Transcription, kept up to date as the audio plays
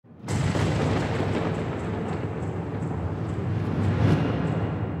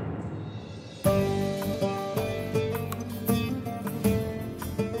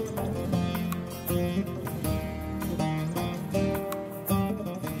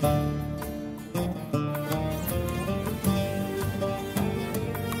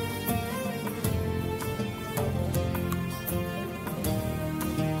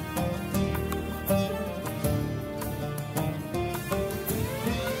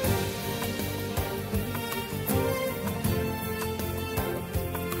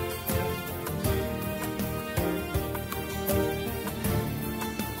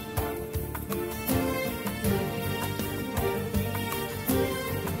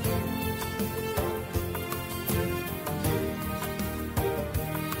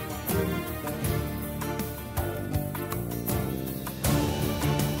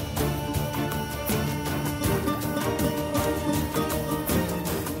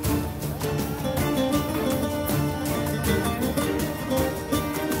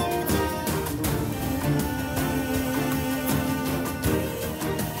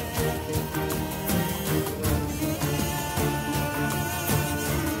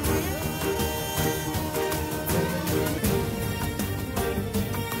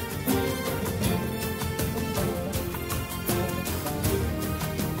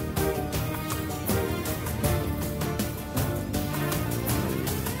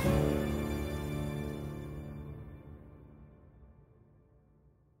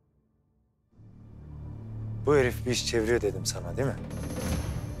Bu herif bir iş çeviriyor dedim sana, değil mi?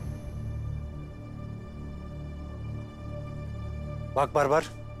 Bak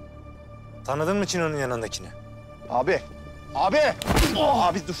Barbar, tanıdın mı Çino'nun yanındakini? Abi! Abi! Oh,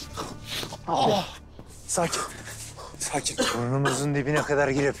 abi dur. Abi. Sakin. Sakin. Burnumuzun dibine kadar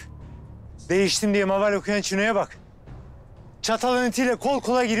girip değiştim diye maval okuyan Çino'ya bak. Çatalın etiyle kol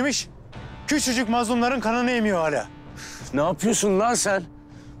kola girmiş, küçücük mazlumların kanını emiyor hala. Ne yapıyorsun lan sen?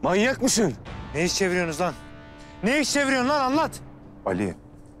 Manyak mısın? Ne iş çeviriyorsunuz lan? Ne iş çeviriyorsun lan, anlat. Ali,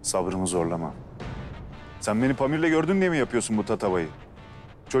 sabrımı zorlama. Sen beni Pamir'le gördün diye mi yapıyorsun bu tatavayı?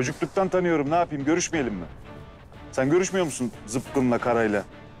 Çocukluktan tanıyorum, ne yapayım, görüşmeyelim mi? Sen görüşmüyor musun Zıpkın'la, Kara'yla?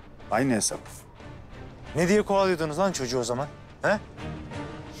 Aynı hesap. Ne diye kovalıyordunuz lan çocuğu o zaman? He?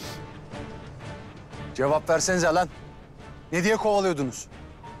 Cevap versenize lan. Ne diye kovalıyordunuz?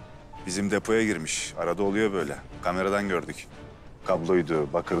 Bizim depoya girmiş, arada oluyor böyle. Kameradan gördük.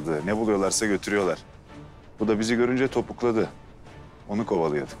 Kabloydu, bakırdı, ne buluyorlarsa götürüyorlar. Bu da bizi görünce topukladı. Onu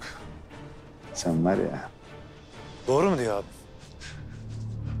kovalıyorduk. Sen var ya... Doğru mu diyor abi?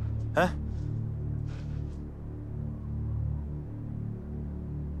 He?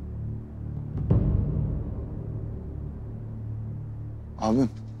 Abim,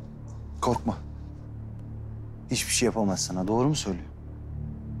 korkma. Hiçbir şey yapamaz sana. Doğru mu söylüyor?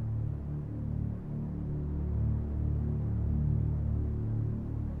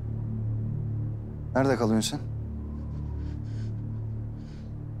 Nerede kalıyorsun sen?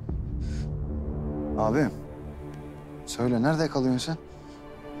 Abim, söyle nerede kalıyorsun sen?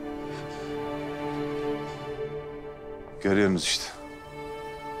 Görüyorsunuz işte.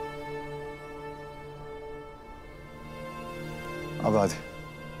 Abi hadi.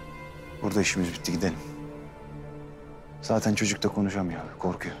 Burada işimiz bitti, gidelim. Zaten çocuk da konuşamıyor,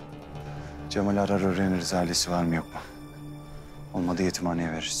 korkuyor. Cemal arar öğreniriz ailesi var mı yok mu? Olmadı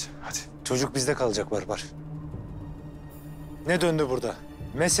yetimhaneye veririz. Hadi. Çocuk bizde kalacak Barbar. Ne döndü burada?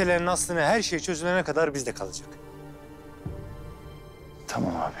 Meselenin aslını her şey çözülene kadar bizde kalacak.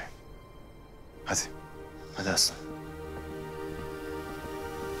 Tamam abi. Hadi. Hadi aslan.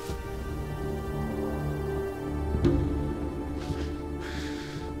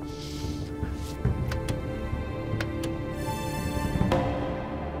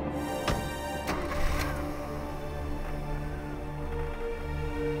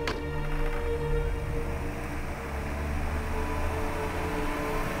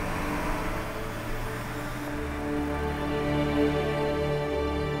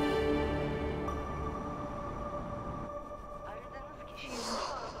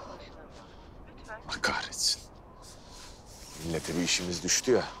 Allah kahretsin. Millete bir işimiz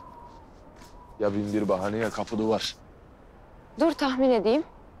düştü ya. Ya bin bir bahane ya kapı duvar. Dur tahmin edeyim.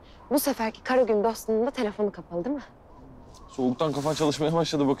 Bu seferki Karagül dostunun da telefonu kapalı değil mi? Soğuktan kafan çalışmaya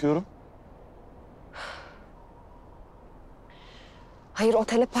başladı bakıyorum. Hayır,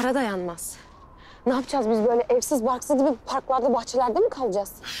 otele para dayanmaz. Ne yapacağız biz böyle evsiz barksız gibi parklarda, bahçelerde mi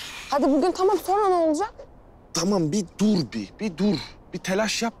kalacağız? Hadi bugün tamam, sonra ne olacak? Tamam bir dur bir dur. Bir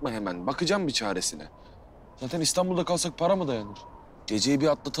telaş yapma hemen. Bakacağım bir çaresine. Zaten İstanbul'da kalsak para mı dayanır? Geceyi bir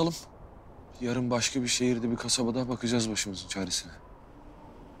atlatalım. Yarın başka bir şehirde bir kasabada bakacağız başımızın çaresine.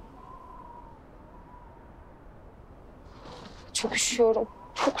 Çok üşüyorum.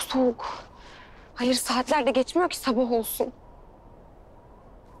 Çok soğuk. Hayır, saatler de geçmiyor ki sabah olsun.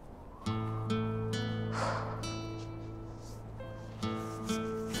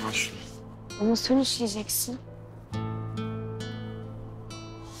 Al şunu. Ama sen üşüyeceksin.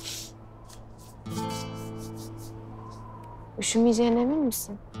 Üşümeyeceğine emin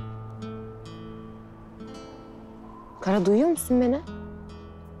misin? Kara, duyuyor musun beni?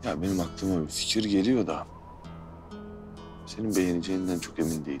 Ya benim aklıma bir fikir geliyor da... senin beğeneceğinden çok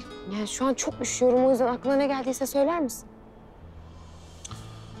emin değilim. Yani şu an çok üşüyorum, o yüzden aklına ne geldiyse söyler misin?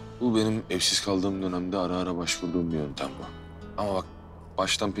 Bu benim evsiz kaldığım dönemde ara ara başvurduğum bir yöntem bu. Ama bak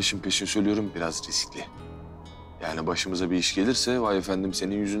baştan peşin söylüyorum, biraz riskli. Yani başımıza bir iş gelirse vay efendim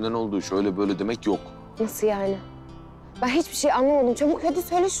senin yüzünden oldu şöyle böyle demek yok. Nasıl yani? Ben hiçbir şey anlamadım. Çabuk hadi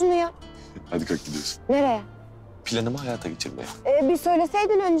söyle şunu ya. Hadi kalk gidiyorsun. Nereye? Planımı hayata geçirmeye. Bir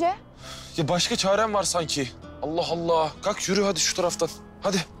söyleseydin önce. Ya başka çarem var sanki. Allah Allah. Kalk yürü hadi şu taraftan.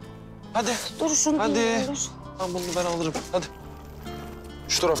 Hadi. Hadi. Dur şunu Hadi. diyeyim, dur. Tamam bunu ben alırım. Hadi.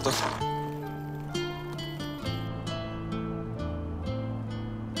 Şu taraftan.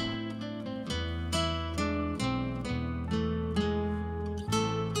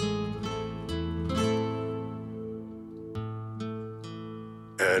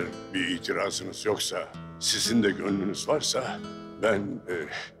 Eğer bir itirazınız yoksa, sizin de gönlünüz varsa... ben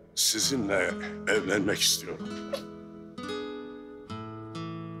sizinle evlenmek istiyorum.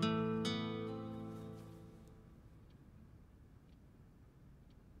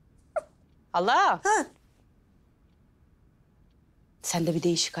 Hala. Ha. Sende bir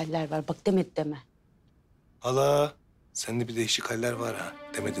değişik haller var. Bak demedi deme. Hala, sende bir değişik haller var ha.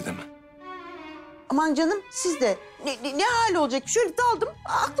 Demedi deme. Aman canım siz de. Ne hal olacak? Şöyle daldım.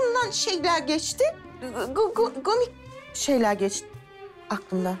 Aklımdan şeyler geçti. Komik şeyler geçti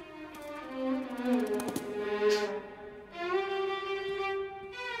aklımdan.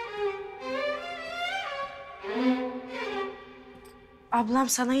 Ablam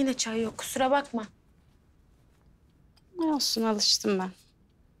sana yine çay yok. Kusura bakma. Ne olsun alıştım ben.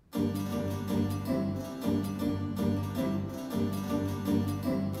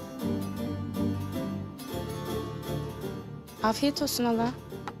 Afiyet olsun hala.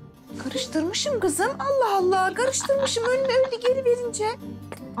 Karıştırmışım kızım. Allah Allah. Karıştırmışım önüne öyle geri verince.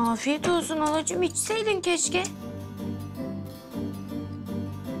 Afiyet olsun halacığım. İçseydin keşke.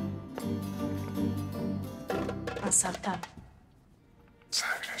 Asaptan. Sağ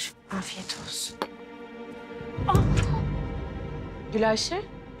ol Güneş. Afiyet olsun. Gülayşe.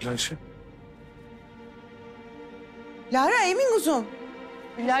 Güneş'im. Lara emin uzun.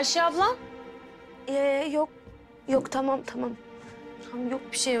 Gülayşe ablam. Yok. Yok tamam. Tamam yok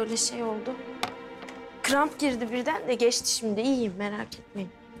bir şey öyle şey oldu. Kramp girdi birden de geçti şimdi. İyiyim merak etmeyin.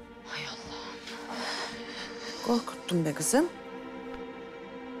 Hay Allah. Korkuttun be kızım.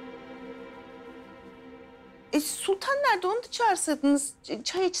 Sultan nerede? Onu da çağırsaydınız.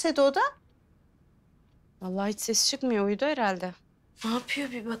 Çay içseydi o da. Vallahi hiç ses çıkmıyor. Uyudu herhalde. Ne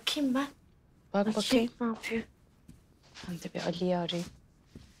yapıyor bir bakayım ben. Bak bakayım. Ne yapıyor? Ben de bir Ali'yi arayayım.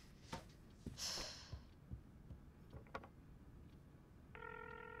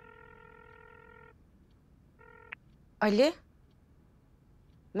 Ali.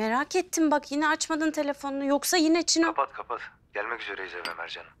 Merak ettim bak yine açmadın telefonunu. Yoksa yine Çin... Kapat. Gelmek üzereyiz eve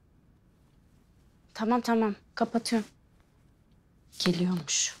Mercan'ım. Tamam kapatıyorum.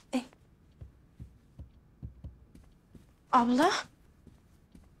 Geliyormuş. Abla.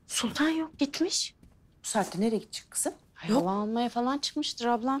 Sultan yok gitmiş. Bu saatte nereye gidecek kızım? Yok. Hava almaya falan çıkmıştır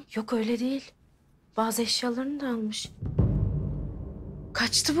ablam. Yok öyle değil. Bazı eşyalarını da almış.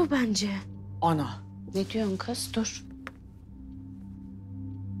 Kaçtı bu bence. Ana. Ne diyorsun kız? Dur.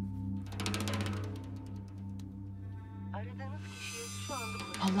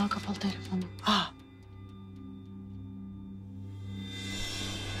 Vallahi kapalı telefonu. Ha.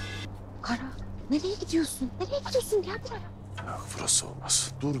 Kara nereye gidiyorsun? Nereye gidiyorsun? Gel buraya. Ya burası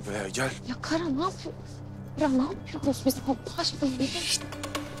olmaz. Dur be gel. Ya Kara ne yapıyor? Kara ne yapıyoruz biz? Allah aşkına ne işte?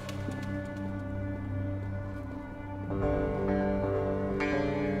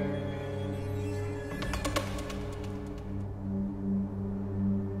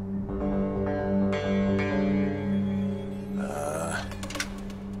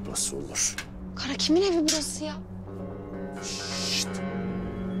 Burası olur. Kara kimin evi burası ya? Şşt.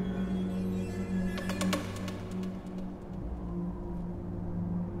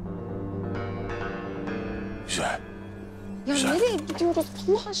 Güzel. Ya Güzel. nereye gidiyoruz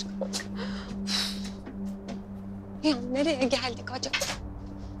Allah aşkına? Ya nereye geldik acaba?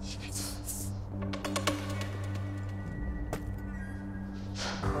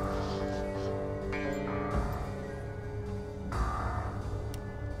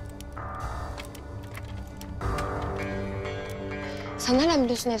 Sen nereden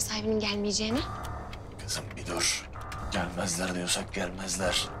biliyorsun ev sahibinin gelmeyeceğini? Kızım bir dur. Gelmezler diyorsak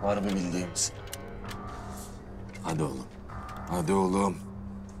gelmezler. Var mı bildiğimiz? Hadi oğlum. Hadi oğlum.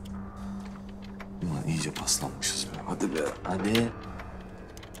 Ulan iyice paslanmışız be. Hadi be. Hadi.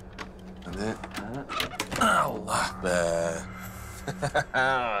 Hadi. Ha. Allah be.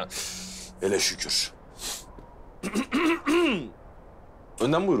 Hele şükür.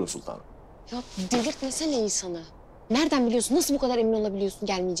 Önden buyurun sultanım. Ya delirtmesene insanı. Nereden biliyorsun? Nasıl bu kadar emin olabiliyorsun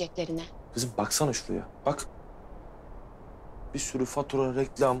gelmeyeceklerine? Kızım baksana şuraya. Bak. Bir sürü fatura,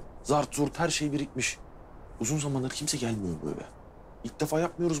 reklam, zart zurt her şey birikmiş. Uzun zamandır kimse gelmiyor böyle. İlk defa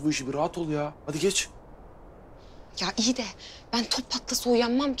yapmıyoruz bu işi. Bir rahat ol ya. Hadi geç. Ya iyi de ben top patlası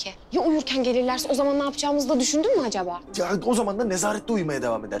uyanmam ki. Ya uyurken gelirlerse o zaman ne yapacağımızı da düşündün mü acaba? Ya o zaman da nezarette uyumaya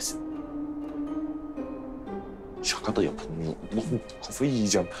devam edersin. Şaka da yapılmıyor. Kafayı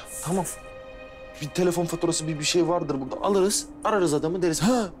yiyeceğim. Tamam. Bir telefon faturası bir şey vardır burada. Alırız, ararız adamı deriz.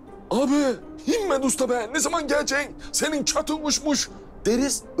 Ha abi himmet usta be ne zaman geleceksin? Senin çatın uçmuş.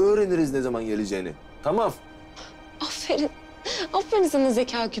 Deriz öğreniriz ne zaman geleceğini. Tamam. Aferin. Aferin sana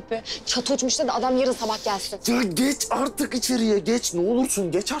zeka küpü. Çatı uçmuşta da adam yarın sabah gelsin. Ya geç artık içeriye geç. Ne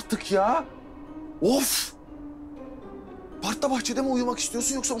olursun geç artık ya. Of. Parkta bahçede mi uyumak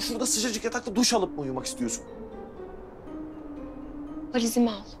istiyorsun yoksa şurada sıcacık yatakta duş alıp mı uyumak istiyorsun? Valizimi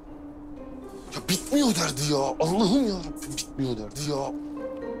al. Ya bitmiyor derdi ya. Allah'ım ya Rabbim bitmiyor derdi ya.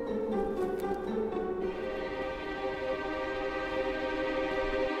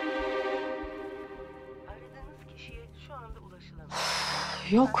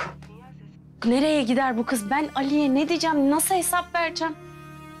 Yok. Nereye gider bu kız? Ben Ali'ye ne diyeceğim? Nasıl hesap vereceğim?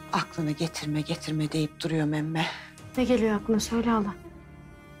 Aklını getirme deyip duruyor emme. Ne geliyor aklına söyle hala.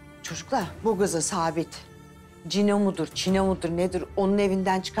 Çocuklar bu kızı Sabit. Cino mudur, Çino mudur nedir onun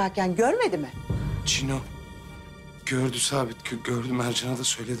evinden çıkarken görmedi mi? Çino. Gördü Sabit. Gördü, Mercan'a da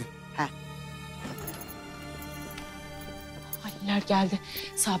söyledi. Ali'ler geldi.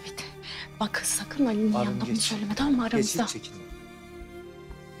 Sabit. Bak sakın Ali'nin yanında bunu söyleme, tamam mı, aramızda? Çekinme.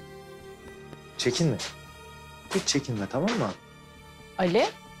 Çekinme. Hiç çekinme, tamam mı? Ali?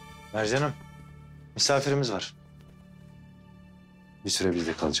 Mercan'ım, misafirimiz var. Bir süre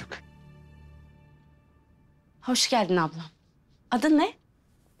bizde kalacak. Hoş geldin ablam. Adın ne?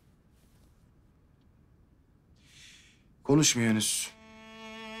 Konuşmuyor henüz.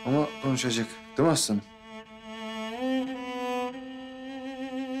 Ama konuşacak. Değil mi aslanım?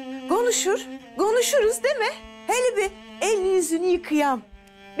 Konuşuruz değil mi? Hele bir elini yüzünü yıkayam.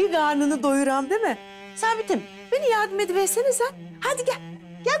 Bir karnını doyuram değil mi? Sabit'im beni yardım ediversene sen. Hadi gel.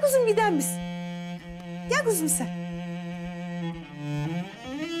 Gel kuzum gidelim biz. Gel kuzum sen.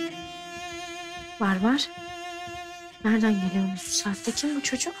 Var. Nereden geliyorsunuz bu saatte? Kim bu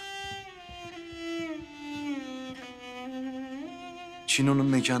çocuk? Çino'nun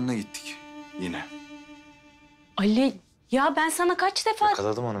mekanına gittik yine. Ali, ya ben sana kaç defa...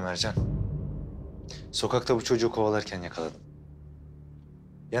 Yakaladım onu Mercan. Sokakta bu çocuğu kovalarken yakaladım.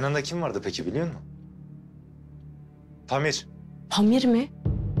 Yanında kim vardı peki biliyor musun? Pamir. Pamir mi?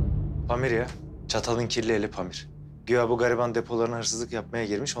 Pamir ya. Çatalın kirli eli Pamir. Güya bu gariban depolarına hırsızlık yapmaya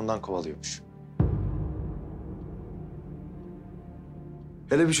girmiş, ondan kovalıyormuş.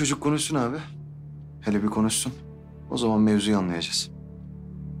 Hele bir çocuk konuşsun abi. Hele bir konuşsun. O zaman mevzuyu anlayacağız.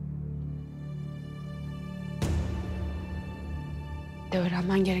 De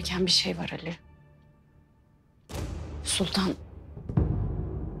öğrenmen gereken bir şey var Ali. Sultan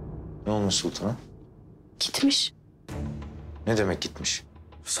Ne olmuş Sultan'a? gitmiş. Ne demek gitmiş?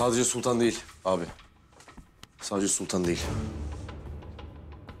 Sadece Sultan değil abi. Sadece Sultan değil.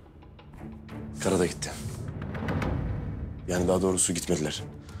 Kara da gitti. Yani daha doğrusu gitmediler.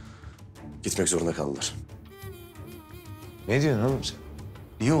 Gitmek zorunda kaldılar. Ne diyorsun oğlum sen?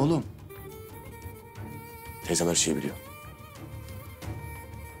 Niye oğlum? Teyzem her şeyi biliyor.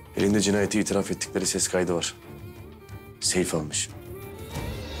 Elinde cinayeti itiraf ettikleri ses kaydı var. Seyf almış.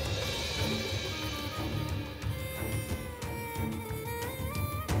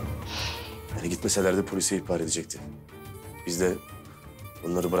 Yani gitmeselerdi polise ihbar edecekti. Biz de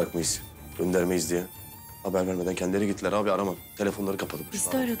onları bırakmayız, göndermeyiz diye haber vermeden kendileri gittiler. Abi aramam. Telefonları kapalı.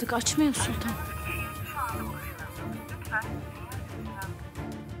 Biz de aradık, açmıyor Sultan.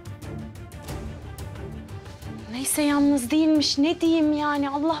 Neyse yalnız değilmiş. Ne diyeyim yani?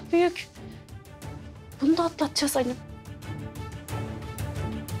 Allah büyük. Bunu da atlatacağız Ali.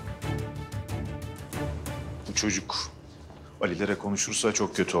 Bu çocuk Ali'lere konuşursa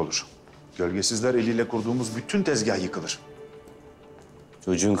çok kötü olur. Gölgesizler eliyle kurduğumuz bütün tezgah yıkılır.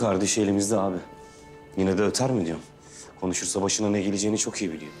 Çocuğun kardeşi elimizde abi. Yine de öter mi diyorum. Konuşursa başına ne geleceğini çok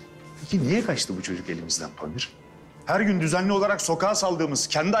iyi biliyor. Peki niye kaçtı bu çocuk elimizden Pamir? Her gün düzenli olarak sokağa saldığımız,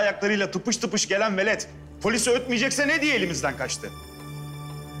 kendi ayaklarıyla tıpış tıpış gelen velet... polisi ötmeyecekse ne diye elimizden kaçtı?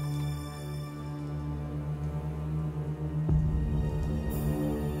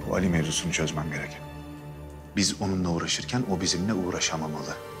 Bu Ali mevzusunu çözmem gerek. Biz onunla uğraşırken o bizimle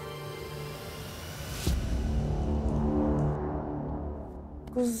uğraşamamalı.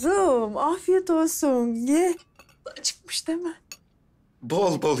 Kuzum afiyet olsun. Ye. Acıkmış değil mi?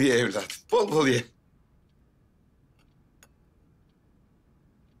 Bol bol ye evladım. Bol bol ye.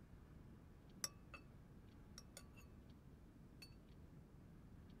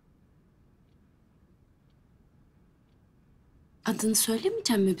 Adını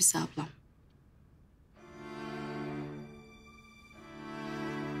söylemeyeceğim mi bize ablam?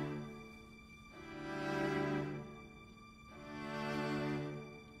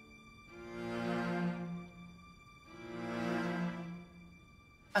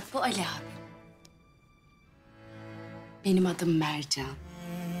 Bak bu Ali abi. Benim adım Mercan.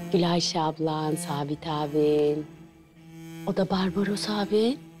 Gülayşe ablan, Sabit abin. O da Barbaros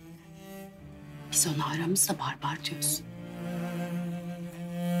abin. Biz ona aramızda barbar diyoruz.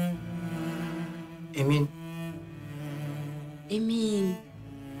 Emin. Emin.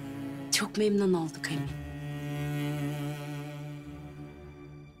 Çok memnun olduk Emin.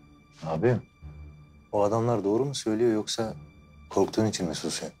 Abi, o adamlar doğru mu söylüyor yoksa korktuğun için mi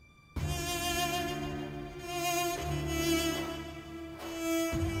susuyor?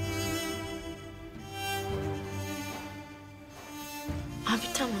 Abi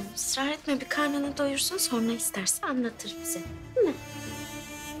tamam ısrar etme bir karnını doyursun sonra isterse anlatır bize. Değil mi?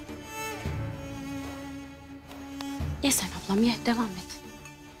 Ye sen ablam ye, devam et.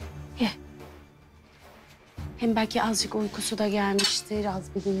 Ye. Hem belki azıcık uykusu da gelmiştir,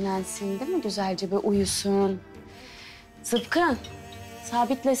 az bir dinlensin değil mi? Güzelce bir uyusun. Zıpkın,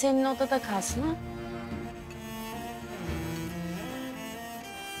 Sabit'le senin odada kalsın ha?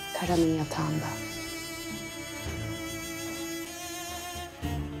 Karanın yatağında.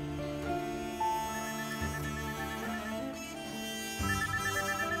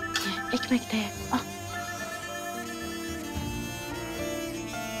 Ye, ekmek de ye. Al.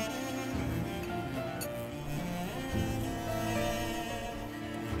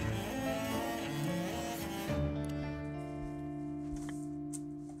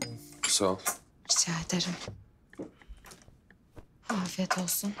 Sağ ol. Rica ederim. Afiyet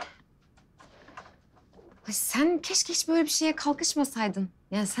olsun. Ay sen keşke hiç böyle bir şeye kalkışmasaydın.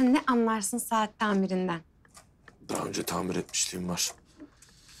 Yani sen ne anlarsın saat tamirinden? Daha önce tamir etmişliğim var.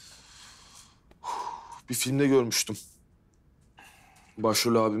 Bir filmde görmüştüm.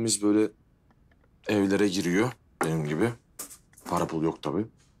 Başrol abimiz böyle evlere giriyor benim gibi. Para pul yok tabii.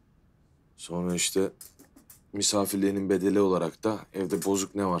 Sonra işte misafirliğinin bedeli olarak da evde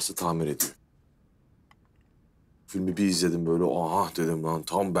bozuk ne varsa tamir ediyor. Filmi bir izledim böyle, aha dedim lan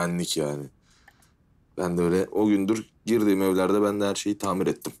tam benlik yani. Ben de öyle o gündür girdiğim evlerde ben de her şeyi tamir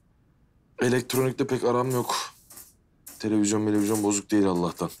ettim. Elektronikte pek aram yok. Televizyon bozuk değil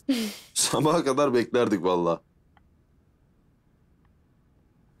Allah'tan. Sabaha kadar beklerdik vallahi.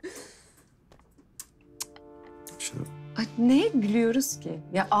 Şimdi Ay neye gülüyoruz ki?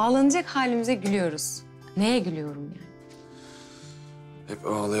 Ya ağlanacak halimize gülüyoruz. Neye gülüyorum yani? hep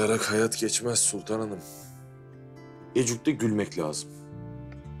ağlayarak hayat geçmez Sultan Hanım. Ecük'te gülmek lazım.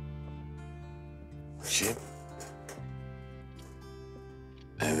 Bakayım.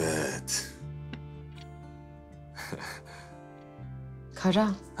 Evet. Kara.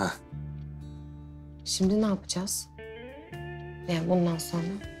 Heh. Şimdi ne yapacağız? Yani bundan sonra?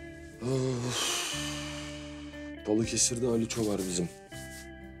 Balıkesir'de Aliço var bizim.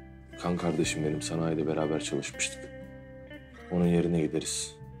 Kan kardeşim benim, sanayide beraber çalışmıştık. Onun yerine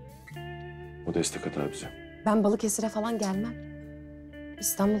gideriz. O destek atar bize. Ben Balıkesir'e falan gelmem.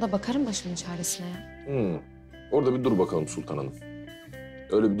 İstanbul'da bakarım başımın çaresine ya. Orada bir dur bakalım Sultan Hanım.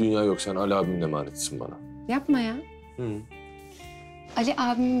 Öyle bir dünya yok, sen Ali abimin emanetisin bana. Yapma ya. Ali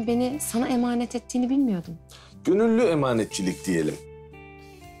abimin beni sana emanet ettiğini bilmiyordum. Gönüllü emanetçilik diyelim.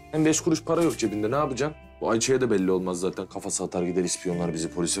 Hem 5 kuruş para yok cebinde, ne yapacaksın? Bu Ayça'ya da belli olmaz zaten. Kafası atar gider ispiyonlar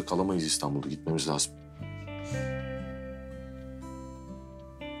bizi. Polise kalamayız İstanbul'da, gitmemiz lazım.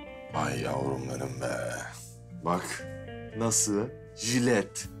 Ay yavrum benim be. Bak nasıl?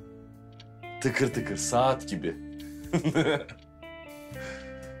 Jilet. Tıkır tıkır, saat gibi.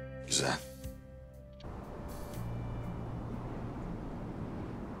 Güzel.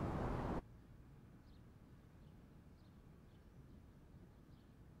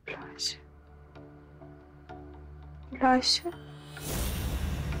 Ayşe.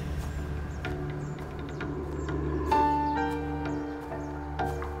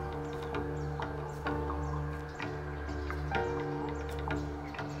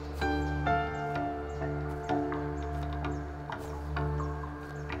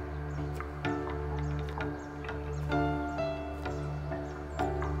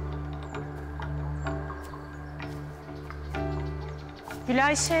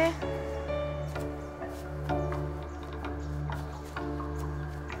 Gülayşe.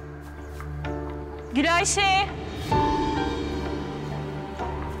 Gülayşe.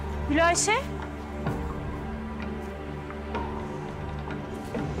 Gülayşe.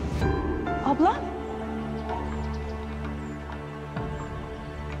 Abla.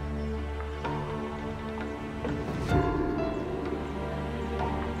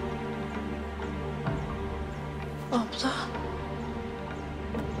 Abla.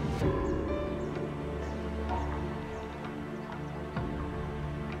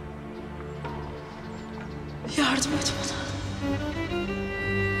 Yardım et bana.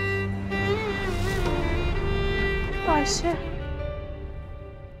 Ayşe.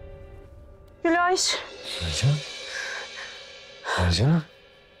 Gülayşe. Mercan. Mercan.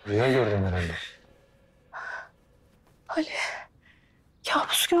 Rüya gördüm herhalde. Ali.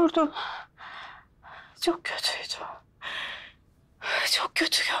 Kabus gördüm. Çok kötüydü. Çok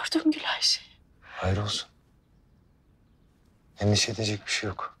kötü gördüm Gülayşe'yi. Hayır olsun. Endişe edecek bir şey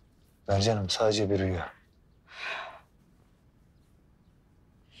yok. Mercan'ım sadece bir rüya.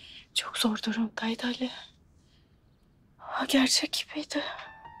 Çok zor durumdaydı Ali. Gerçek gibiydi.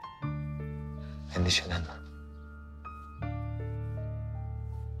 Endişelenme.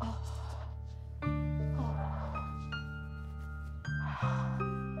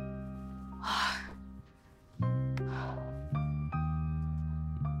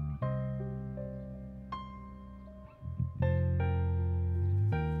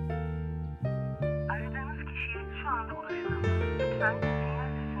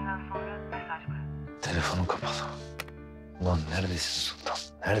 Telefonun kapalı. Ulan neredesin Sultan?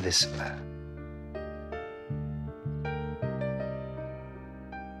 Neredesin be?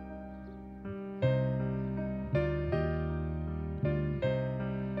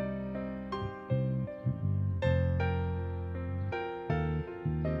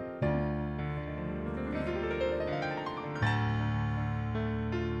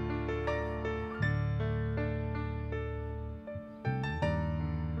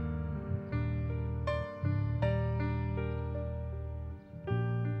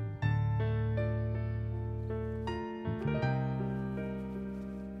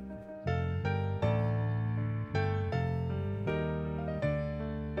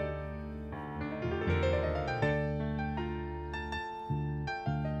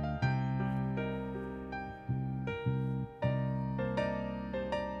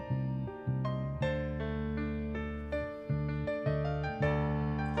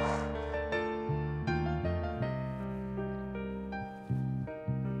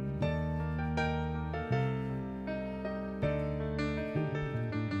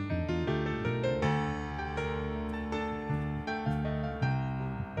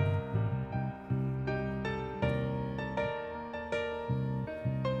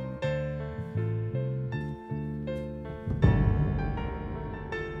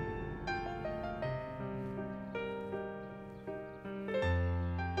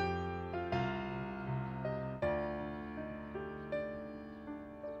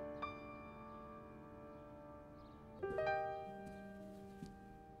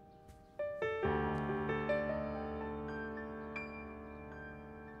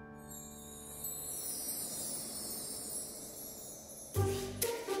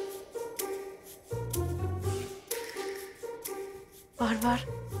 Var.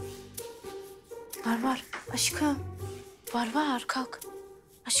 Var. Aşkım. Var. Kalk.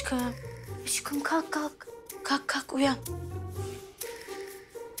 Aşkım. Aşkım kalk. Kalk uyan.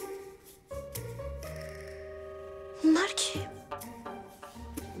 Bunlar kim?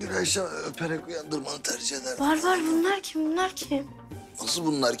 Gülayşe öperek uyandırmanı tercih ederim. Var bunlar kim? Nasıl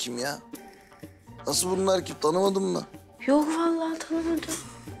bunlar kim ya? Nasıl bunlar kim? Tanımadın mı? Yok vallahi tanımadım.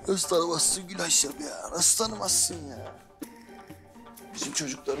 Nasıl tanımazsın Gülayşem ya? Nasıl tanımazsın ya? Bizim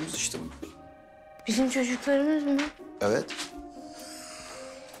çocuklarımız işte bunlar. Bizim çocuklarımız mı? Evet.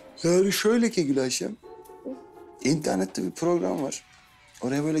 Yani şöyle ki Gülayşem, internette bir program var.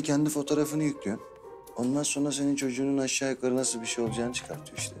 Oraya böyle kendi fotoğrafını yüklüyorsun. Ondan sonra senin çocuğunun aşağı yukarı nasıl bir şey olacağını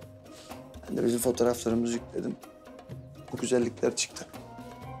çıkartıyor işte. Ben de bizim fotoğraflarımızı yükledim. Bu güzellikler çıktı.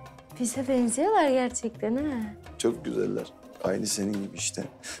 Bize benziyorlar gerçekten ha. Çok güzeller. Aynı senin gibi işte.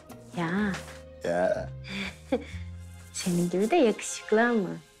 Ya. Ya. Senin gibi de yakışıklı ama.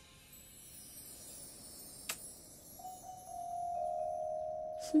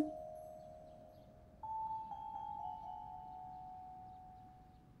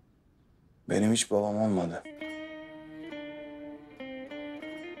 Benim hiç babam olmadı.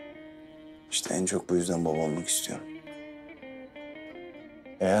 İşte en çok bu yüzden baba olmak istiyorum.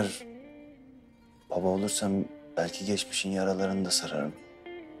 Eğer baba olursam belki geçmişin yaralarını da sararım.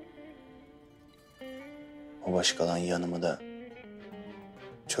 O boş kalan yanımı da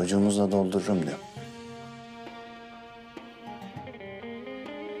çocuğumuzla doldururum diyorum.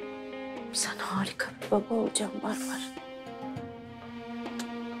 Sen harika bir baba olacaksın var.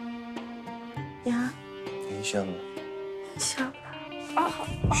 Ya. İnşallah. İnşallah.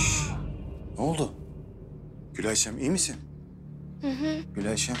 Ne oldu? Gülayşem iyi misin? Hı.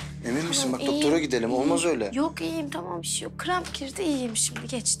 Gülayşem emin misin? Bak iyiyim, doktora gidelim. iyiyim. Olmaz öyle. Yok iyiyim tamam bir şey yok. Kramp girdi iyiyim şimdi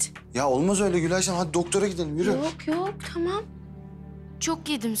geçti. Ya olmaz öyle Gülayşem. Hadi doktora gidelim yürü. Yok tamam. Çok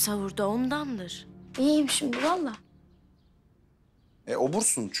yedim sahurda ondandır. İyiyim şimdi valla.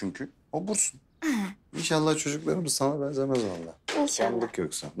 Obursun çünkü. Obursun. İnşallah çocuklarımız sana benzemez valla. İnşallah. Sandık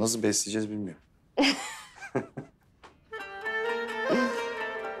yoksa. Nasıl besleyeceğiz bilmiyorum.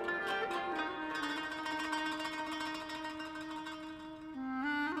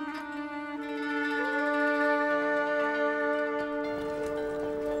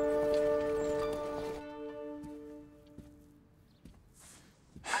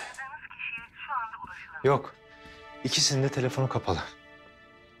 Yok. İkisinin de telefonu kapalı.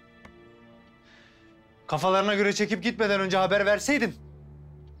 Kafalarına göre çekip gitmeden önce haber verseydin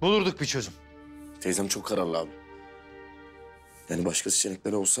bulurduk bir çözüm. Teyzem çok kararlı abi. Yani başka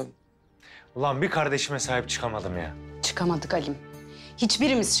seçenekleri olsa... Ulan bir kardeşime sahip çıkamadım ya. Çıkamadık Halim.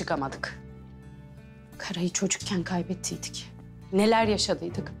 Hiçbirimiz çıkamadık. Kara'yı çocukken kaybettiydik. Neler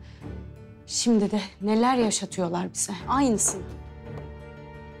yaşadıydık. Şimdi de neler yaşatıyorlar bize. Aynısını.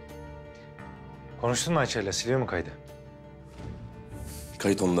 Konuştun mu Ayça'yla? Siliyor mu kaydı?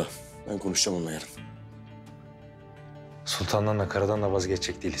 Kayıt onda. Ben konuşacağım onunla yarın. Sultan'dan da karadan da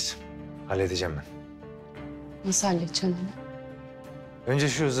vazgeçecek değiliz. Halledeceğim ben. Nasıl halledeceksin onu? Önce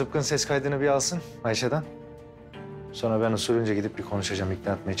şu zıpkın ses kaydını bir alsın Ayşe'den. Sonra ben usulünce gidip bir konuşacağım,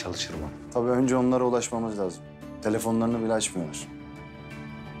 ikna etmeye çalışırım onu. Tabii önce onlara ulaşmamız lazım. Telefonlarını bile açmıyorlar.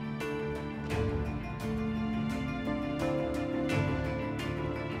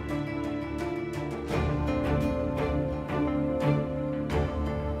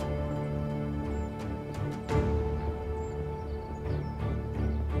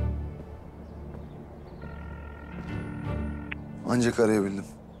 Ancak arayabildim.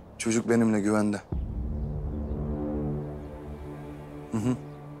 Çocuk benimle güvende. Hı hı.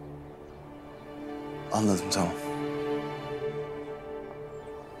 Anladım, tamam.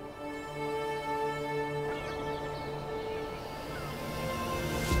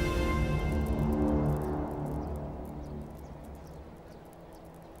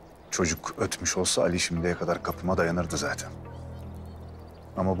 Çocuk ötmüş olsa Ali şimdiye kadar kapıma dayanırdı zaten.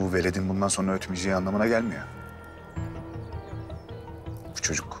 Ama bu veledin bundan sonra ötmeyeceği anlamına gelmiyor. Bu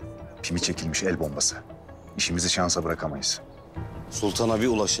çocuk pimi çekilmiş el bombası. İşimizi şansa bırakamayız. Sultan'a bir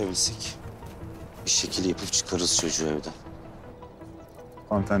ulaşabilsek. Bir şekil yapıp çıkarırız çocuğu evden.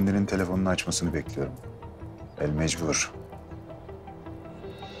 Hanımefendinin telefonunu açmasını bekliyorum. El mecbur.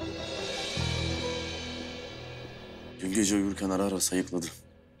 Dün gece uyurken ara ara sayıkladı.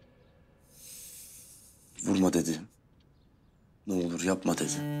 Vurma dedi. Ne olur yapma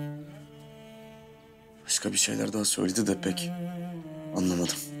dedi. Başka bir şeyler daha söyledi de pek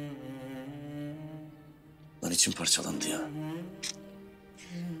anlamadım. Lan içim parçalandı ya.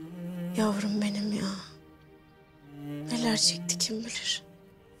 Yavrum benim ya. Neler çekti kim bilir.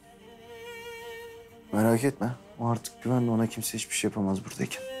 Merak etme. O artık güvenli. Ona kimse hiçbir şey yapamaz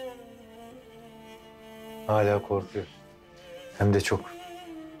buradayken. Hala korkuyor. Hem de çok.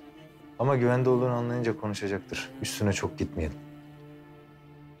 Ama güvende olduğunu anlayınca konuşacaktır. Üstüne çok gitmeyelim.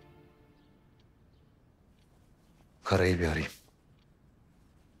 Karayı bir arayayım.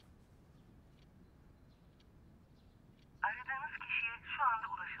 Aradığınız kişiye şu anda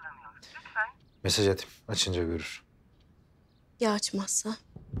ulaşılamıyor. Lütfen. Mesaj atayım. Açınca görür. Ya açmazsa?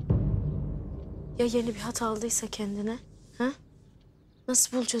 Ya yeni bir hata aldıysa kendine? Ha?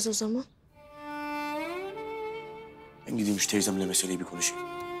 Nasıl bulacağız o zaman? Ben gideyim şu teyzemle meseleyi bir konuşayım.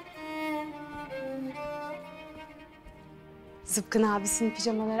 Zıpkın abisinin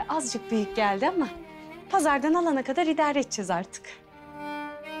pijamaları azıcık büyük geldi ama pazardan alana kadar idare edeceğiz artık.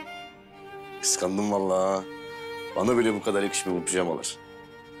 Kıskandım vallahi. Bana bile bu kadar yakışmıyor bu pijamalar.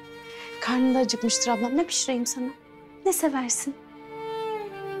 Karnın da acıkmıştır ablam. Ne pişireyim sana? Ne seversin?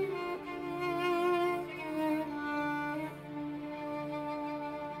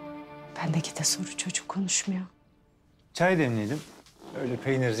 Bendeki de soru çocuk konuşmuyor. Çay demleyelim. Öyle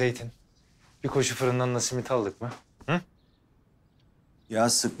peynir, zeytin. Bir koşu fırından da simit aldık mı? Hı? Ya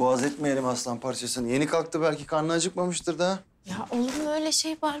sık boğaz etmeyelim aslan parçasını. Yeni kalktı, belki karnı acıkmamıştır daha. Ya olur mu öyle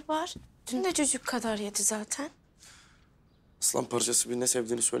şey Barbar? Dün de çocuk kadar yedi zaten. Aslan parçası bir ne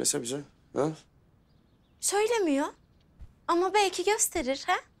sevdiğini söylese bize. Ha? Söylemiyor. Ama belki gösterir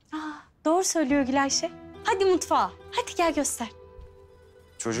ha? Doğru söylüyor Gülayşe. Hadi mutfağa. Hadi gel göster.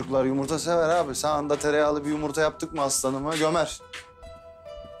 Çocuklar yumurta sever abi. Sağında tereyağlı bir yumurta yaptık mı aslanıma gömer.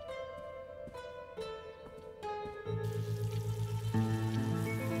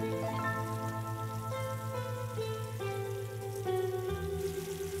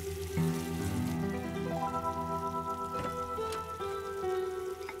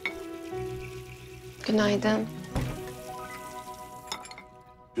 Günaydın.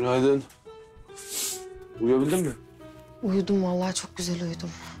 Günaydın. Uyuyabildin mi? Uyudum vallahi, çok güzel uyudum.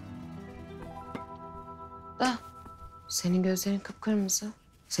 Da senin gözlerin kıpkırmızı.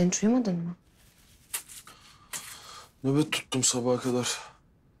 Sen hiç uyumadın mı? Nöbet tuttum sabaha kadar.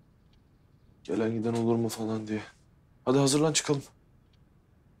 Gelen giden olur mu falan diye. Hadi hazırlan çıkalım.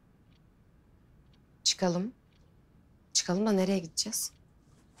 Çıkalım. Çıkalım da nereye gideceğiz?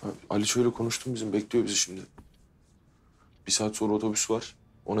 Ali şöyle konuştum, bizim bekliyor bizi şimdi. 1 saat sonra otobüs var.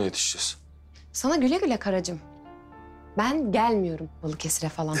 Ona yetişeceğiz. Sana güle güle karacığım. Ben gelmiyorum Balıkesir'e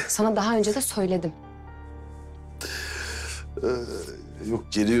falan. Sana daha önce de söyledim.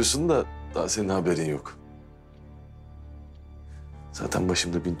 Yok geliyorsun da daha senin haberin yok. Zaten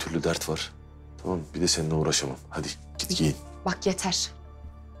başımda 1000 türlü dert var. Tamam mı? Bir de seninle uğraşamam. Hadi git giyin. Bak yeter.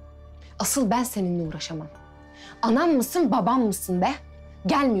 Asıl ben seninle uğraşamam. Anam mısın, babam mısın be?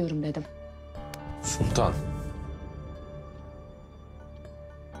 Gelmiyorum dedim. Sultan.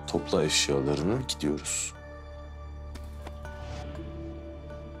 Topla eşyalarını, gidiyoruz.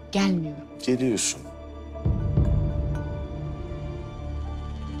 Gelmiyorum. Geliyorsun.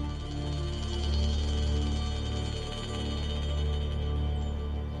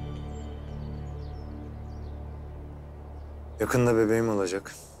 Yakında bebeğim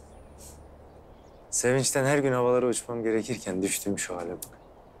olacak. Sevinçten her gün havalara uçmam gerekirken düştüğüm şu hale bak.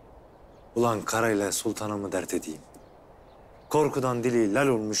 Ulan karayla sultana mı dert edeyim? Korkudan dili lal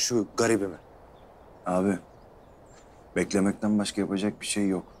olmuş şu garibime. Abi, beklemekten başka yapacak bir şey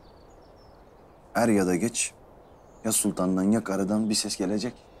yok. Er ya da geç, ya sultandan ya karadan bir ses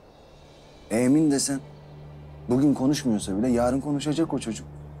gelecek. Emin desen, bugün konuşmuyorsa bile yarın konuşacak o çocuk.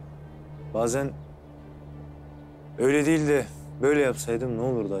 Bazen öyle değil de böyle yapsaydım ne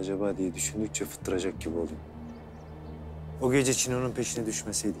olurdu acaba diye düşündükçe fıttıracak gibi oluyor. O gece Çino'nun peşine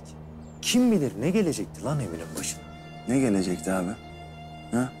düşmeseydik. Kim bilir ne gelecekti lan Emin'in başına? Ne gelecekti abi?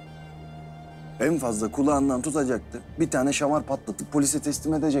 Ha? En fazla kulağından tutacaktı. Bir tane şamar patlatıp polise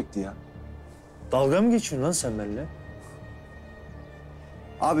teslim edecekti ya. Dalga mı geçiyorsun lan sen benimle?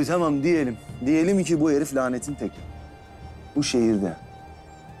 Abi tamam diyelim. Diyelim ki bu herif lanetin teki. Bu şehirde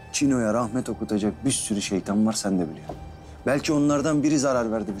Çino'ya rahmet okutacak bir sürü şeytan var, sen de biliyorsun. Belki onlardan biri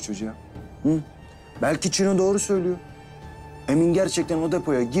zarar verdi bu çocuğa. Hı? Belki Çino doğru söylüyor. Emin gerçekten o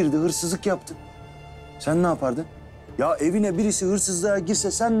depoya girdi, hırsızlık yaptı. Sen ne yapardın? Ya evine birisi hırsızlığa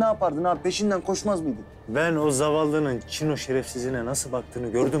girse sen ne yapardın abi? Peşinden koşmaz mıydın? Ben o zavallının Çino şerefsizine nasıl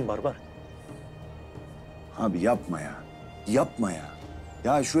baktığını gördüm Barbar. Abi yapma ya. Yapma ya.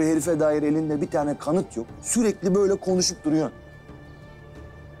 Ya şu herife dair elinde bir tane kanıt yok. Sürekli böyle konuşup duruyorsun.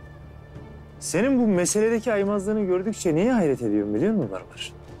 Senin bu meseledeki aymazlığını gördükçe neye hayret ediyorum biliyor musun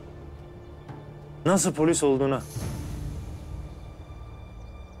Barbar? Nasıl polis olduğuna.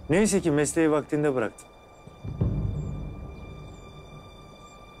 Neyse ki mesleği vaktinde bıraktım.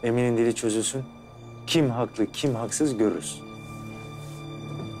 Emin'in dili çözülsün. Kim haklı, kim haksız görürüz.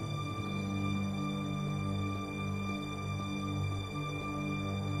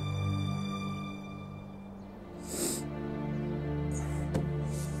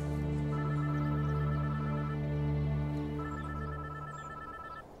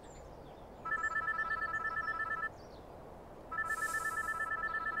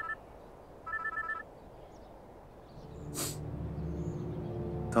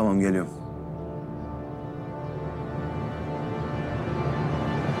 Tamam, geliyorum.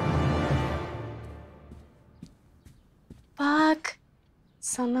 Bak,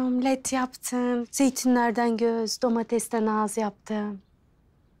 sana omlet yaptım. Zeytinlerden göz, domatesten ağız yaptım.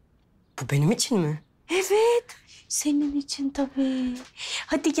 Bu benim için mi? Evet, senin için tabii.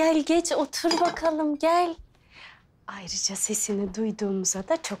 Hadi gel geç, otur bakalım, gel. Ayrıca sesini duyduğumuza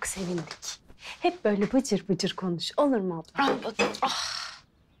da çok sevindik. Hep böyle bıcır bıcır konuş, olur mu abla?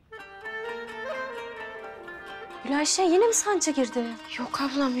 Gülayşe yine mi sancı girdi? Yok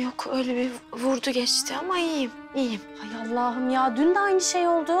ablam yok. Öyle bir vurdu geçti ama iyiyim. İyiyim. Hay Allah'ım ya, dün de aynı şey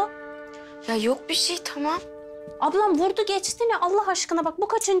oldu. Ya yok bir şey tamam. Ablam vurdu geçti ne Allah aşkına, bak bu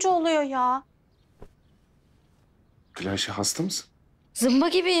kaçıncı oluyor ya? Gülayşe hasta mısın? Zımba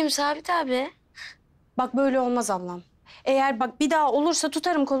gibiyim Sabit abi. Bak böyle olmaz ablam. Eğer bak bir daha olursa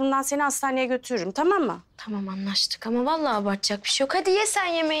tutarım kolundan, seni hastaneye götürürüm, tamam mı? Tamam anlaştık ama vallahi abartacak bir şey yok. Hadi ye sen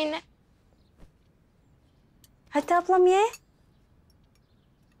yemeğini. Hadi ablam ye.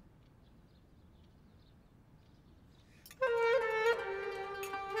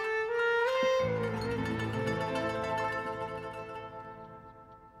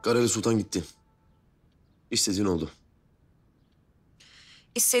 Kareli Sultan gitti. İstediğin oldu.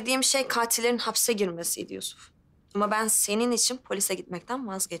 İstediğim şey katillerin hapse girmesiydi Yusuf. Ama ben senin için polise gitmekten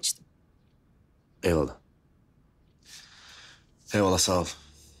vazgeçtim. Eyvallah. Eyvallah, sağ ol.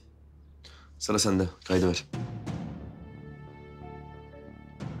 Sıra sende. Kaydı ver.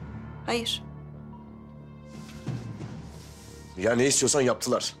 Hayır. Ya ne istiyorsan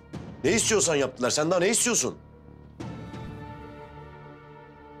yaptılar. Ne istiyorsan yaptılar. Sen daha ne istiyorsun?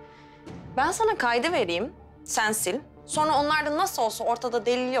 Ben sana kaydı vereyim, sen sil. Sonra onlar da nasıl olsa ortada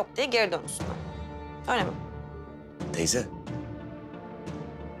delil yok diye geri dönsünler. Öyle mi? Teyze.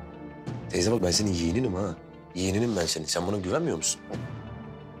 Teyze bak, ben senin yeğeninim ha. Yeğeninim ben senin. Sen bana güvenmiyor musun?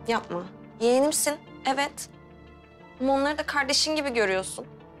 Yapma. Yeğenimsin, evet. Ama onları da kardeşin gibi görüyorsun.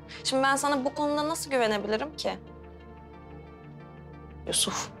 Şimdi ben sana bu konuda nasıl güvenebilirim ki?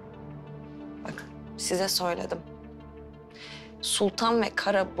 Yusuf, bak size söyledim. Sultan ve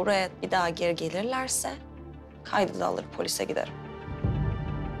Kara buraya bir daha geri gelirlerse kaydı da alır polise giderim.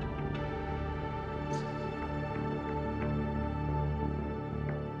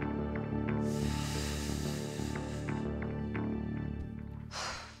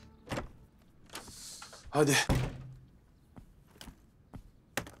 Hadi.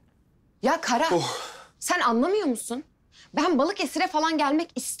 Ya Kara, sen anlamıyor musun? Ben Balıkesir'e falan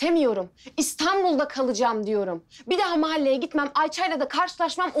gelmek istemiyorum. İstanbul'da kalacağım diyorum. Bir daha mahalleye gitmem, Ayça'yla da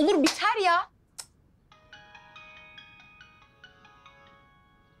karşılaşmam olur biter ya.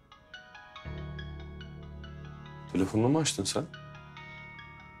 Telefonunu mu açtın sen?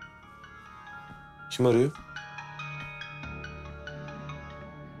 Kim arıyor?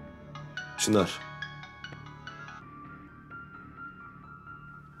 Çınar.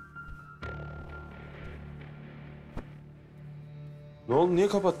 Ne oldu? Niye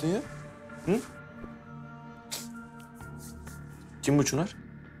kapattın ya? Hı? Kim bu Çınar?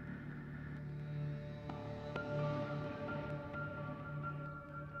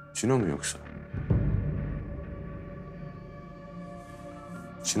 Çino mu yoksa?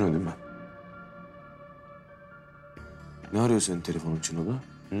 Çino değil mi? Ne arıyor senin telefonun Çino'da?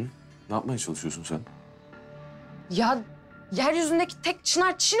 Hı? Ne yapmaya çalışıyorsun sen? Ya yeryüzündeki tek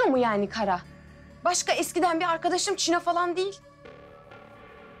Çınar Çino mu yani Kara? Başka eskiden bir arkadaşım Çino falan değil.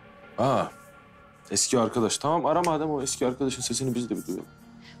 Aa, eski arkadaş. Tamam ara madem o eski arkadaşın sesini biz de bir duyalım.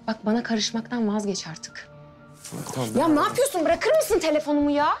 Bak bana karışmaktan vazgeç artık. Tamam. Ya ne yapıyorsun? Bırakır mısın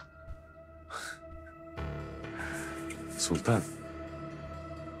telefonumu ya? Sultan.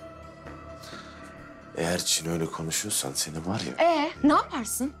 Eğer Çino öyle konuşuyorsan seni var ya... Ne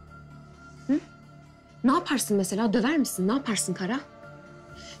yaparsın? Hı? Ne yaparsın mesela? Döver misin? Ne yaparsın Kara?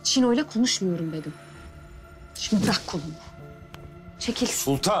 Çino'yla konuşmuyorum dedim. Şimdi bırak kolumu. Çekil.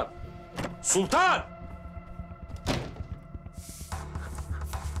 Sultan! Sultan!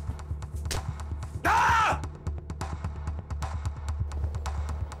 Aa!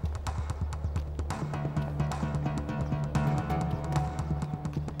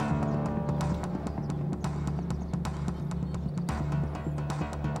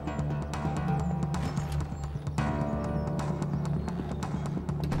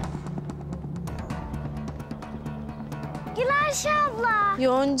 Gülayşe abla.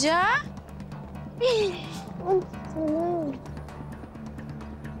 Yonca.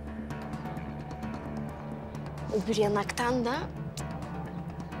 Öbür yanaktan da.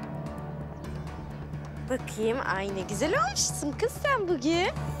 Bakayım, ay ne güzel olmuşsun kız sen bugün.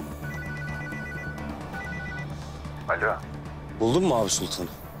 Alo. Buldun mu abi Sultan'ı?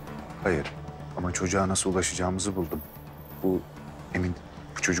 Hayır. Ama çocuğa nasıl ulaşacağımızı buldum. Bu Emin,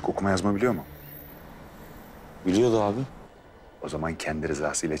 bu çocuk okuma yazma biliyor mu? Biliyordu abi. O zaman kendi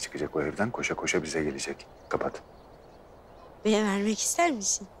rızasıyla çıkacak o evden, koşa koşa bize gelecek. Kapat. Bana vermek ister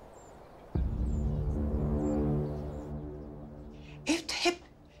misin? Evde hep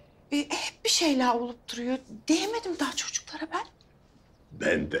bir şeyler olup duruyor. Diyemedim daha çocuklara ben.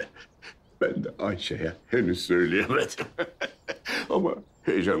 Ben de Ayşe'ye henüz söyleyemedim. Ama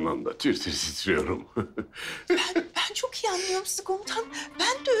heyecandan da tir tir titriyorum. Ben çok iyi anlıyorum sizi komutan.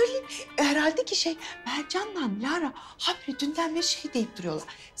 Ben de öyle. Herhalde ki Mercan'la Lara habire dünden beri şey deyip duruyorlar.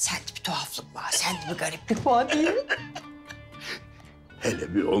 Sende bir tuhaflık var, sende bir gariplik var değil mi?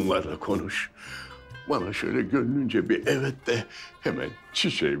 Hele bir onlarla konuş. Bana şöyle gönlünce bir evet de hemen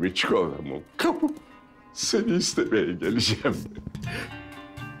çiçeğimi çikolatamı kapıp seni istemeye geleceğim.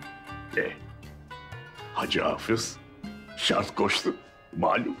 Hacı Hafız şart koştu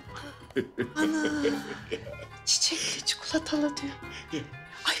malum. Ana, çiçekli çikolatalı diyor.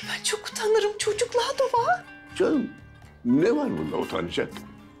 Ay ben çok utanırım, çocuklar da var. Canım ne var bunda utanacak?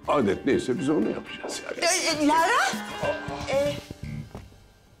 Adet neyse biz onu yapacağız yani. Lara.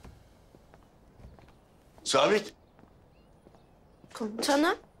 Sabit.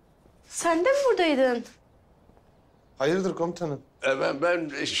 Komutanım, sen de mi buradaydın? Hayırdır komutanım?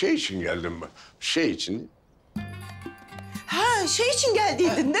 Ben şey için geldim. Şey için. Ha şey için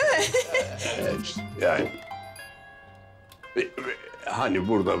geldiydin değil mi? Yani hani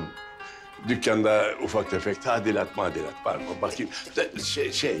burada dükkanda ufak tefek tadilat var mı? Bakayım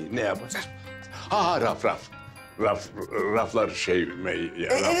ne yapacağız? Raflar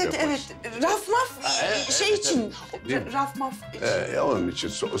Evet. Raf maf şey için. Raf maf. Onun için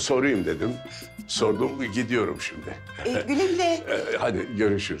sorayım dedim. Sordum gidiyorum şimdi. Güle güle. Hadi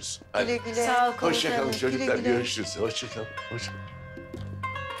görüşürüz. Hadi. Güle güle. Sağ ol komutanım. Hoşça kalın çocuklar. Güle güle. Görüşürüz. Hoşça kalın.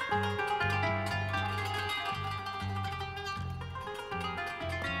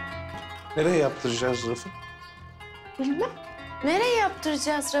 Nereye yaptıracağız Rafı? Bilmem. Nereye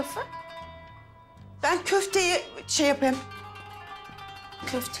yaptıracağız Rafı? Ben köfteyi yapayım.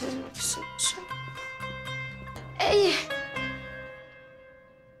 Köftenin öpüsün. İyi.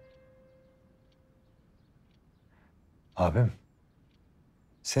 Abim,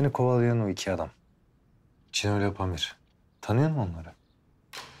 seni kovalayan o iki adam. Çino ile Pamir. Tanıyor musun onları?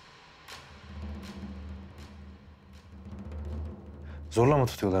 Zorla mı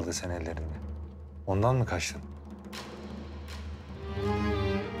tutuyorlardı seni ellerinde? Ondan mı kaçtın?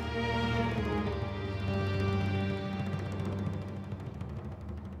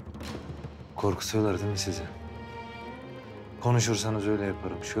 Korkutuyorlar değil mi sizi? Konuşursanız öyle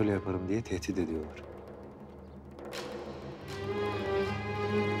yaparım, şöyle yaparım diye tehdit ediyorlar.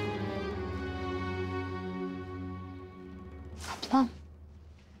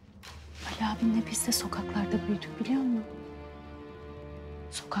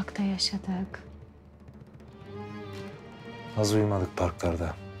 Sokakta yaşadık. Az uyumadık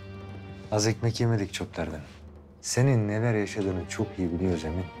parklarda. Az ekmek yemedik çöplerden. Senin neler yaşadığını çok iyi biliyoruz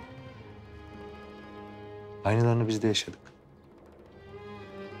Emin. Aynılarını biz de yaşadık.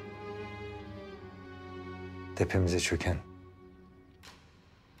 Tepemize çöken,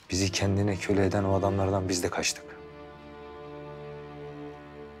 bizi kendine köle eden o adamlardan biz de kaçtık.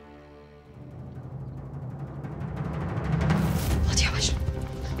 Hadi yavaş.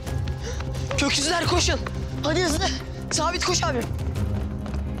 Gökyüzüler koşun. Hadi hızlı. Sabit koş abi.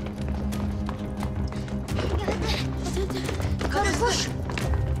 Hadi hızlı.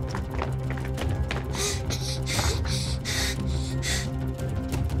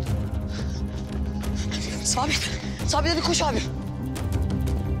 Sabit. Sabit hadi koş abi.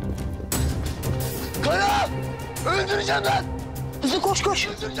 Kaya! Öldüreceğim ben! Hızlı koş koş.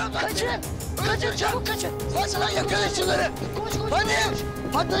 Öldüreceğim ben. Kaçın. Kaçın çabuk kaçın. Kaçın lan yakalayın şunları. Koş koş. Hadi.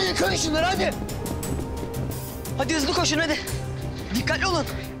 Hadi lan yakalayın şunları hadi. Hadi hızlı koşun hadi. Dikkatli olun.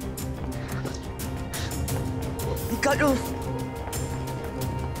 Dikkatli olun.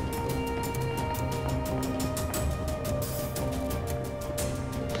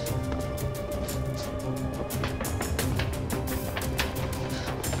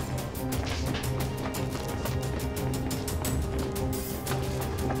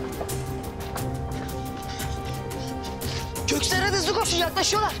 Köksler hadi hızlı koşun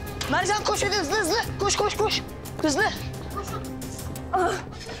yaklaşıyorlar. Mercan koş hadi hızlı hızlı. Koş koş koş. Hızlı. Ah,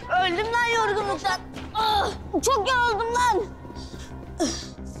 öldüm lan yorgunluktan. Ah, çok yoruldum lan.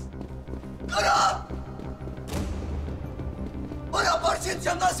 Kara! Paramparça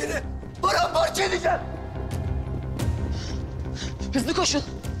edeceğim lan seni. Paramparça edeceğim. Hızlı koşun.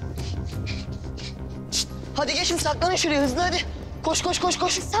 Şişt, hadi geçin saklanın şuraya hızlı hadi. Koş koş koş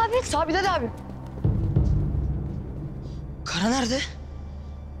koş. Sabit. Sabit hadi abi. Kara nerede?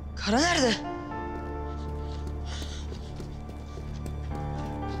 Kara nerede?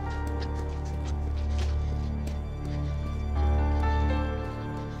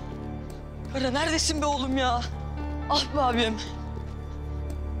 Kara neredesin be oğlum ya? Ah be abim.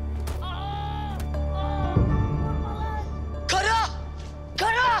 Kara!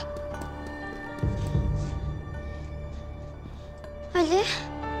 Kara! Ali.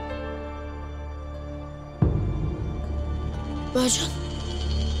 Mercan.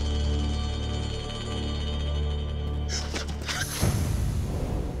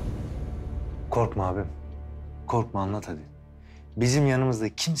 Korkma abim. Korkma anlat hadi. Bizim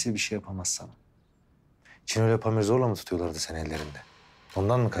yanımızda kimse bir şey yapamaz sana. Çin öyle Pamir zorla mı tutuyorlardı seni ellerinde?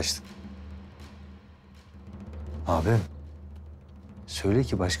 Ondan mı kaçtın? Abim. Söyle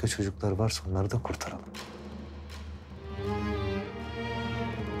ki başka çocuklar varsa onları da kurtaralım.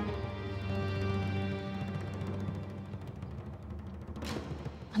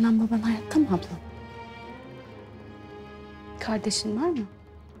 Anam baban hayatta mı ablam? Kardeşin var mı?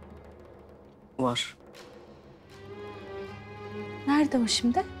 Var. Nerede o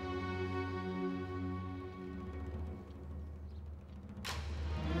şimdi?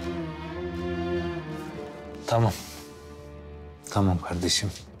 Tamam. Tamam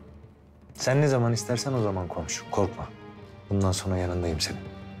kardeşim. Sen ne zaman istersen o zaman konuş. Korkma. Bundan sonra yanındayım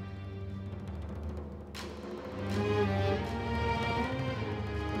senin.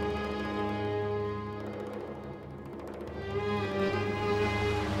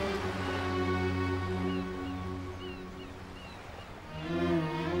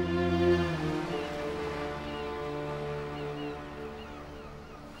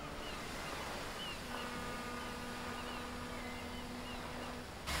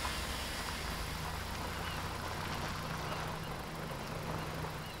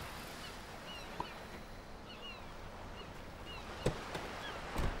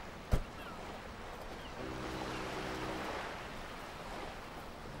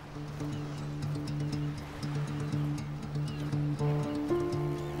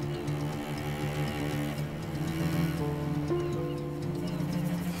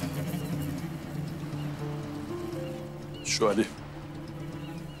 Şu Ali.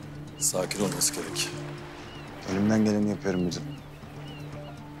 Sakin olması gerek. Elimden geleni yapıyorum müdürüm.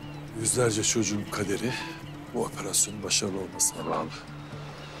 Yüzlerce çocuğun kaderi bu operasyonun başarılı olmasına bağlı.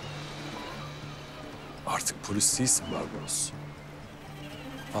 Artık polis değilsin Barbaros.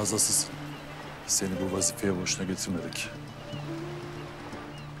 Fazlasısın. Seni bu vazifeye boşuna getirmedik.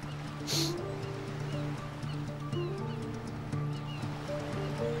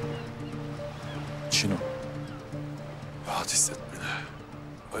 Çino. Rahat hissetmeli.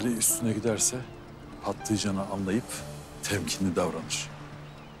 Ali üstüne giderse patlayacağını anlayıp temkinli davranır.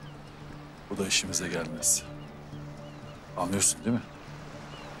 Bu da işimize gelmez. Anlıyorsun değil mi?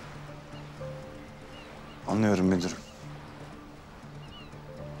 Anlıyorum müdürüm.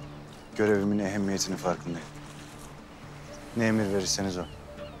 Görevimin ehemmiyetinin farkındayım. Ne emir verirseniz o.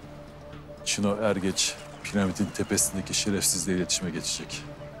 Çino er geç piramidin tepesindeki şerefsizle iletişime geçecek.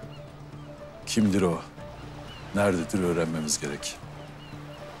 Kimdir o? Nerededir öğrenmemiz gerek.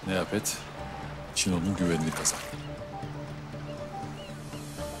 Ne yap et? Çino'nun güvenini kazan.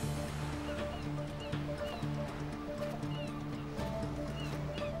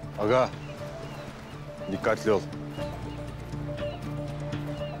 Aga, dikkatli ol.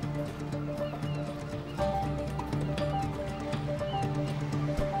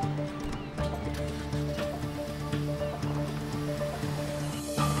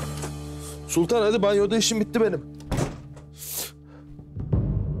 Sultan hadi banyoda işim bitti benim.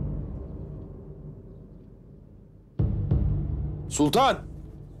 Sultan!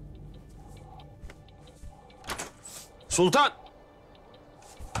 Sultan!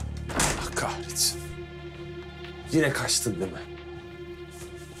 Allah kahretsin. Yine kaçtın değil mi?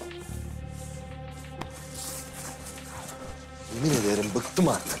 Yemin ederim bıktım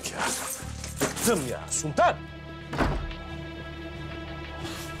artık ya. Bıktım ya Sultan!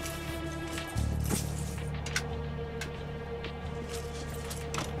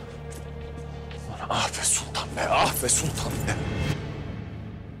 Ah be Sultan be, ah be Sultan be.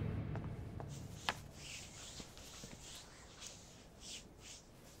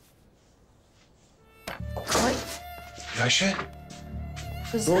 Ay. Ayşe,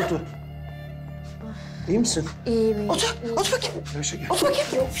 Kızım. ne oldu? İyi misin? İyiyim, iyiyim. Otur bakayım. Ayşe gel. Otur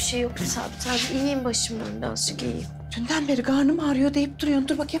bakayım. Yok bir şey yok Sabit abi. İyiyim başım döndü azıcık iyiyim. Dünden beri karnım ağrıyor deyip duruyorsun.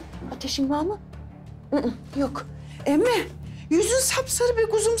 Dur bakayım. Ateşin var mı? Yok. Emre, yüzün sapsarı be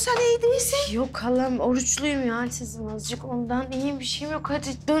kuzum. Sen iyi değilsin. Yok halam oruçluyum ya sizin azıcık ondan iyiyim bir şeyim yok.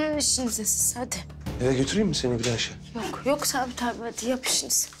 Hadi dönün işinize siz hadi. Eve götüreyim mi seni bir Ayşe? Yok Sabit abi hadi yap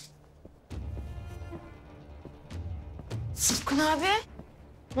işinizi. Sıtkın abi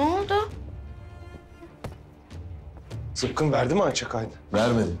ne oldu? Zıpkın verdi mi Ayça kaydı?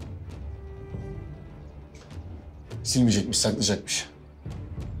 Vermedi. Silmeyecekmiş, saklayacakmış.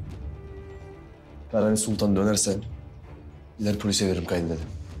 Ben hani Sultan dönersen gider polise veririm kaydı dedi.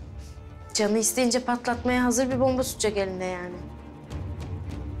 Canı isteyince patlatmaya hazır bir bomba tutacak elinde yani.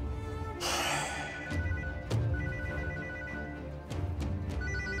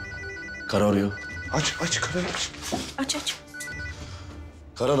 Kara arıyor. Aç Kara aç. Aç.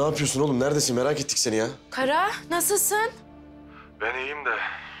 Kara ne yapıyorsun oğlum? Neredesin? Merak ettik seni ya. Kara nasılsın? Ben iyiyim de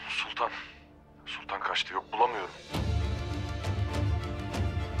Sultan kaçtı, yok bulamıyorum.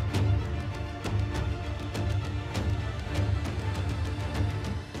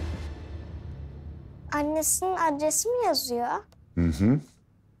 Annesinin adresi mi yazıyor? Hı.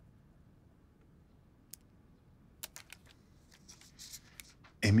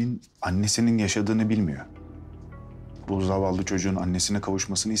 Emin annesinin yaşadığını bilmiyor. Bu zavallı çocuğun annesine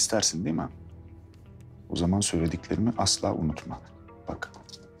kavuşmasını istersin değil mi? O zaman söylediklerimi asla unutma. Bak,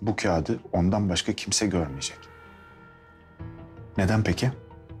 bu kağıdı ondan başka kimse görmeyecek. Neden peki?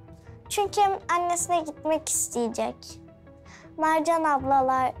 Çünkü annesine gitmek isteyecek. Mercan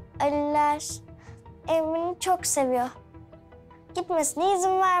ablalar, Aliler Emin'i çok seviyor. Gitmesine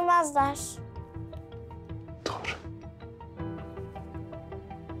izin vermezler. Doğru.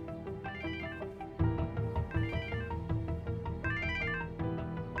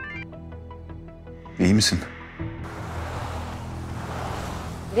 İyi misin?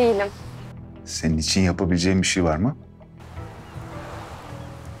 Değilim. Senin için yapabileceğim bir şey var mı?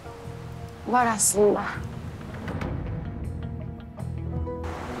 Var aslında.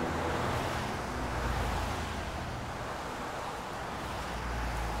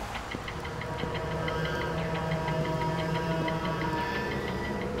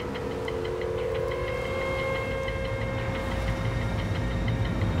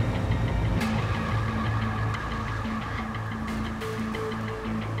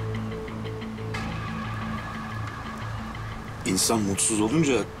 İnsan mutsuz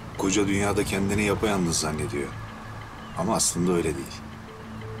olunca koca dünyada kendini yapayalnız zannediyor. Ama aslında öyle değil.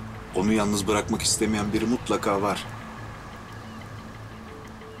 Onu yalnız bırakmak istemeyen biri mutlaka var.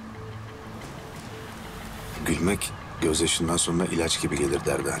 Gülmek gözyaşından sonra ilaç gibi gelir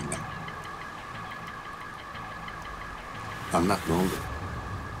derdi annem. Anlat, ne oldu?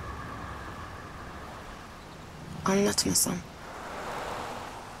 Anlatmasam.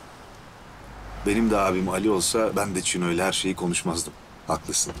 Benim de abim Ali olsa ben de Çino'yla her şeyi konuşmazdım.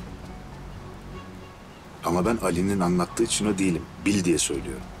 Haklısın. Ama ben Ali'nin anlattığı Çino değilim. Bil diye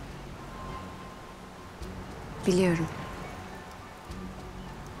söylüyorum. Biliyorum.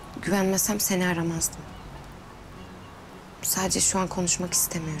 Güvenmesem seni aramazdım. Sadece şu an konuşmak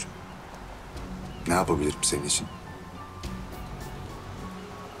istemiyorum. Ne yapabilirim senin için?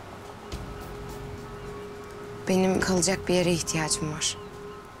 Benim kalacak bir yere ihtiyacım var.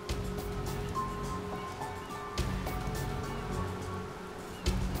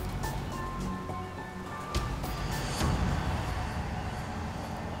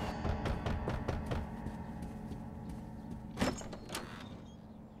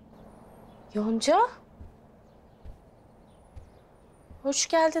 Yonca. Hoş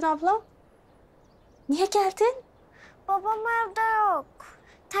geldin ablam. Niye geldin? Babam evde yok.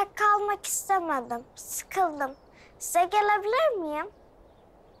 Tek kalmak istemedim. Sıkıldım. Size gelebilir miyim?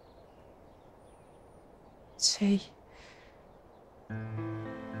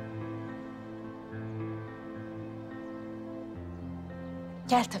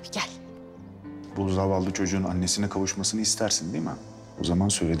 Gel tabii gel. Bu zavallı çocuğun annesine kavuşmasını istersin değil mi? O zaman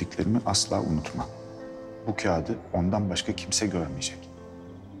söylediklerimi asla unutma. Bu kağıdı ondan başka kimse görmeyecek.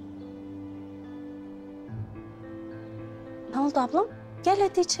 Ne oldu ablam? Gel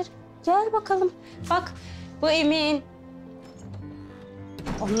hadi içeri. Gel bakalım. Bak bu Emin.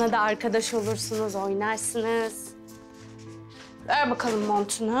 Onunla da arkadaş olursunuz, oynarsınız. Ver bakalım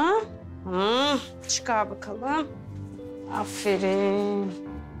montunu. Çıkar bakalım.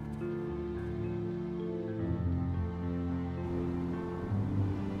 Aferin.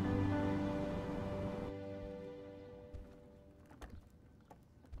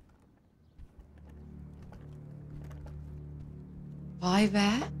 Vay be.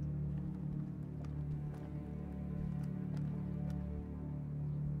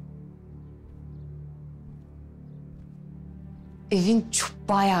 Evin çok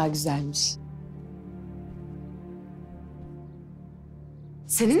bayağı güzelmiş.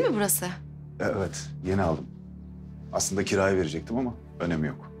 Senin mi burası? Evet, yeni aldım. Aslında kiraya verecektim ama önemi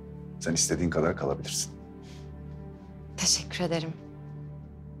yok. Sen istediğin kadar kalabilirsin. Teşekkür ederim.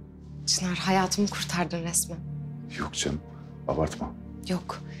 Çınar, hayatımı kurtardın resmen. Yok canım, abartma.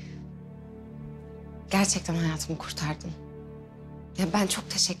 Yok. Gerçekten hayatımı kurtardın. Ya ben çok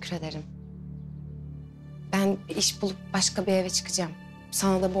teşekkür ederim. Ben bir iş bulup başka bir eve çıkacağım.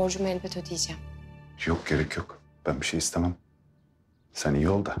 Sana da borcumu elbet ödeyeceğim. Yok, gerek yok. Ben bir şey istemem. Sen iyi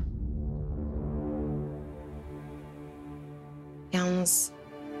ol da. Yalnız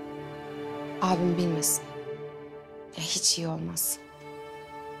abim bilmesin. Ya hiç iyi olmaz.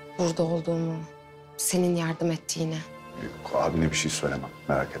 Burada olduğumu, senin yardım ettiğini. Yok, abine bir şey söylemem,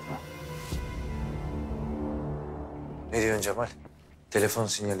 merak etme. Ne diyorsun Cemal? Telefon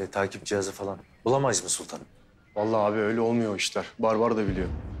sinyali, takip cihazı falan bulamayız mı sultanım? Vallahi abi öyle olmuyor o işler. Barbar da biliyor.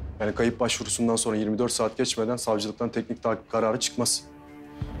 Yani kayıp başvurusundan sonra 24 saat geçmeden savcılıktan teknik takip kararı çıkmaz.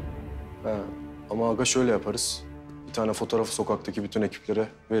 Ama aga şöyle yaparız. Bir tane fotoğrafı sokaktaki bütün ekiplere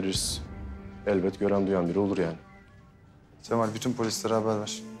veririz. Elbet gören duyan biri olur yani. Cemal bütün polislere haber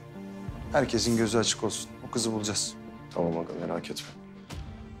ver. Herkesin gözü açık olsun. O kızı bulacağız. Tamam aga merak etme.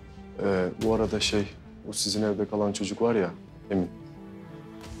 Bu arada o sizin evde kalan çocuk var ya Emin.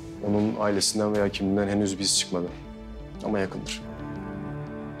 Onun ailesinden veya kiminden henüz bir iz çıkmadı. Ama yakındır.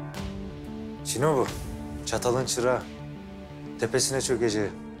 Çino bu. Çatalın çırağı. Tepesine çökeceği,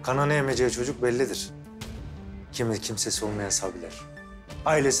 kanını emeceği çocuk bellidir. Kimsesi olmayan sabiler.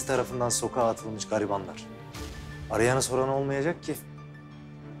 Ailesi tarafından sokağa atılmış garibanlar. Arayanı soran olmayacak ki.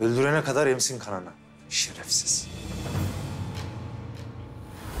 Öldürene kadar emsin kanını. Şerefsiz.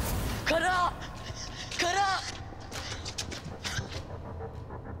 Kara! Kara!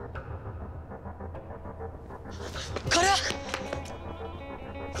 Kara!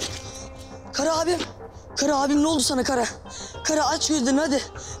 Kara abim! Kara abim ne oldu sana Kara? Kara aç gözlerini hadi.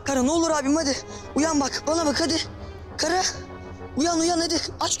 Kara ne olur abim hadi. Uyan bak bana bak hadi. Kara uyan hadi.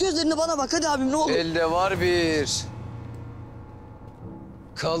 Aç gözlerini bana bak hadi abim ne olur. Elde var bir.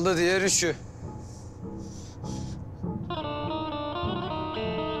 Kaldı diğer üçü.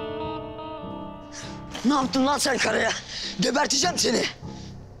 Ne yaptın lan sen Kara'ya? Geberteceğim seni.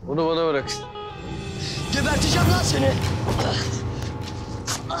 Onu bana bırak. Geberteceğim lan seni.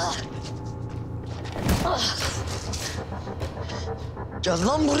 Gel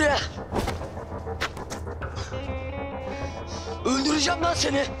lan buraya. Öldüreceğim lan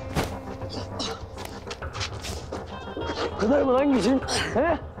seni. Kadar mı lan gücün?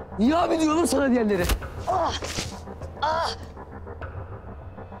 He? Niye abi diyorum sana diyenleri?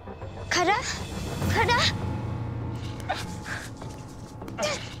 Kara. Kara.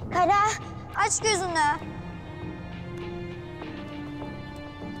 Kara aç gözünü.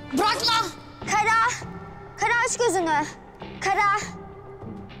 Bırak lan. Kara. Kara aç gözünü. Kara.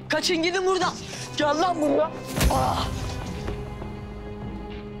 Kaçın gidin buradan. Gel lan buraya.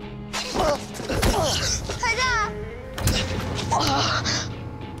 Kara.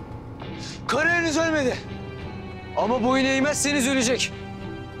 Kara henüz ölmedi. Ama boyun eğmezseniz ölecek.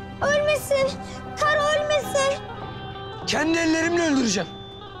 Ölmesin. Kara ölmesin. Kendi ellerimle öldüreceğim.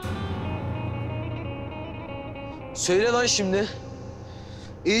 Söyle lan şimdi.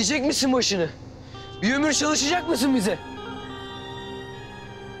 Eğecek misin başını? Bir ömür çalışacak mısın bize?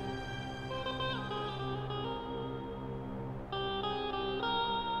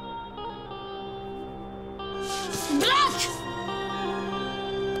 Bırak!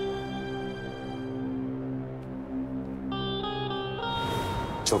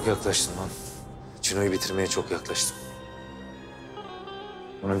 Çok yaklaştım lan. Çino'yu bitirmeye çok yaklaştım.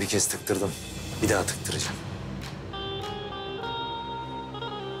 Onu bir kez tıktırdım. Bir daha tıktıracağım.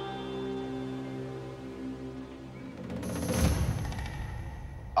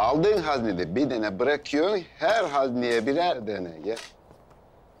 Aldığın haznede bir tane bırakıyorsun, her hazneye birer tane. Gel.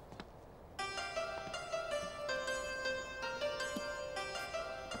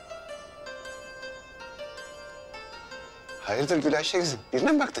 Hayırdır Gülayşe kızım?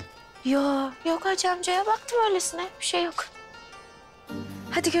 Birine mi baktın? Yok Hacı amcaya baktım öylesine. Bir şey yok.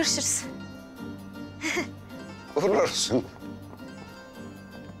 Hadi görüşürüz. Uğurlar olsun.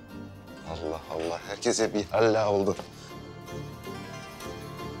 Allah Allah, herkese bir halla oldu.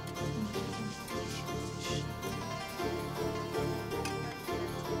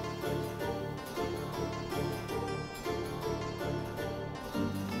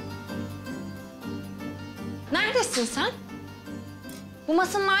 Neredesin sen? Bu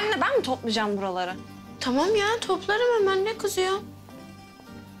masanın haline ben mi toplayacağım buraları? Tamam ya toplarım hemen, ne kızıyor?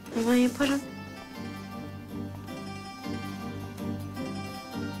 Hemen yaparım.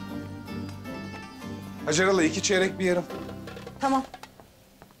 Hacaralı 2 çeyrek bir yarım. Tamam.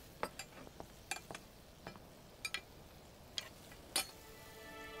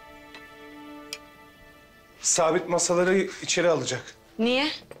 Sabit masaları içeri alacak. Niye?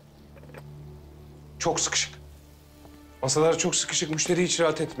 Çok sıkışık. Masalar çok sıkışık, müşteri hiç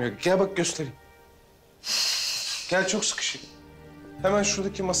rahat etmiyor. Gel bak göstereyim. Gel, çok sıkışık. Hemen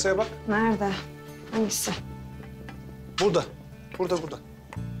şuradaki masaya bak. Nerede? Hangisi? Burada. Burada.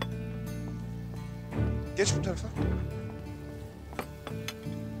 Geç bu tarafa.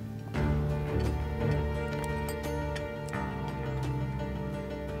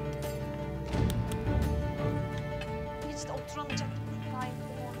 Hiç de oturamayacak gibi gayet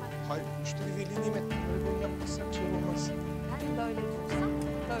de normal. Hayır, müşteri veli nimet. Böyle yapmazsak şey olmaz. Ben böyle diyorsam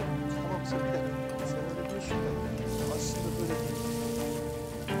böyle. Tamam, sen bir dakika. Sen öyle diyorsun da aslında böyle değil.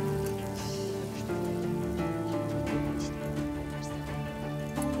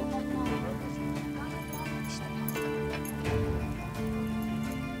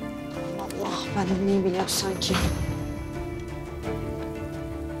 Allah, ben de neyi biliyorum sanki.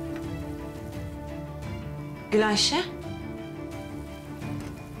 Gülayşe.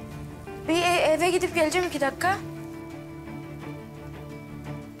 Bir eve gidip geleceğim 2 dakika.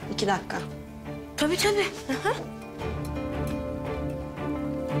 2 dakika. Tabii. Aha.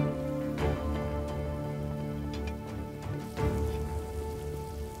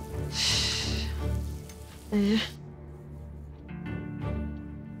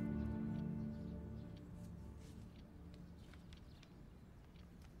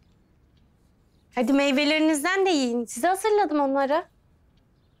 Hadi meyvelerinizden de yiyin. Size hazırladım onları.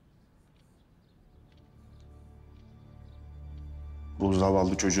 Bu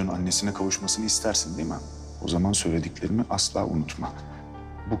zavallı çocuğun annesine kavuşmasını istersin değil mi? O zaman söylediklerimi asla unutma.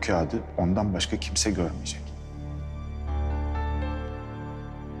 Bu kağıdı ondan başka kimse görmeyecek.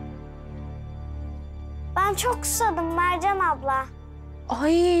 Ben çok susadım Mercan abla.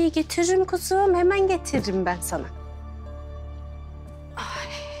 Ay getiririm kuzum. Hemen getiririm ben sana.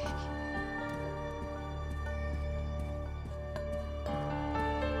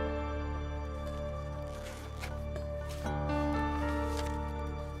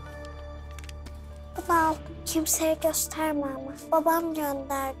 Bunu aldım. Kimseye gösterme ama. Babam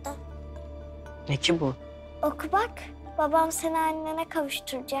gönderdi. Ne ki bu? Oku bak. Babam seni annene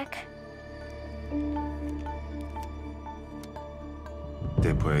kavuşturacak.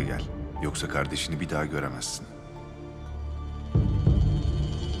 Depoya gel. Yoksa kardeşini bir daha göremezsin.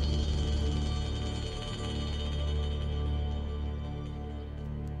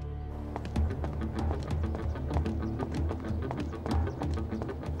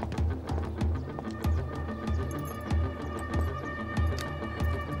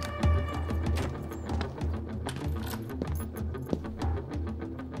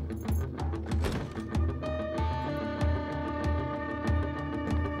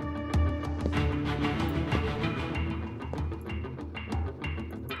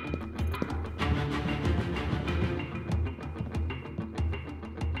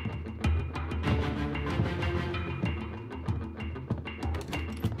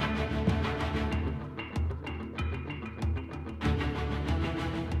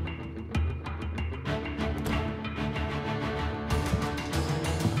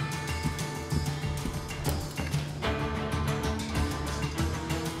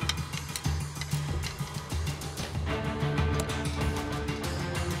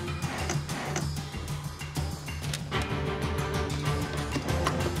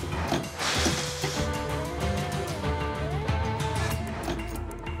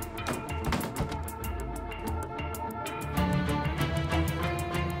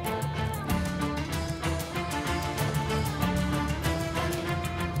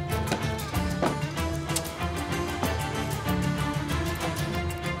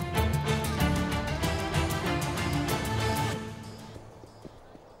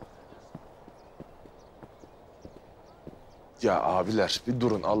 Ya abiler bir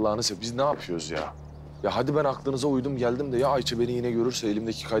durun Allah'ını seversen. Biz ne yapıyoruz ya? Ya hadi ben aklınıza uydum geldim de ya Ayça beni yine görürse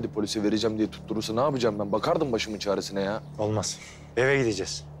elimdeki kaydı polise vereceğim diye tutturursa ne yapacağım ben? Bakardım başımın çaresine ya. Olmaz. Eve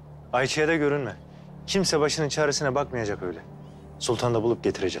gideceğiz. Ayça'ya da görünme. Kimse başının çaresine bakmayacak öyle. Sultan'ı da bulup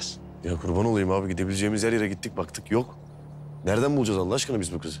getireceğiz. Ya kurban olayım abi. Gidebileceğimiz her yere gittik baktık yok. Nereden bulacağız Allah aşkına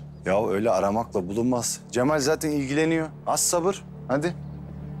biz bu kızı? Ya öyle aramakla bulunmaz. Cemal zaten ilgileniyor. Az sabır. Hadi.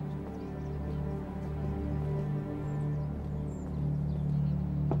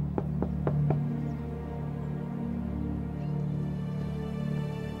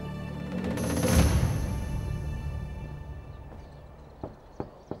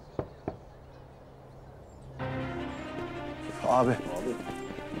 Abi.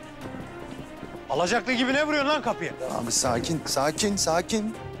 Alacaklı gibi ne vuruyorsun lan kapıya? Abi sakin, sakin,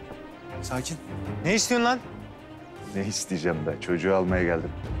 sakin. Sakin. Ne istiyorsun lan? Ne isteyeceğim be? Çocuğu almaya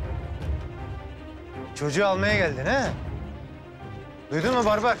geldim. Çocuğu almaya geldin he? Duydun mu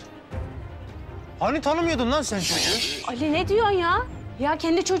Barbar? Hani tanımıyordun lan sen çocuğu? Ali ne diyorsun ya? Ya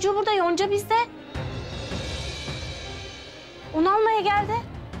kendi çocuğu burada, Yonca bizde. Onu almaya geldi.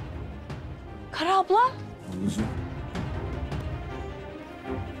 Kara ablam.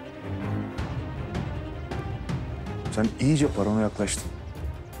 Sen iyice parona yaklaştın.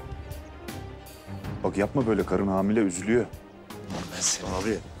 Bak yapma böyle, karın hamile üzülüyor.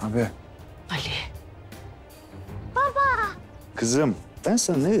 Abi. Abi. Ali. Kızım ben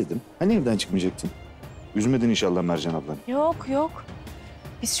sana ne dedim? Hani evden çıkmayacaktın? Üzmedin inşallah Mercan ablanı. Yok yok.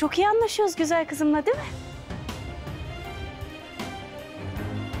 Biz çok iyi anlaşıyoruz güzel kızımla değil mi?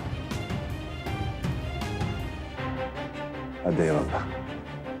 Hadi eyvallah.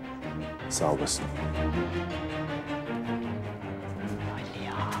 Sağ olasın.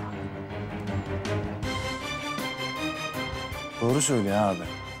 Doğru söylüyor abi.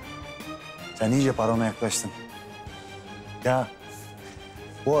 Sen iyice parona yaklaştın. Ya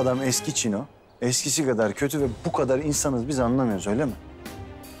bu adam eski Çino. Eskisi kadar kötü ve bu kadar insanız biz anlamıyoruz öyle mi?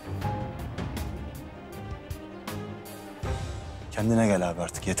 Kendine gel abi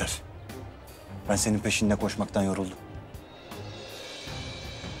artık yeter. Ben senin peşinde koşmaktan yoruldum.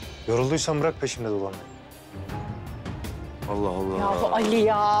 Yorulduysan bırak peşimde dolanmayı. Allah Allah. Ya bu Ali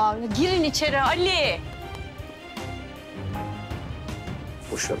ya. Girin içeri Ali.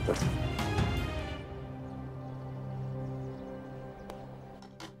 O şartlar.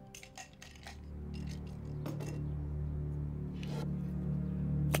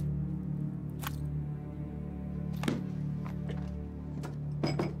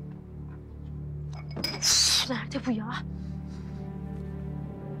 Üf, nerede bu ya?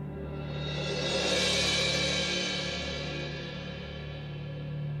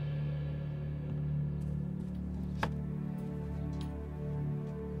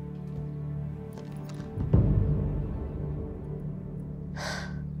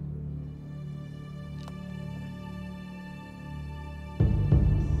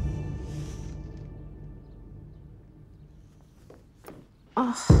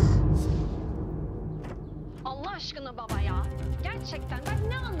 Ah. Allah aşkına baba ya. Gerçekten ben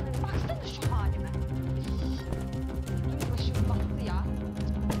ne anlarım? Baksana şu halime. Başım battı ya.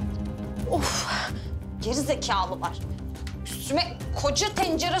 Of! Geri zekalılar. Üstüme koca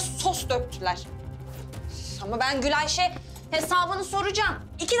tencere sos döktüler. Ama ben Gülayşe hesabını soracağım.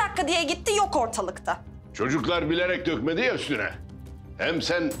 2 dakika diye gitti, yok ortalıkta. Çocuklar bilerek dökmedi ya üstüne. Hem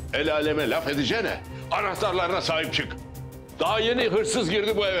sen el aleme laf edeceğine anahtarlarına sahip çık. Daha yeni hırsız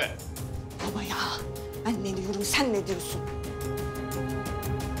girdi bu eve. Baba ya, ben ne diyorum, sen ne diyorsun?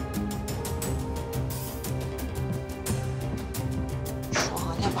 Şu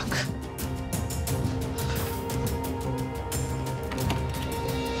hale bak.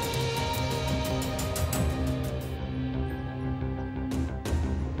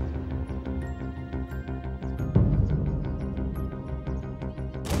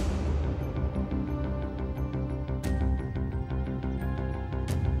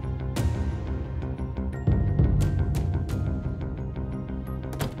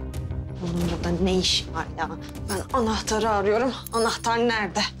 Bunun burada ne işi var ya? Ben anahtarı arıyorum. Anahtar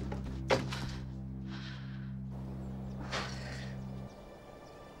nerede?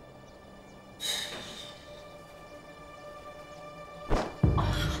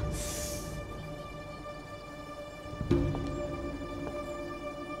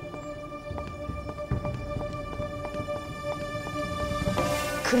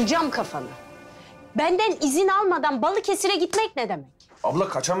 Kıracağım kafanı. Benden izin almadan Balıkesir'e gitmek ne demek? Abla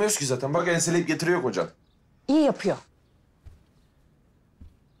kaçamıyoruz ki zaten. Bak enseleyip getiriyor kocan. İyi yapıyor.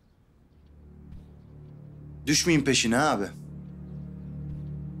 Düşmeyin peşine abi.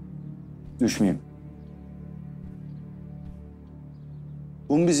 Düşmeyin.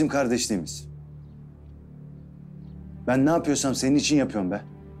 Bu mu bizim kardeşliğimiz? Ben ne yapıyorsam senin için yapıyorum be.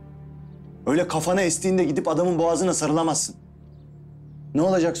 Öyle kafana estiğinde gidip adamın boğazına sarılamazsın. Ne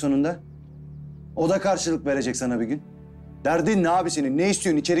olacak sonunda? O da karşılık verecek sana bir gün. Derdin ne abi senin? Ne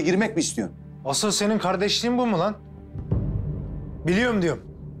istiyorsun? İçeri girmek mi istiyorsun? Asıl senin kardeşliğin bu mu lan? Biliyorum diyorum.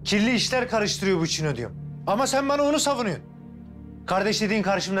 Kirli işler karıştırıyor bu Çino diyorum. Ama sen bana onu savunuyorsun. Kardeş dediğin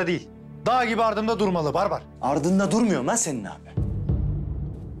karşımda değil. Dağ gibi ardımda durmalı barbar. Ardında durmuyorum lan senin abi.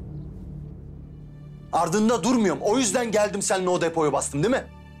 Ardında durmuyorum. O yüzden geldim seninle o depoyu bastım değil mi?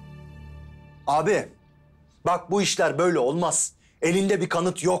 Abi bak bu işler böyle olmaz. Elinde bir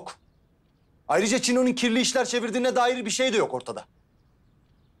kanıt yok. Ayrıca Çino'nun kirli işler çevirdiğine dair bir şey de yok ortada.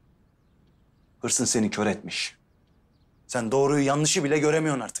 Hırsın seni kör etmiş. Sen doğruyu yanlışı bile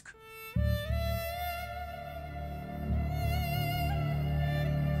göremiyorsun artık.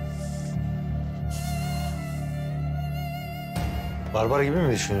 Barbar gibi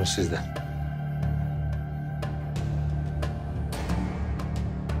mi düşünüyorsunuz siz de?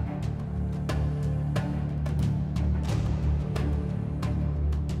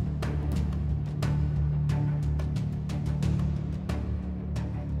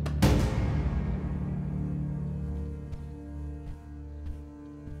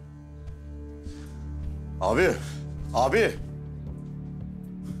 Abi, abi.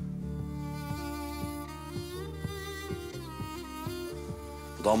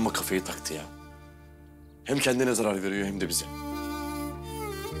 Bu da amma kafayı taktı ya. Hem kendine zarar veriyor hem de bize.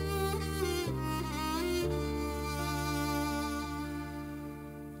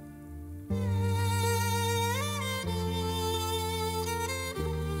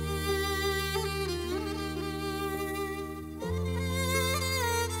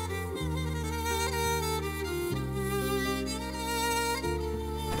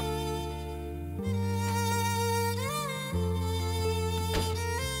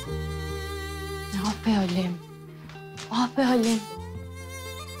 Ah be Halim. Ah be Halim.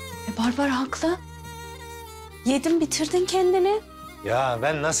 Barbar haklı. Yedin bitirdin kendini. Ya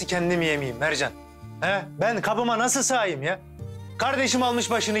ben nasıl kendimi yemeyeyim Mercan? He? Ben kabıma nasıl sığayım ya? Kardeşim almış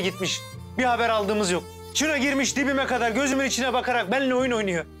başını gitmiş. Bir haber aldığımız yok. Çino girmiş dibime kadar gözümün içine bakarak benimle oyun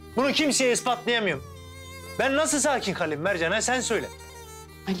oynuyor. Bunu kimseye ispatlayamıyorum. Ben nasıl sakin kalayım Mercan? Ha? Sen söyle.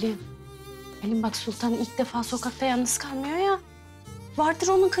 Halim bak Sultan ilk defa sokakta yalnız kalmıyor ya. Vardır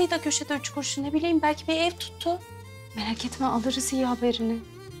onun kıyıda köşede 3 kuruşu ne bileyim belki bir ev tuttu. Merak etme alırız iyi haberini.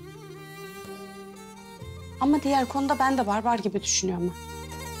 Ama diğer konuda ben de barbar gibi düşünüyorum.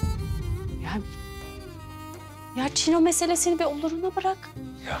 Ya Çino meselesini bir oluruna bırak.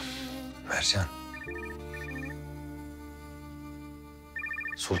 Ya Mercan.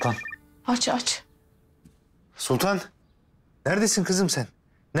 Sultan. Aç. Sultan. Neredesin kızım sen?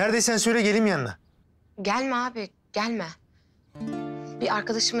 Neredeysen söyle geleyim yanına. Gelme abi, gelme. Bir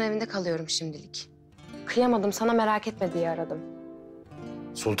arkadaşımın evinde kalıyorum şimdilik. Kıyamadım, sana merak etme diye aradım.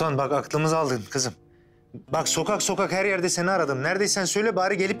 Sultan bak aklımızı aldın kızım. Bak sokak her yerde seni aradım. Neredeysen söyle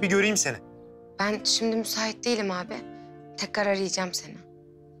bari gelip bir göreyim seni. Ben şimdi müsait değilim abi. Tekrar arayacağım seni.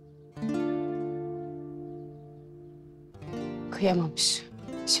 Kıyamamış.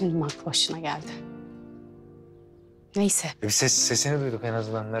 Şimdi mi aklı başına geldi? Neyse. Bir sesini duyduk en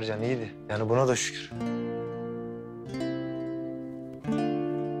azından Mercan iyiydi. Yani buna da şükür.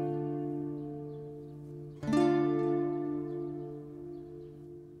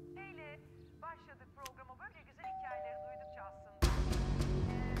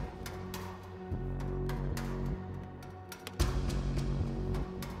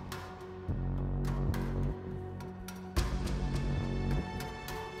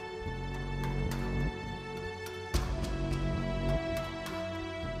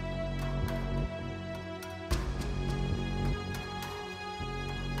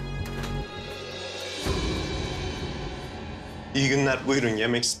 İyi günler. Buyurun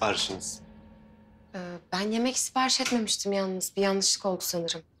yemek siparişiniz. Ben yemek sipariş etmemiştim yalnız. Bir yanlışlık oldu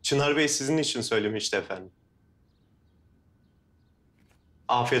sanırım. Çınar Bey sizin için söylemişti efendim.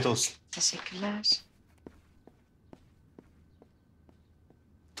 Afiyet olsun. Teşekkürler.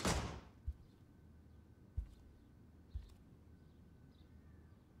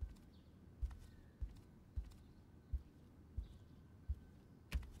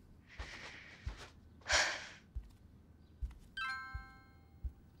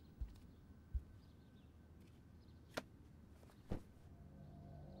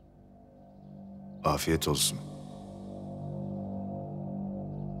 Afiyet olsun.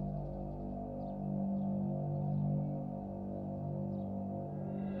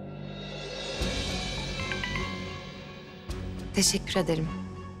 Teşekkür ederim.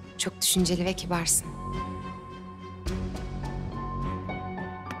 Çok düşünceli ve kibarsın.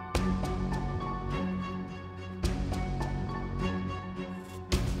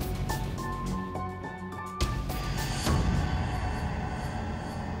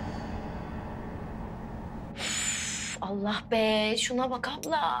 Allah be, şuna bak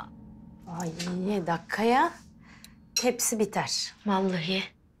abla. Ay dakikaya tepsi biter. Vallahi.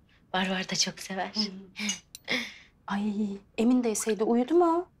 Var da çok sever. Ay Emin de yeseydi uyudu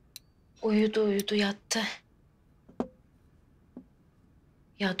mu? Uyudu yattı.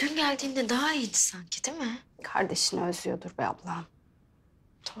 Ya dün geldiğinde daha iyiydi sanki değil mi? Kardeşini özlüyordur be ablam.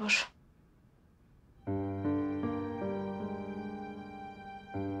 Doğru.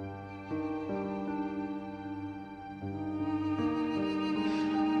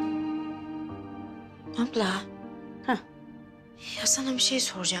 Abla. Heh. Ya sana bir şey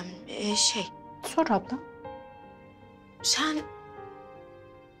soracağım. Sor abla. Sen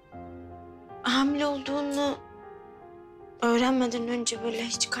hamile olduğunu öğrenmeden önce böyle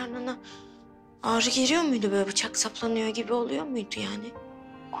hiç karnına ağrı giriyor muydu? Böyle bıçak saplanıyor gibi oluyor muydu yani?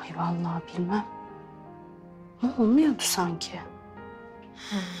 Ay vallahi bilmem. Ama olmuyordu sanki.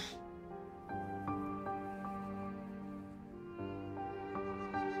 Ha.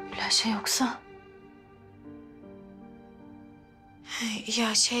 Gülayşe yoksa?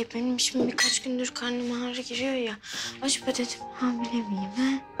 Ya benim şimdi birkaç gündür karnıma ağrı giriyor ya. Acaba dedim hamile miyim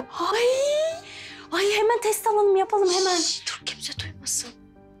ha? Ay hemen test alalım yapalım hemen. Dur kimse duymasın.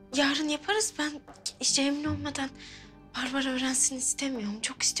 Yarın yaparız, ben işte emin olmadan Barbar öğrensin istemiyorum.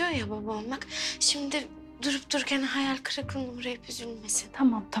 Çok istiyor ya baba olmak. Şimdi durup dururken hayal kırıklığına uğrayıp üzülmesin.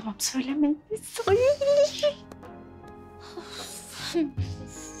 Tamam söylemeyiz.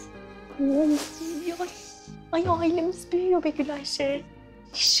 Ay ailemiz büyüyor be Gülayşe.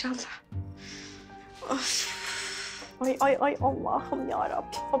 İnşallah. Of. Ay Allah'ım ya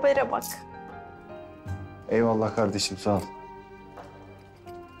Rabbim. Habere bak. Eyvallah kardeşim sağ ol.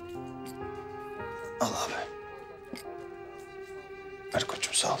 Al abi. Ver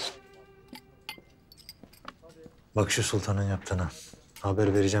koçum sağ ol. Bak şu sultanın yaptığına.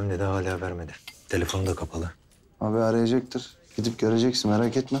 Haber vereceğim dedi, hala vermedi. Telefonu da kapalı. Abi arayacaktır. Gidip göreceksin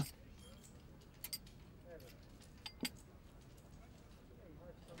merak etme.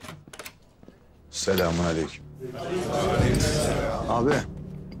 Selamun aleyküm. Abi.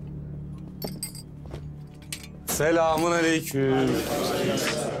 Selamun aleyküm.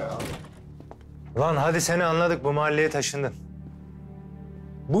 Lan hadi seni anladık, bu mahalleye taşındın.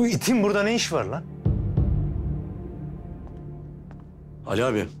 Bu itin burada ne iş var lan? Ali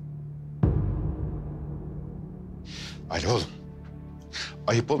abi. Ali oğlum.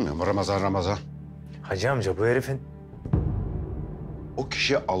 Ayıp olmuyor mu Ramazan? Hacı amca bu herifin... O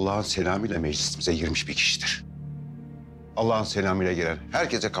kişi Allah'ın selamıyla meclisimize girmiş bir kişidir. Allah'ın selamıyla giren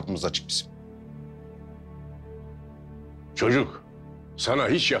herkese kapımız açık bizim. Çocuk, sana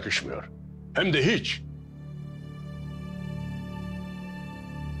hiç yakışmıyor. Hem de hiç.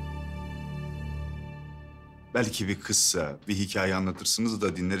 Belki bir kızsa, bir hikaye anlatırsınız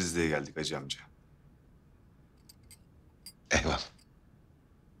da dinleriz diye geldik Hacı amca. Eyvallah.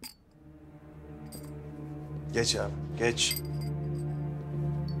 Geç abi geç.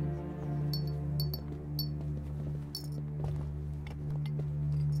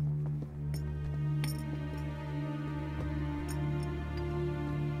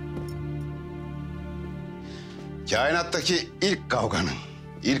 Kainattaki ilk kavganın,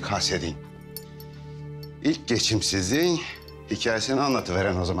 ilk hasedin, ilk geçimsizliğin hikayesini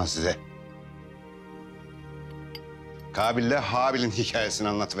anlatıveren o zaman size. Kabil'le Habil'in hikayesini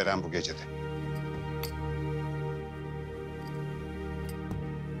anlatıveren bu gecede.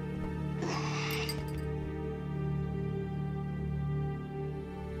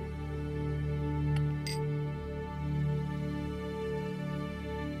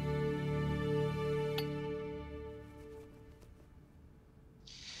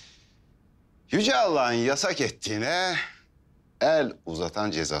 Yüce Allah'ın yasak ettiğine el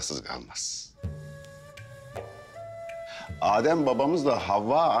uzatan cezasız kalmaz. Adem babamızla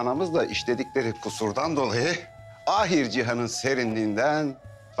Havva anamızla işledikleri kusurdan dolayı ahir cihanın serinliğinden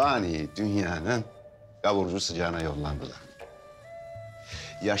fani dünyanın kavurucu sıcağına yollandılar.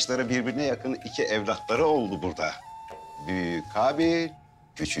 Yaşları birbirine yakın iki evlatları oldu burada. Büyüğü Kabil,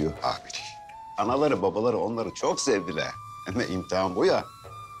 küçüğü Habil. Anaları babaları onları çok sevdiler. Ama imtihan bu ya.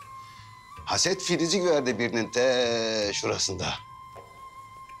 Haset filizi gördü birinin şurasında.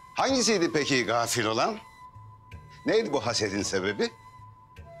 Hangisiydi peki gafil olan? Neydi bu hasedin sebebi?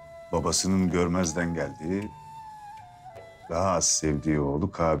 Babasının görmezden geldiği, daha az sevdiği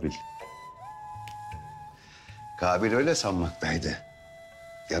oğlu Kabil. Kabil öyle sanmaktaydı.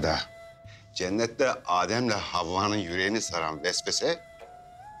 Ya da cennette Adem'le Havva'nın yüreğini saran vesvese,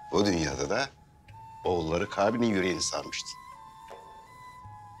 bu dünyada da oğulları Kabil'in yüreğini sarmıştı.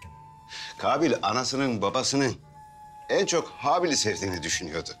 Kabil anasının babasının en çok Habil'i sevdiğini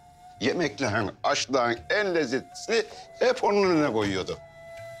düşünüyordu. Yemeklerin, aşların en lezzetlisi hep onun önüne koyuyordu.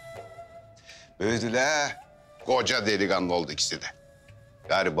 Büyüdüler, koca delikanlı oldu ikisi de.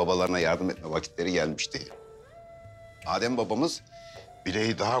 Gari babalarına yardım etme vakitleri gelmişti. Adem babamız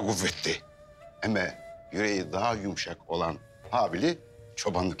bileği daha kuvvetli ama yüreği daha yumuşak olan Habil'i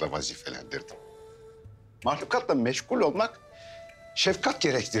çobanlıkla vazifelendirdi. Mahlukatla meşgul olmak şefkat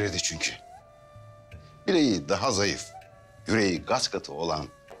gerektirirdi çünkü. Bileği daha zayıf, yüreği gaz katı olan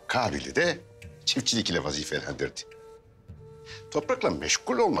Kabil'i de çiftçilik ile vazifelendirdi. Toprakla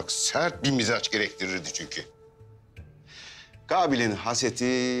meşgul olmak sert bir mizaç gerektirirdi çünkü. Kabil'in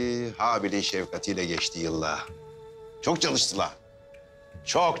haseti, Habil'in şefkatiyle geçti yıllar. Çok çalıştılar.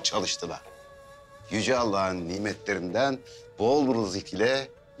 Çok çalıştılar. Yüce Allah'ın nimetlerinden bol rızık ile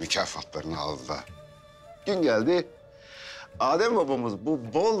mükafatlarını aldılar. Gün geldi, Adem babamız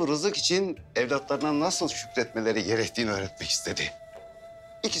bu bol rızık için evlatlarına nasıl şükretmeleri gerektiğini öğretmek istedi.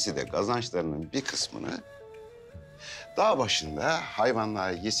 İkisi de kazançlarının bir kısmını dağ başında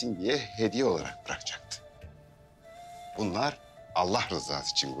hayvanlar yesin diye hediye olarak bırakacaktı. Bunlar Allah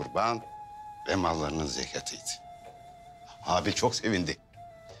rızası için kurban ve mallarının zekatıydı. Habil çok sevindi.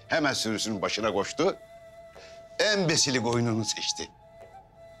 Hemen sürüsünün başına koştu. En besili koyununu seçti.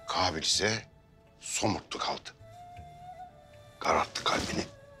 Kabil ise somurttu kaldı. Kararttı kalbini.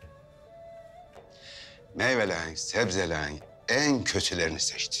 Meyvelerin, sebzelerin en kötülerini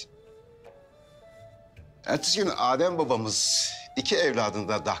seçti. Ertesi gün Adem babamız iki evladını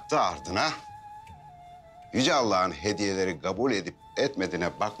da taktı ardına. Yüce Allah'ın hediyeleri kabul edip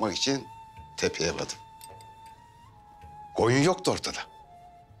etmediğine bakmak için tepeye vardı. Koyun yoktu ortada.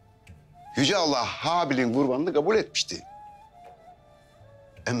 Yüce Allah Habil'in kurbanını kabul etmişti.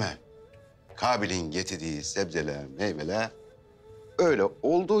 Ama Kabil'in getirdiği sebzeler, meyveler öyle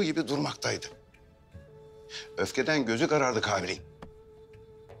olduğu gibi durmaktaydı. Öfkeden gözü karardı Kabil'in.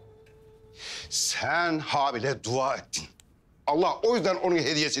 Sen Habil'e dua ettin. Allah o yüzden onun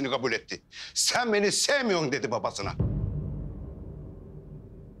hediyesini kabul etti. Sen beni sevmiyorsun dedi babasına.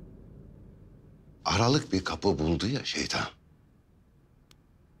 Aralık bir kapı buldu ya şeytan.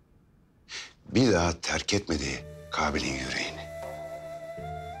 Bir daha terk etmedi Kabil'in yüreğini.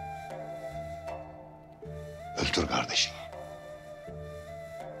 Öldür kardeşini.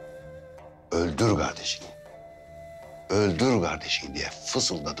 Öldür kardeşini. Öldür kardeşini diye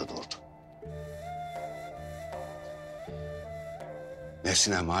fısıldadı durdu.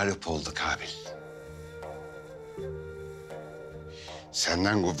 Nefsine mağlup oldu Kabil.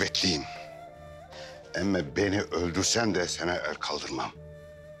 Senden kuvvetliyim. Ama beni öldürsen de sana el kaldırmam.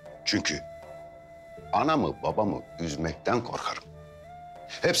 Çünkü anamı babamı üzmekten korkarım.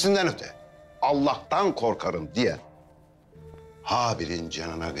 Hepsinden öte Allah'tan korkarım diye Habil'in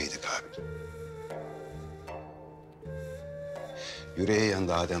canına kıydı Kabil. Yüreği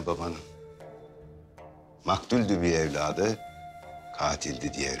yandı Adem babanın. Maktuldü bir evladı,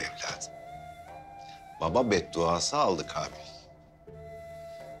 katildi diğer evladı. Baba bedduası aldı Kabil.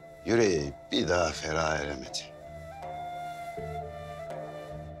 Yüreği bir daha ferah eremedi.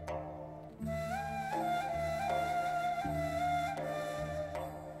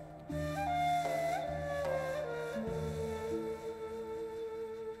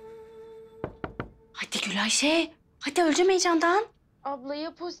 Hadi Gülayşe. Hadi öleceğim heyecandan. Abla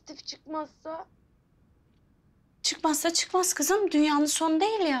ya pozitif çıkmazsa? Çıkmazsa çıkmaz kızım. Dünyanın sonu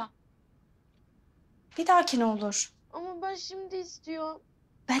değil ya. Bir dahakine olur. Ama ben şimdi istiyorum.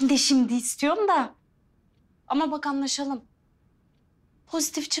 Ben de şimdi istiyorum da. Ama bak anlaşalım.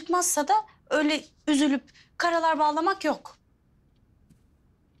 Pozitif çıkmazsa da öyle üzülüp karalar bağlamak yok.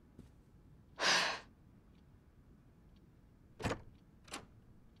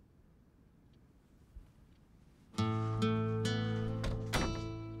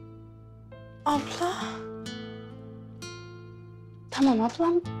 Abla. Tamam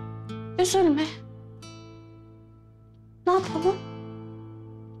ablam. Üzülme. Ne yapalım?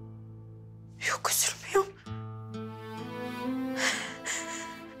 Yok üzülmüyorum.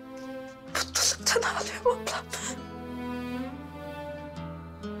 Mutluluktan ağlıyorum ablam.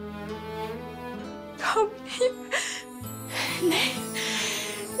 Hamileyim. Ne?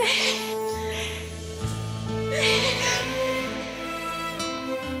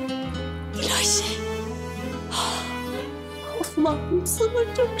 İlayşe. Allah'ım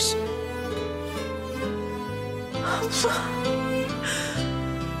sana çok şükür. Allah.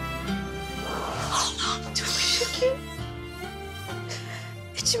 Allah'ım çok şükür.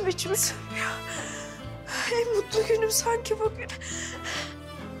 İçim sığmıyor. En mutlu günüm sanki bugün.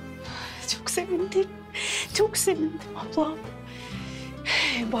 Çok sevindim. Çok sevindim Allah'ım.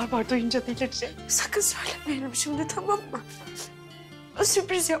 Barbar duyunca delireceğim. Sakın söylemeyelim şimdi tamam mı?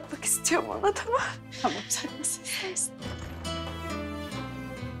 sürpriz yapmak istiyorum ona, tamam. Tamam, sen nasıl istersin?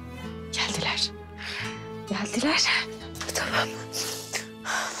 Geldiler. Geldiler. Tamam.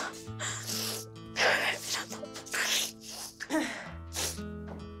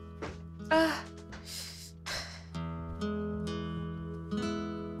 Ah.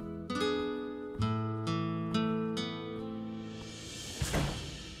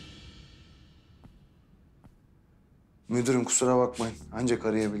 Müdürüm kusura bakmayın. Ancak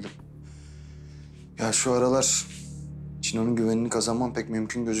arayabildim. Ya şu aralar Çino'nun güvenini kazanmam pek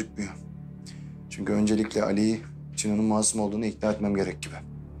mümkün gözükmüyor. Çünkü öncelikle Ali'yi Çino'nun masum olduğunu ikna etmem gerek gibi.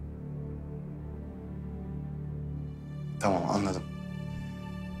 Tamam anladım.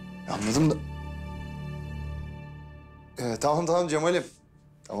 Anladım da... Tamam Cemal'im.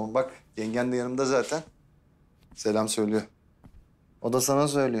 Tamam bak yengen de yanımda zaten. Selam söylüyor. O da sana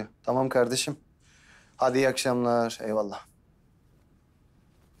söylüyor. Tamam kardeşim. Hadi iyi akşamlar. Eyvallah.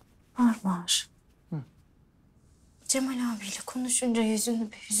 Var. Cemal abiyle konuşunca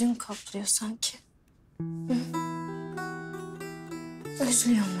yüzünü bir hüzün kaplıyor sanki. Hı?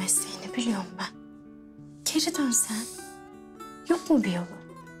 Özlüyorum mesleğini, biliyorum ben. Geri dönsen. Yok mu bir yolu?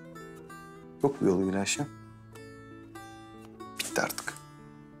 Yok bir yolu Gülayşem. Bitti artık.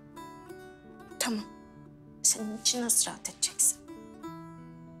 Tamam. Senin için nasıl rahat edeceksin?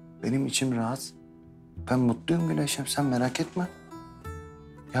 Benim içim rahat. Ben mutluyum Gülayşem. Sen merak etme.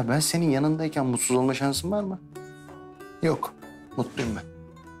 Ya ben senin yanındayken mutsuz olma şansın var mı? Yok. Mutluyum ben.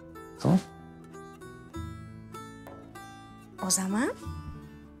 Tamam. O zaman?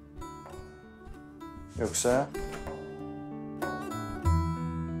 Yoksa...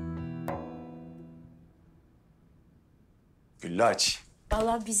 Güllaç.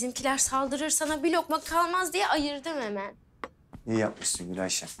 Vallahi bizimkiler saldırır sana bir lokma kalmaz diye ayırdım hemen. İyi yapmışsın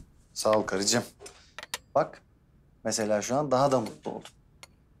Gülayşem. Sağ ol karıcığım. Bak mesela şu an daha da mutlu oldum.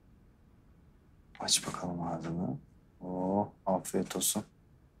 Aç bakalım ağzını. Oo, afiyet olsun.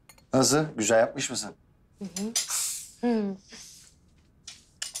 Nasıl? Güzel yapmış mısın? Hı.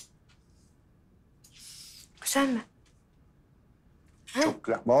 Güzel mi? Çok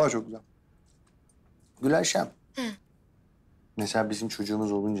güzel. Vallahi çok güzel. Gülayşem. Hı. Mesela bizim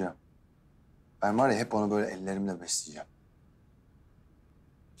çocuğumuz olunca ben var ya hep onu böyle ellerimle besleyeceğim.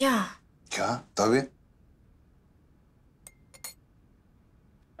 Ya. Ya tabii.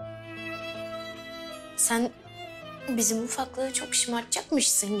 Sen bizim ufaklığı çok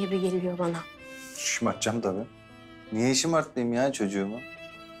şımartacakmışsın gibi geliyor bana. Şımartacağım tabii. Niye şımartmayayım ya çocuğumu?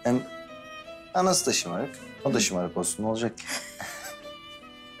 Hem anası da şımarık, o da şımarık olsun. Ne olacak ki?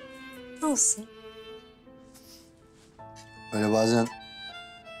 Olsun. Böyle bazen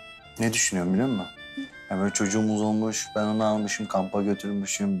ne düşünüyorum biliyor musun? Ya böyle çocuğumuz olmuş, ben onu almışım, kampa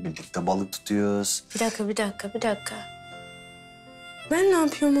götürmüşüm, birlikte balık tutuyoruz. Bir dakika. Ben ne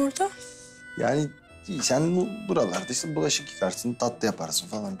yapıyorum orada? Yani sen buralarda işte bulaşık yıkarsın, tatlı yaparsın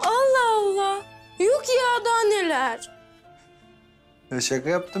falan. Allah Allah. Yok ya, daha neler. Ya şaka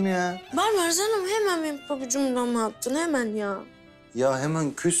yaptım ya. Barbar canım, hemen benim pabucumdan mı attın hemen ya? Ya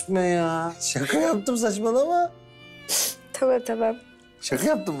hemen küsme ya. Şaka yaptım, saçmalama. Tamam. Şaka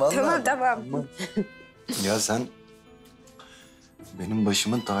yaptım vallahi. Tamam. Ya sen benim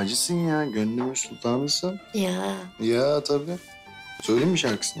başımın tacısın ya. Gönlümün sultanısın. Ya. Ya tabii. Söyleyeyim mi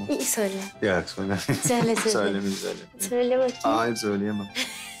şarkısını? İyi söyle. Ya söyle. Söyle. Söyle. Söyle bakayım. Hayır söyleyemem.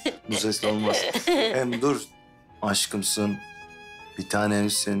 Bu sesle olmaz. Hem dur. Aşkımsın. Bir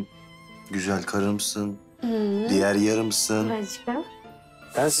tanemsin. Güzel karımsın. Diğer yarımsın. Başka?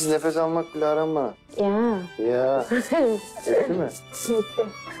 Sensiz nefes almak bile aram bana. Ya. Ya. Yetti mi? Yetti.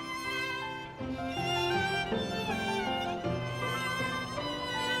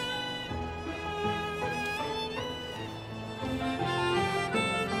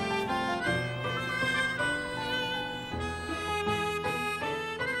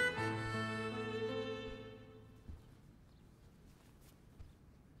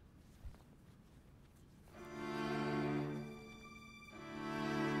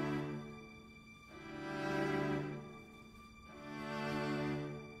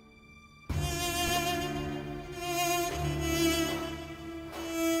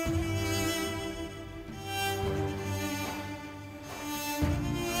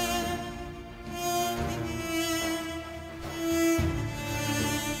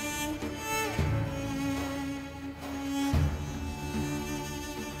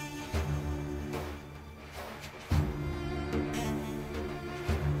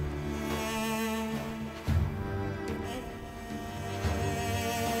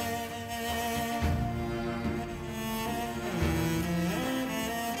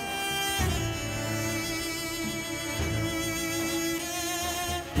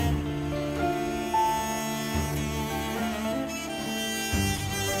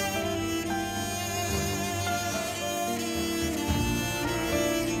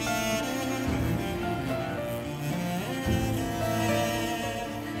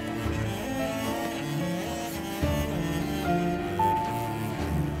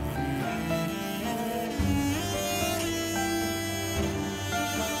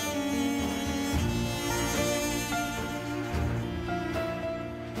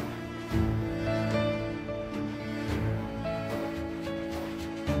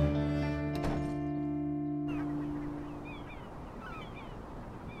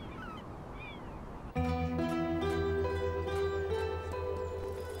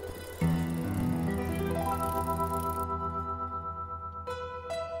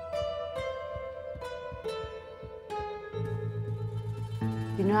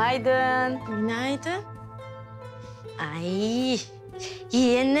 Günaydın. Günaydın. Ay,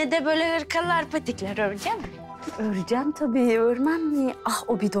 yeğenine de böyle hırkalar, patikler öreceğim mi? Öreceğim tabii, örmem mi? Ah,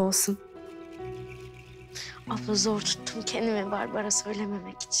 o bir de olsun. Abla zor tuttum kendimi Barbara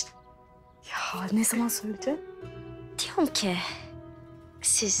söylememek için. Ya ne zaman söyleyeceğim? Diyorum ki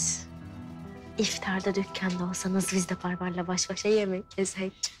siz iftarda dükkanda olsanız biz de Barbar'la baş başa yemek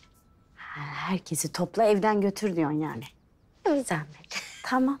yesek. Herkesi topla evden götür diyorsun yani. Bir zahmet.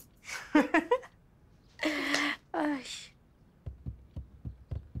 Tamam. Ay.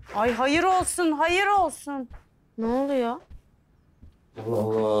 Ay hayır olsun, hayır olsun. Ne oluyor? Allah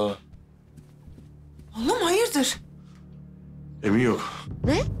Allah. Oğlum hayırdır? Emin yok.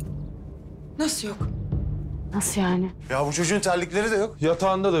 Ne? Nasıl yok? Nasıl yani? Ya bu çocuğun terlikleri de yok.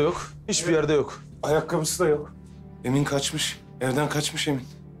 Yatağında da yok. Hiçbir yerde yok. Ayakkabısı da yok. Emin kaçmış. Evden kaçmış Emin.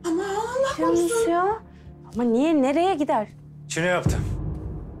 Ama Allah Yalnız ya. Ama niye, nereye gider? Çino yaptı.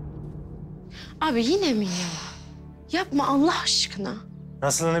 Abi yine mi ya? Yapma Allah aşkına.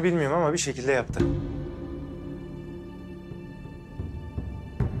 Nasılını bilmiyorum ama bir şekilde yaptı.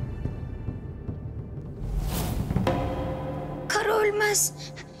 Kara ölmez.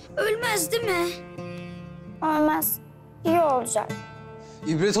 Ölmez değil mi? Ölmez. İyi olacak.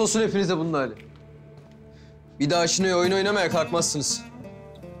 İbret olsun hepinize bunun hali. Bir daha Çino'ya oyun oynamaya kalkmazsınız.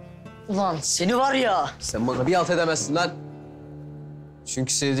 Ulan seni var ya. Sen bana bir alt edemezsin lan.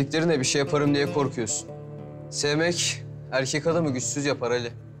 Çünkü sevdiklerine bir şey yaparım diye korkuyorsun. Sevmek erkek adamı güçsüz yapar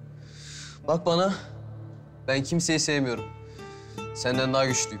Ali. Bak bana, ben kimseyi sevmiyorum. Senden daha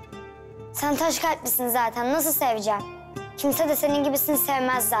güçlüyüm. Sen taş kalplisin zaten. Nasıl seveceğim? Kimse de senin gibisini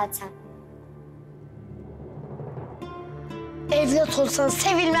sevmez zaten. Evlat olsan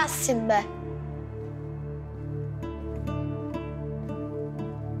sevilmezsin be.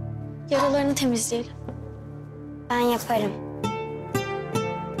 Yaralarını temizleyelim. Ben yaparım.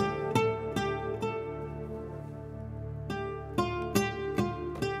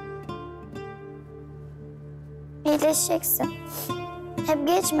 İyileşeceksin. Hep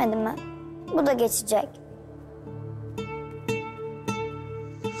geçmedi mi? Bu da geçecek.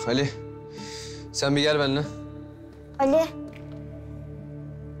 Ali, sen bir gel benimle. Ali.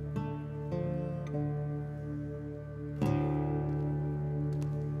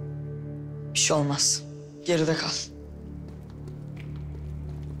 Bir şey olmaz. Geride kal.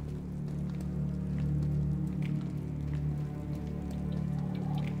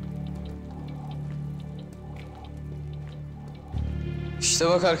 İşte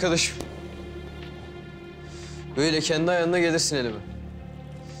bak arkadaşım. Böyle kendi ayağına gelirsin elime.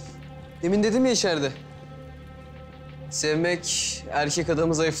 Demin dedim ya içeride. Sevmek erkek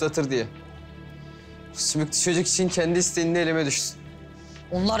adamı zayıflatır diye. Sümüklü çocuk için kendi isteğinle elime düşsün.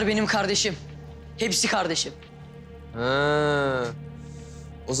 Onlar benim kardeşim. Hepsi kardeşim. Ha.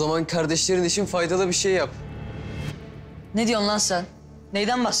 O zaman kardeşlerin için faydalı bir şey yap. Ne diyorsun lan sen?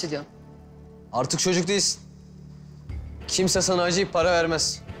 Neyden bahsediyorsun? Artık çocuk değilsin. Kimse sana acıyıp para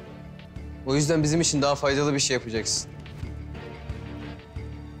vermez. O yüzden bizim için daha faydalı bir şey yapacaksın.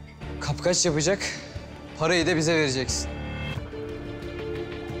 Kapkaç yapacak, parayı da bize vereceksin.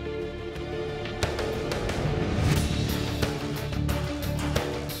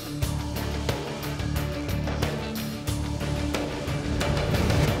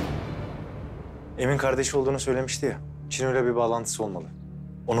 Emin kardeşi olduğunu söylemişti ya. Çino'yla bir bağlantısı olmalı.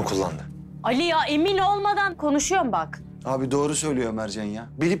 Onu kullandı. Ali ya emin olmadan konuşuyorum bak. Abi doğru söylüyor Mercan ya.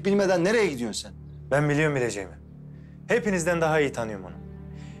 Bilip bilmeden nereye gidiyorsun sen? Ben biliyorum bileceğimi. Hepinizden daha iyi tanıyorum onu.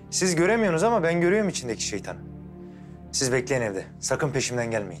 Siz göremiyorsunuz ama ben görüyorum içindeki şeytanı. Siz bekleyin evde. Sakın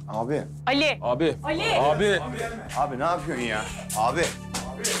peşimden gelmeyin. Abi. Ali. Abi. Ali. Abi. Abi ne yapıyorsun ya? Abi.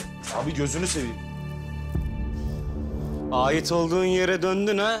 Abi gözünü seveyim. Ait olduğun yere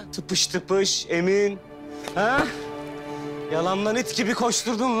döndün ha? Tıpış tıpış, emin. Ha? Yalandan it gibi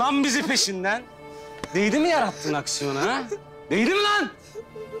koşturdun lan bizi peşinden. Değdi mi yarattığın aksiyona ha? Değdi mi lan?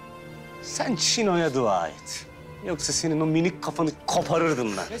 Sen Çino'ya dua et. Yoksa senin o minik kafanı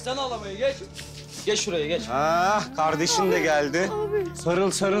koparırdım ben. Geç sen ağlamayı, geç. Geç şuraya, geç. Ah, kardeşin de geldi.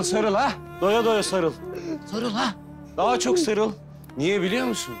 Sarıl, sarıl, sarıl ha. Doya doya sarıl. Sarıl ha. Daha çok sarıl. Niye biliyor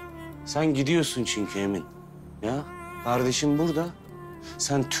musun? Sen gidiyorsun çünkü Emin. Ya kardeşim burada.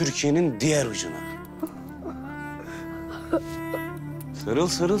 Sen Türkiye'nin diğer ucuna. Sarıl,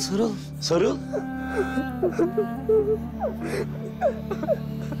 sarıl, sarıl. Sarıl.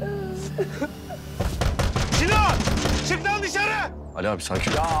 Sinan! Çık lan dışarı! Ali abi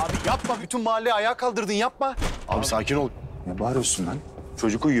sakin ol. Ya abi yapma. Bütün mahalleyi ayağa kaldırdın yapma. Abi sakin ol. Ne bağırıyorsun lan?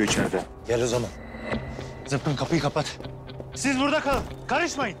 Çocuk uyuyor içeride. Gel o zaman. Zıpkın kapıyı kapat. Siz burada kalın.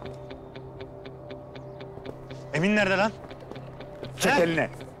 Karışmayın. Emin nerede lan? Çek eline.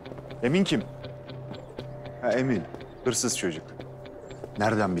 Emin kim? Ha, Emin. Hırsız çocuk.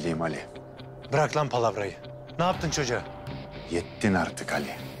 Nereden bileyim Ali? Bırak lan palavrayı. Ne yaptın çocuğa? Yettin artık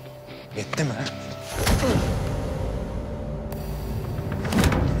Ali. Yetti mi?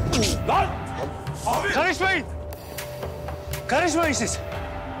 Lan! Abi! Karışmayın! Karışmayın siz.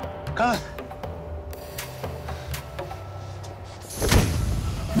 Kalın.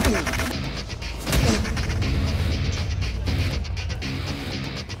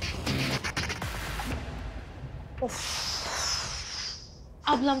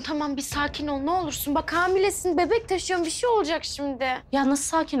 Ablam tamam bir sakin ol ne olursun. Bak hamilesin, bebek taşıyorsun, bir şey olacak şimdi. Ya nasıl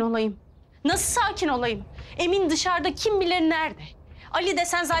sakin olayım? Nasıl sakin olayım? Emin dışarıda kim bilir nerede? Ali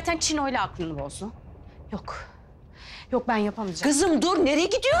desen zaten Çino'yla aklını bozdu. Yok. Yok ben yapamayacağım. Kızım dur, nereye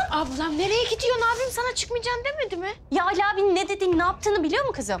gidiyorsun? Ablam nereye gidiyorsun? Abim sana çıkmayacaksın demedi mi? Ya Ali abinin ne dediğini, ne yaptığını biliyor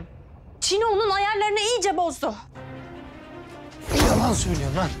mu kızım? Çino onun ayarlarını iyice bozdu. Yalan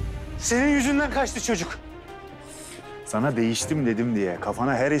söylüyorsun lan. Senin yüzünden kaçtı çocuk. Sana değiştim dedim diye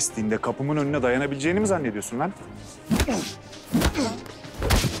kafana her estiğinde kapımın önüne dayanabileceğini mi zannediyorsun lan?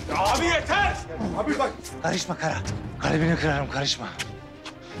 Abi yeter! Abi bak. Karışma Kara. Kalbini kırarım, karışma.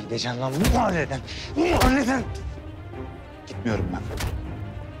 Gideceksin lan bu mahalleden. Bu mahalleden. Gitmiyorum ben.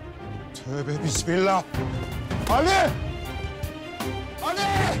 Tövbe bismillah. Ali! Ali!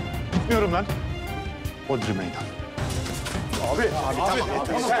 Gitmiyorum lan. Hodri meydan. Abi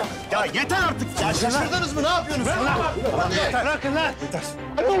tamam. Ya yeter artık. Ya şaşırdınız mı? Ne yapıyorsunuz? Bırakın lan.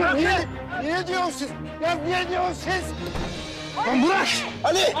 Yeter. Niye diyorsunuz siz? Ya niye diyorsunuz siz? Lan bırak.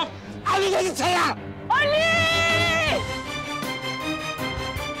 Ali! Ali dedim sana! Ali!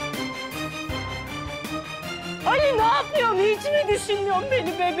 Ali ne yapıyorsun? Hiç mi düşünmüyorsun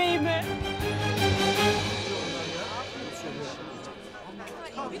beni, bebeğimi?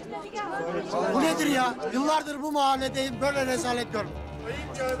 Bu nedir ya? Yıllardır bu mahalledeyim, böyle rezalet görmedim.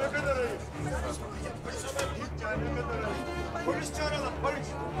 Polis çağıralım, polis.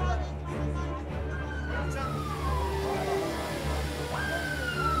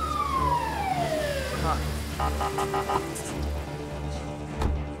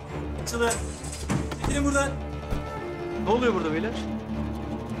 Açılın. Çekilin buradan. Ne oluyor burada beyler?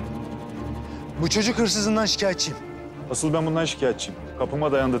 Bu çocuk hırsızından şikayetçiyim. Asıl ben bundan şikayetçiyim.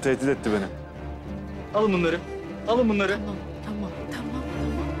 Kapıma dayandı, tehdit etti beni. Alın bunları. Alın bunları. Tamam.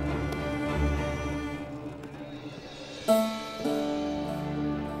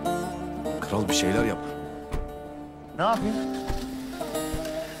 Kral bir şeyler yap. Ne yapayım?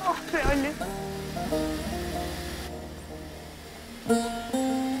 Ah be Ali.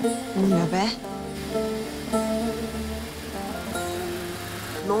 Ne oluyor be?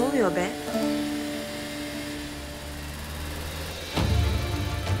 Ne oluyor be?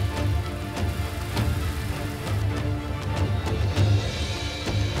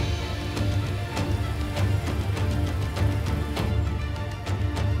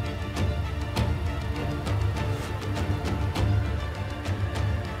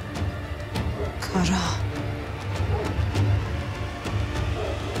 Kara.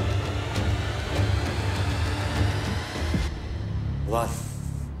 Ulan.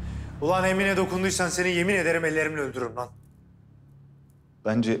 Ulan Emine dokunduysan seni yemin ederim ellerimle öldürürüm lan.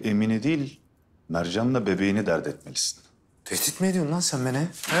 Bence Emine değil, Mercan'la bebeğini dert etmelisin. Tehdit mi ediyorsun lan sen beni?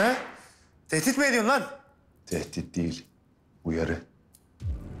 He? Tehdit mi ediyorsun lan? Tehdit değil, uyarı.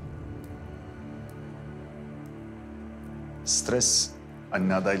 Stres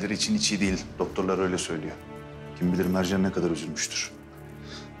anne adayları için hiç iyi değil. Doktorlar öyle söylüyor. Kim bilir Mercan ne kadar üzülmüştür.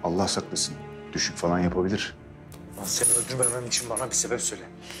 Allah saklasın. Düşük falan yapabilir. Lan seni öldürmemem için bana bir sebep söyle.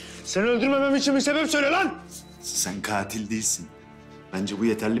 Seni öldürmemem için bir sebep söyle lan! Sen katil değilsin. Bence bu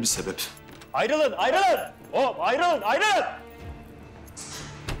yeterli bir sebep. Ayrılın, ayrılın! Hop, ayrılın, ayrılın!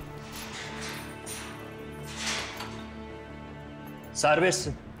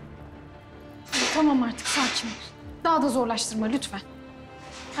 Serbestsin. Tamam artık sakin ol. Daha da zorlaştırma lütfen.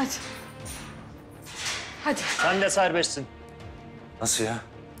 Hadi. Hadi. Sen de serbestsin. Nasıl ya?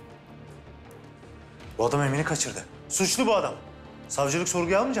 Bu adam Emin'i kaçırdı. Suçlu bu adam. Savcılık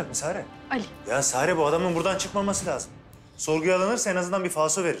sorguya almayacak mı Sare? Ali. Ya Sare bu adamın buradan çıkmaması lazım. Sorguya alınırsa en azından bir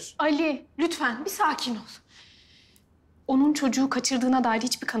falso verir. Ali lütfen bir sakin ol. Onun çocuğu kaçırdığına dair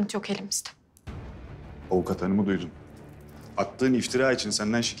hiçbir kanıt yok elimizde. Avukat hanımı duydun. Attığın iftira için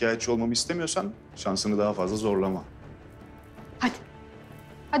senden şikayetçi olmamı istemiyorsan şansını daha fazla zorlama. Hadi.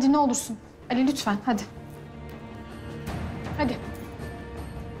 Hadi ne olursun. Ali lütfen hadi. Hadi.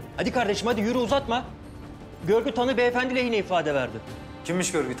 Hadi kardeşim, hadi yürü uzatma. Görgü tanığı beyefendi lehine ifade verdi.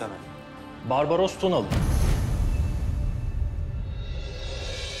 Kimmiş görgü tanığı? Barbaros Tunalı.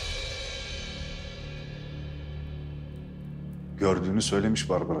 Gördüğünü söylemiş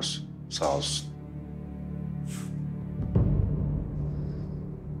Barbaros. Sağ olsun.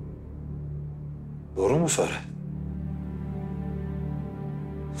 Doğru mu Sare?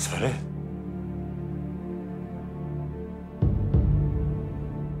 Sare?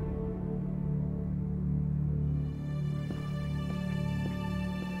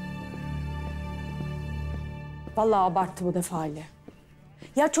 Vallahi abarttı bu defa Ali.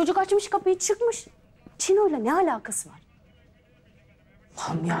 Ya çocuk açmış kapıyı çıkmış. Çino'yla ne alakası var?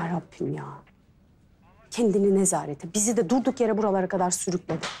 Allah'ım ya Rabbim ya. Kendini nezarete, bizi de durduk yere buralara kadar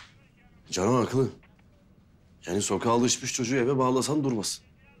sürükledi. Canım haklı. Yani sokağa alışmış çocuğu eve bağlasan durmasın.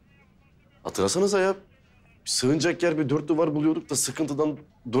 Hatırlasanıza ya. Bir sığınacak yer, bir dört duvar buluyorduk da sıkıntıdan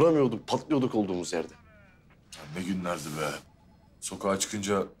duramıyorduk, patlıyorduk olduğumuz yerde. Ne günlerdi be. Sokağa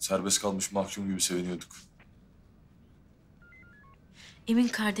çıkınca serbest kalmış mahkum gibi seviniyorduk. Emin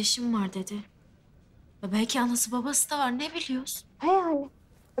kardeşim var dedi. Ya belki anası babası da var, ne biliyoruz? He yani.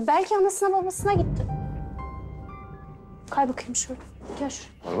 Belki anasına babasına gitti. Kay bakayım şöyle. Gel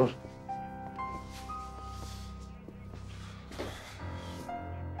şuraya. Var.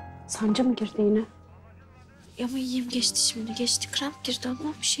 Sancı mı girdi yine? Ama iyiyim, geçti şimdi. Geçti, kramp girdi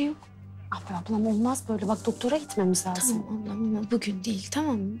ablam, bir şey yok. Ablam olmaz böyle. Bak doktora gitmemiz lazım. Tamam ablam ama bugün değil,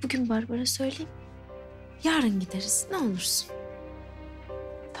 tamam mı? Bugün Barbara söyleyeyim. Yarın gideriz, ne olursun.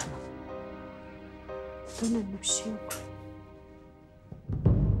 Önemli bir şey yok.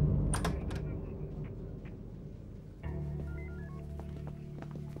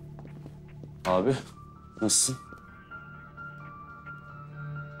 Abi, nasılsın?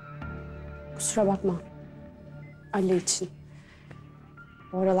 Kusura bakma. Ali için.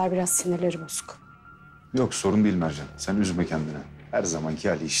 Bu aralar biraz sinirleri bozuk. Yok sorun değil Mercan. Sen üzme kendini. Her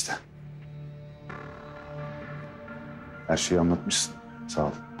zamanki Ali işte. Her şeyi anlatmışsın. Sağ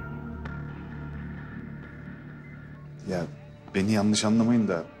ol. Ya beni yanlış anlamayın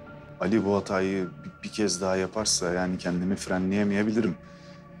da Ali bu hatayı bir kez daha yaparsa yani kendimi frenleyemeyebilirim.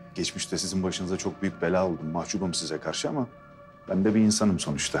 Geçmişte sizin başınıza çok büyük bela oldum. Mahcubum size karşı ama ben de bir insanım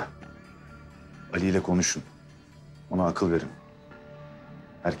sonuçta. Ali ile konuşun. Ona akıl verin.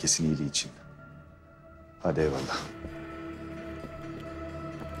 Herkesin iyiliği için. Hadi eyvallah.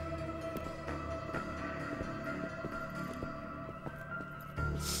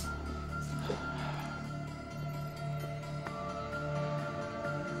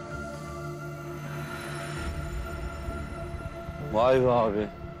 Vay be abi.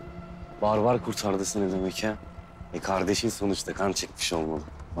 Barbar kurtardı seni demek ya. Kardeşin sonuçta kan çekmiş olmalı.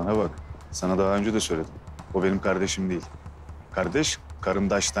 Bana bak. Sana daha önce de söyledim. O benim kardeşim değil. Kardeş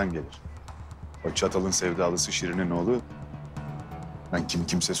karındaştan gelir. O Çatal'ın sevdalısı Şirin'in oğlu. Ben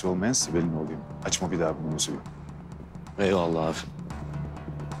kimsesi olmayan Sibel'in oğluyum. Açma bir daha bunu mevzuyu. Eyvallah abi.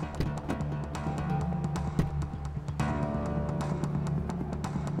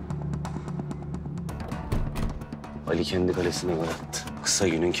 Ali kendi kalesine gol attı. Kısa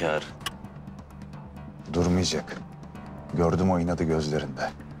günün kârı. Durmayacak. Gördüm o inadı gözlerinde.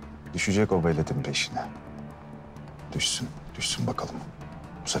 Düşecek o veletin peşine. Düşsün bakalım.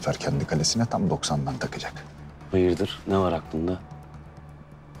 Bu sefer kendi kalesine tam 90'dan takacak. Hayırdır? Ne var aklında?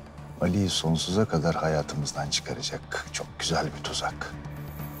 Ali'yi sonsuza kadar hayatımızdan çıkaracak çok güzel bir tuzak.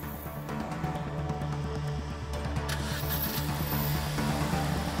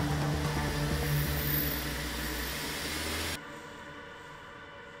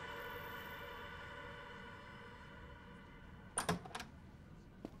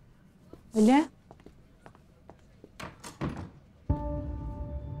 Ali.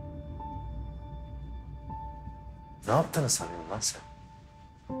 Ne yaptığını sanıyorsun lan sen?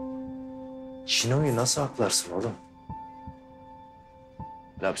 Şino'yu nasıl aklarsın oğlum?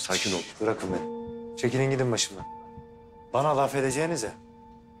 Abi sakin ol. Bırakın beni. Çekilin gidin başımdan. Bana laf edeceğinize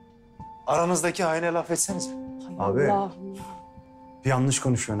aranızdaki haine laf etsenize. Abi. Allah'ım ya. Bir yanlış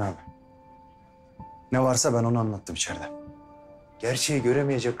konuşuyorsun abi. Ne varsa ben onu anlattım içeride. Gerçeği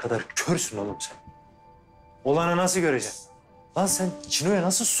göremeyecek kadar körsün oğlum sen. Olanı nasıl göreceksin? Lan sen Çino'ya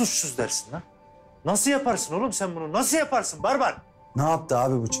nasıl suçsuz dersin lan? Nasıl yaparsın oğlum sen bunu? Nasıl yaparsın barbar? Ne yaptı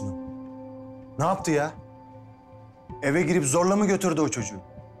abi bu Çino? Ne yaptı ya? Eve girip zorla mı götürdü o çocuğu?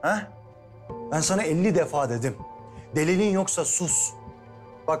 Ha? Ben sana 50 defa dedim. Delilin yoksa sus.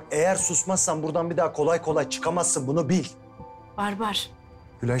 Bak eğer susmazsan buradan bir daha kolay kolay çıkamazsın, bunu bil. Barbar.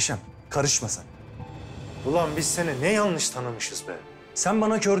 Gülayşem karışma sen. Ulan biz seni ne yanlış tanımışız be? Sen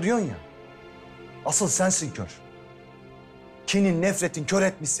bana kör diyorsun ya. Asıl sensin kör. Kinin, nefretin kör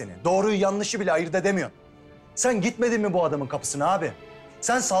etmiş seni. Doğruyu yanlışı bile ayırt edemiyorsun. Sen gitmedin mi bu adamın kapısına abi?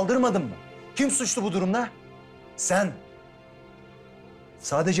 Sen saldırmadın mı? Kim suçlu bu durumda? Sen.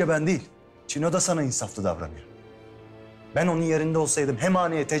 Sadece ben değil. Çino da sana insaflı davranıyor. Ben onun yerinde olsaydım hem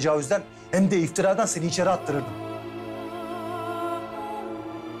haneye tecavüzden hem de iftiradan seni içeri attırırdım.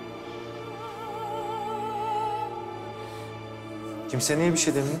 Kimse niye bir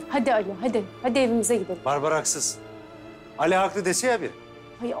şey demiyor? Hadi Ali, hadi. Hadi evimize gidelim. Barbar haksız. Ali haklı dese ya bir.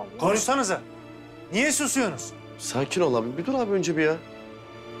 Hay Allah. Konuşsanıza. Niye susuyorsunuz? Sakin ol abi. Bir dur abi önce bir ya.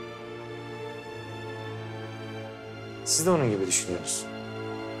 Siz de onun gibi düşünüyorsunuz.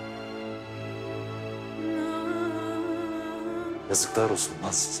 Yazıklar olsun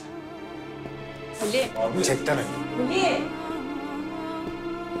lan size. Ali. Çekten öyle. Ali.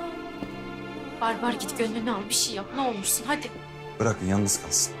 Barbar git gönlünü al, bir şey yap. Ne olursun hadi. Bırakın yalnız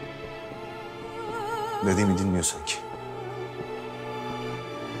kalsın. Dediğimi dinliyor sanki.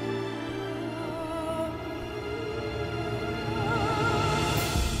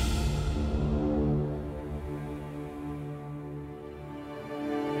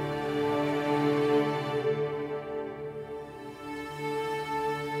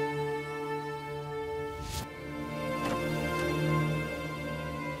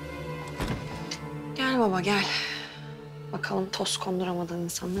 Gel baba gel. Bakalım toz konduramadığın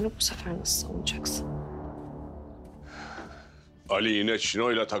insanları bu sefer nasıl savunacaksın? Ali yine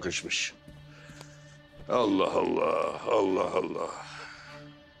Çino'yla takışmış. Allah Allah, Allah Allah.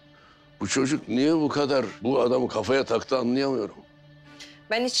 Bu çocuk niye bu kadar bu adamı kafaya taktı anlayamıyorum.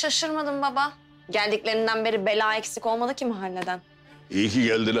 Ben hiç şaşırmadım baba. Geldiklerinden beri bela eksik olmadı ki mahalleden. İyi ki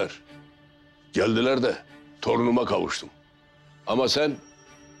geldiler. Geldiler de torunuma kavuştum. Ama sen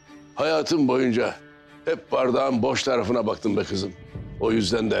hayatın boyunca hep bardağın boş tarafına baktın be kızım. O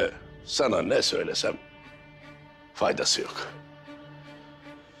yüzden de sana ne söylesem faydası yok.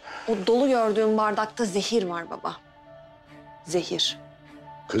 O dolu gördüğüm bardakta zehir var baba. Zehir.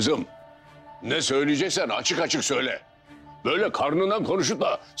 Kızım, ne söyleyeceksen açık açık söyle. Böyle karnından konuşup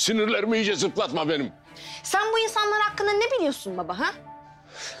da sinirlerimi iyice zıplatma benim. Sen bu insanlar hakkında ne biliyorsun baba ha?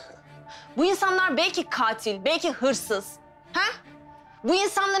 Bu insanlar belki katil, belki hırsız. Ha? Bu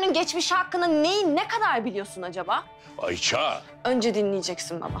insanların geçmişi hakkında neyi ne kadar biliyorsun acaba? Ayça, Önce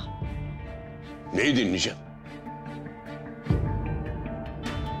dinleyeceksin baba. neyi dinleyeceğim?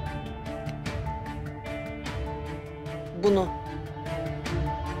 Bunu.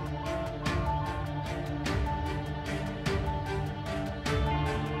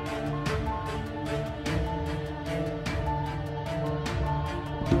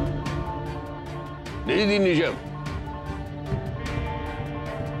 Neyi dinleyeceğim?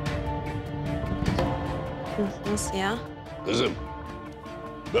 Nasıl ya? Kızım,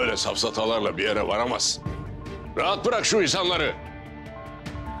 böyle safsatalarla bir yere varamazsın. Rahat bırak şu insanları.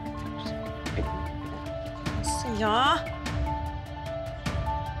 Nasıl ya?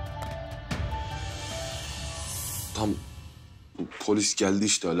 Tam polis geldi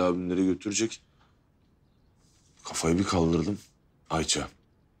işte Ali abimleri götürecek. Kafayı bir kaldırdım. Ayça.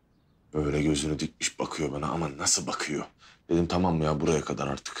 Böyle gözünü dikmiş bakıyor bana ama nasıl bakıyor? Dedim tamam ya buraya kadar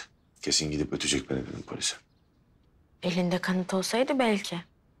artık. Kesin gidip ötecek beni dedim polise. Elinde kanıt olsaydı belki.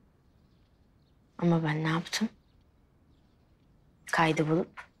 Ama ben ne yaptım? Kaydı bulup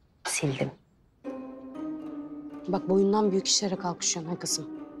sildim. Bak boyundan büyük işlere kalkışıyorsun ha kızım.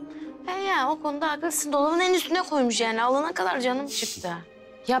 Ya o konuda haklısın. Dolabın en üstüne koymuş yani. Alana kadar canım çıktı.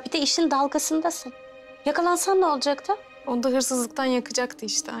 Ya bir de işin dalgasındasın. Yakalansan ne olacaktı? Onu da hırsızlıktan yakacaktı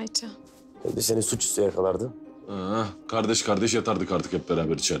işte Ayça. Hadi seni suçüstü yakalardı. Kardeş kardeş yatardık artık hep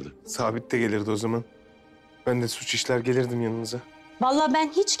beraber içeride. Sabit de gelirdi o zaman. Ben de suç işler gelirdim yanınıza. Vallahi ben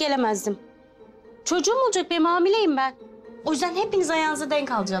hiç gelemezdim. Çocuğum olacak, benim hamileyim ben. O yüzden hepiniz ayağınıza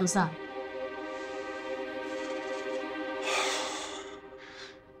denk alacaksınız ha.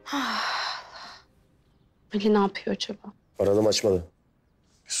 Ali ne yapıyor acaba? Aradım açmadı.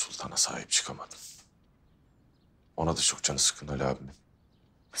 Bir sultana sahip çıkamadım. Ona da çok canı sıkkın Ali abimin.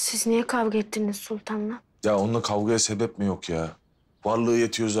 Siz niye kavga ettiniz Sultan'la? Ya onunla kavgaya sebep mi yok ya? Varlığı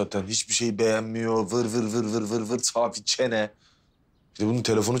yetiyor zaten. Hiçbir şeyi beğenmiyor. Vır vır vır vır vır vır safi çene. Bir de bunun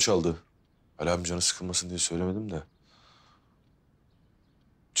telefonu çaldı. Ali abim canı sıkılmasın diye söylemedim de.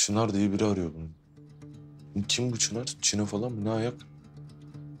 Çınar diye biri arıyor bunu. Kim bu Çınar? Çino falan mı? Ne ayak?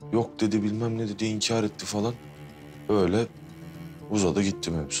 Yok dedi bilmem ne dedi inkar etti falan. Öyle uzadı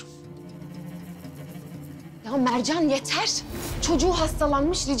gitti mevzu. Ya Mercan yeter. Çocuğu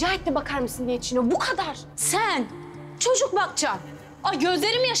hastalanmış rica etti bakar mısın diye Çino. Bu kadar. Sen çocuk bakacaksın. Ay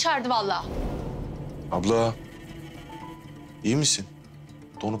gözlerim yaşardı vallahi. Abla. iyi misin?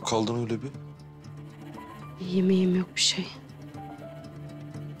 Donup kaldın öyle bir. İyiyim yok bir şey.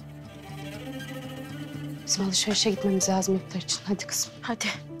 Bizim alışverişe gitmemiz lazım iftar için. Hadi kızım. Hadi.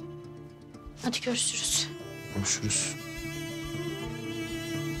 Hadi görüşürüz. Görüşürüz.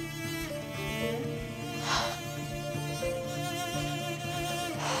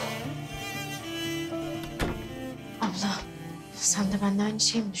 Sen de benimle aynı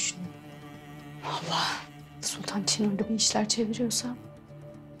şeyi mi düşünüyorsun? Allah. Sultan Çin öyle bir işler çeviriyorsa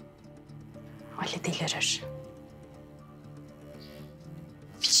Ali delirir.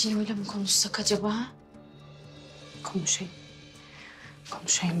 Bir Çino'yla mı konuşsak acaba? Konuşayım.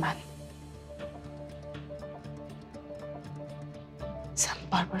 Konuşayım ben. Sen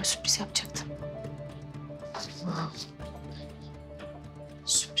Barbara sürpriz yapacaktın.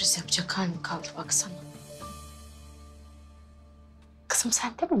 Sürpriz yapacak hal mi kaldı baksana. Kızım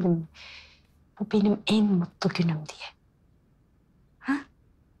sen demedin mi? Bu benim en mutlu günüm diye. Ha?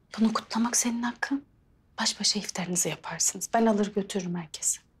 Bunu kutlamak senin hakkın. Baş başa iftarınızı yaparsınız. Ben alır götürürüm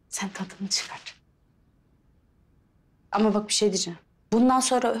herkesi. Sen tadını çıkar. Ama bak bir şey diyeceğim. Bundan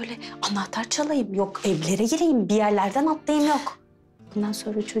sonra öyle anahtar çalayım, yok evlere gireyim, bir yerlerden atlayayım yok. Bundan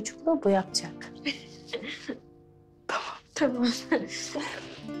sonra çocukluğu bu yapacak. Tamam.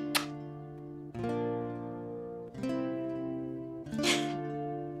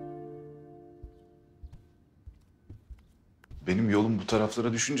 Benim yolum bu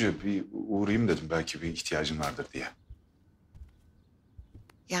taraflara düşünce bir uğrayayım dedim. Belki bir ihtiyacın vardır diye.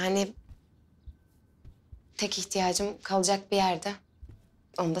 Yani tek ihtiyacım kalacak bir yerde.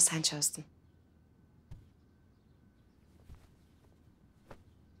 Onu da sen çözdün.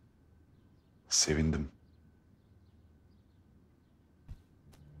 Sevindim.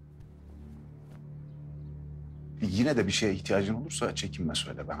 Yine de bir şeye ihtiyacın olursa çekinme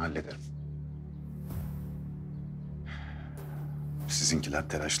söyle, ben hallederim. Sizinkiler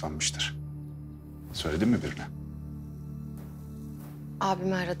telaşlanmıştır. Söyledin mi birine?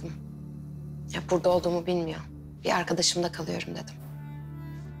 Abimi aradım. Ya burada olduğumu bilmiyor. Bir arkadaşımda kalıyorum dedim.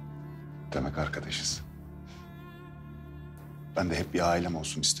 Demek arkadaşız. Ben de hep bir ailem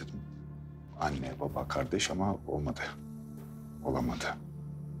olsun istedim. Anne, baba, kardeş ama olmadı. Olamadı.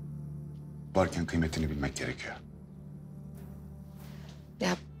 Varken kıymetini bilmek gerekiyor.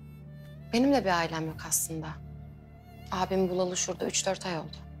 Ya benim de bir ailem yok aslında. Abim bulalı şurada 3-4 ay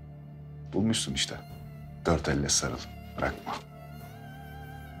oldu. Bulmuşsun işte. 4 elle sarıl. Bırakma.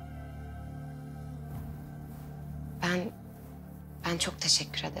 Ben çok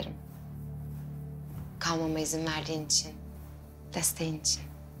teşekkür ederim. Kalmama izin verdiğin için, desteğin için.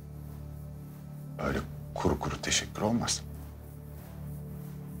 Öyle kuru kuru teşekkür olmaz.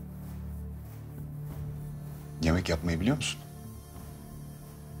 Yemek yapmayı biliyor musun?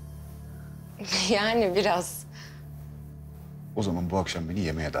 Yani biraz. O zaman bu akşam beni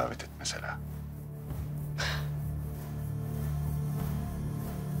yemeğe davet et mesela.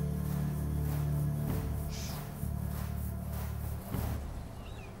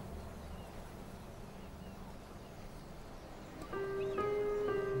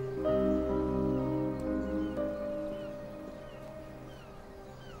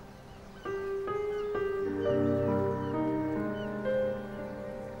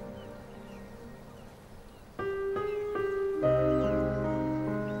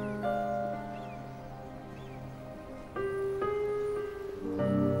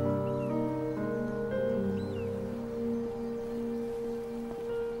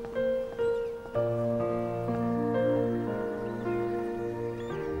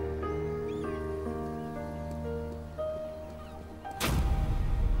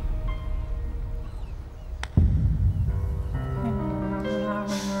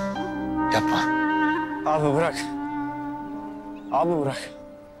 Yapma. Abi bırak. Abi bırak.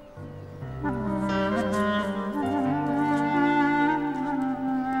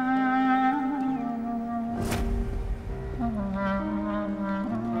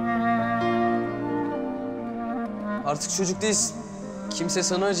 Artık çocuk değilsin. Kimse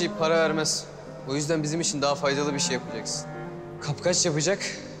sana acıyıp para vermez. O yüzden bizim için daha faydalı bir şey yapacaksın. Kapkaç yapacak,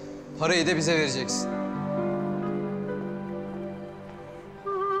 parayı da bize vereceksin.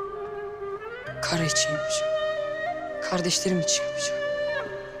 Kara için yapacağım. Kardeşlerim için yapacağım.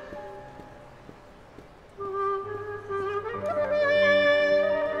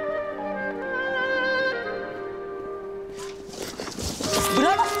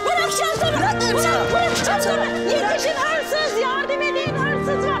 Bırak çantamı. Bırak çantamı. Yetişin hırsız. Yardım edin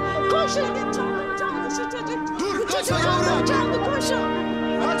hırsız var. Koşun. Canlı şu çocuk. Dur kaçma yavrum. Canlı koşun.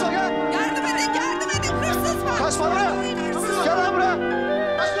 Kaçma gel. Yardım edin hırsız var. Kaçma buraya. Gel lan buraya.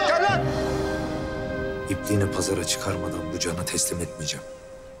 Gel lan. İpliğini pazara çıkarmadan bu cana teslim etmeyeceğim.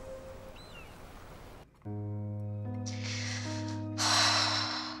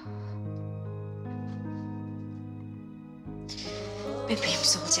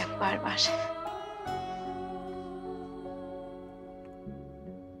 Bebeğimiz olacak Barbar.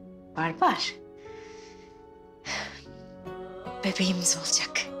 Barbar. Bebeğimiz olacak.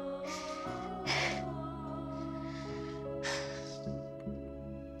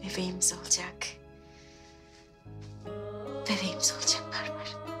 bebeğimiz olacak. Bebeğimiz olacak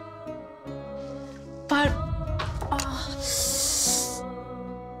Barbar. Ah.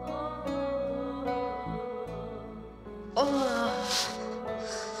 Oh.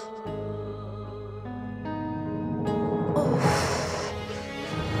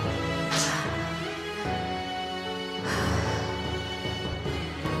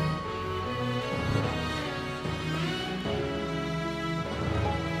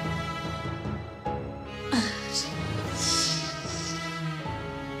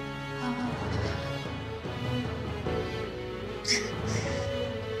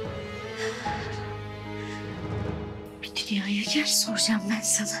 Bir dünyaya gel, soracağım ben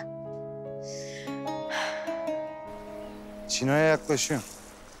sana. Çino'ya yaklaşıyorum.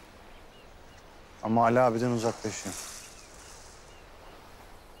 Ama Ali abiden uzaklaşıyorum.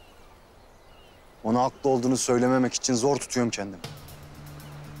 Ona haklı olduğunu söylememek için zor tutuyorum kendimi.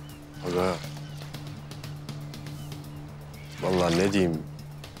 Aga. Vallahi ne diyeyim?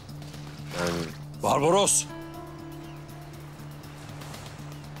 Yani... Barbaros!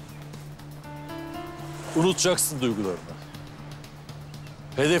 Unutacaksın duygularını.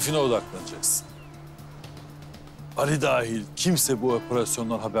 Hedefine odaklanacaksın. Ali dahil kimse bu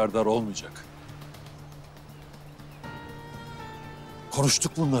operasyondan haberdar olmayacak.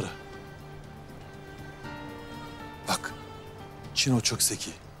 Konuştuk bunları. Bak, Çino çok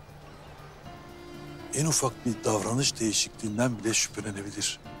zeki. En ufak bir davranış değişikliğinden bile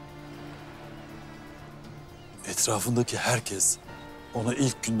şüphelenebilir. Etrafındaki herkes ona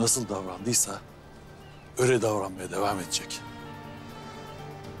ilk gün nasıl davrandıysa öyle davranmaya devam edecek.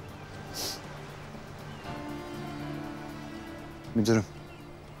 Müdürüm.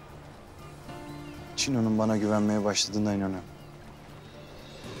 Çino'nun bana güvenmeye başladığına inanıyorum.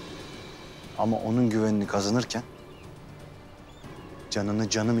 Ama onun güvenini kazanırken canını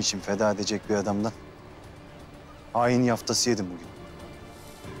canım için feda edecek bir adamdan hain yaftası yedim bugün.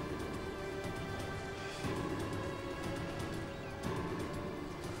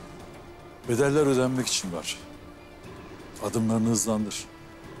 Bedeller ödenmek için var. Adımlarını hızlandır.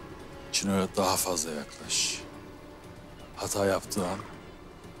 Çino'ya daha fazla yaklaş. Hata yaptığı an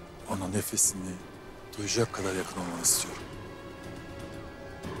ona nefesini duyacak kadar yakın olmanı istiyorum.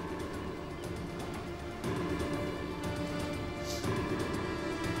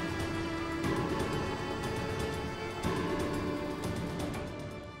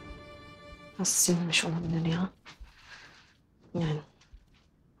 Nasıl silinmiş olabilir ya? Yani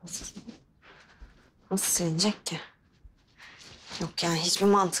nasıl silinecek ki? Yok yani hiçbir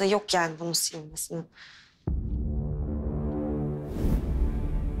mantığı yok yani bunun silinmesinin.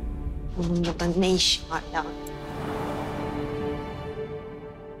 Bunun burada ne işi var ya?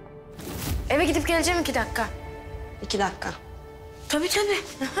 Eve gidip geleceğim 2 dakika. 2 dakika. Tabii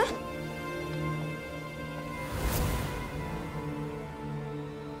tabii. Aha.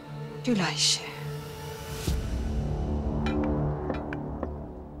 Gül Ayşe.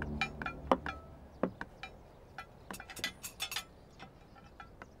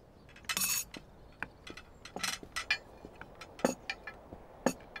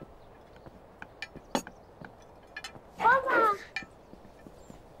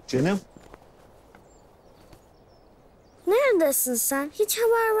 Canım. Neredesin sen? Hiç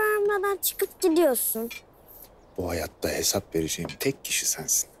haber vermeden çıkıp gidiyorsun. Bu hayatta hesap vereceğim tek kişi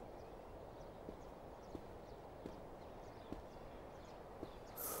sensin.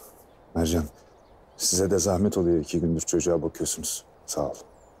 Mercan, size de zahmet oluyor 2 gündür çocuğa bakıyorsunuz. Sağ ol.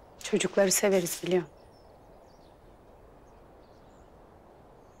 Çocukları severiz biliyorum.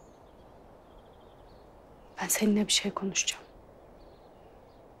 Ben seninle bir şey konuşacağım.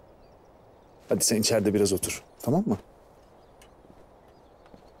 Hadi sen içeride biraz otur, tamam mı?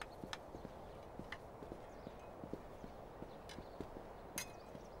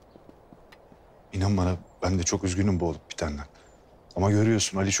 İnan bana, ben de çok üzgünüm bu olup bitenden. Ama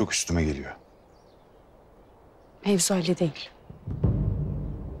görüyorsun Ali çok üstüme geliyor. Mevzu öyle değil.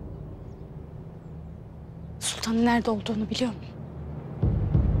 Sultan'ın nerede olduğunu biliyor musun?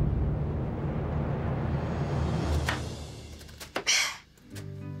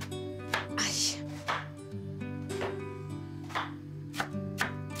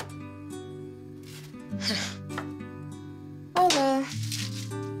 Olur.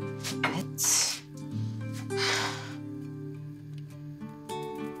 Evet.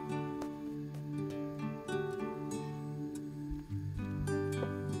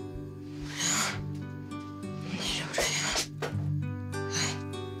 Şuraya.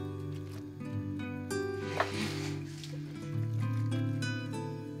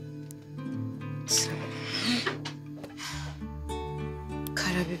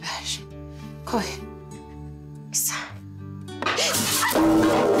 ver. Koy. Güzel.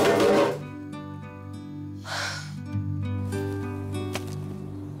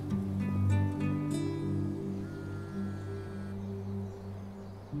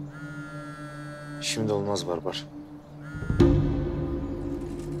 Şimdi olmaz Barbar.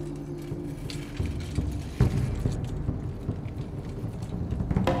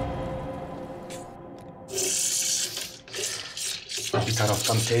 Bir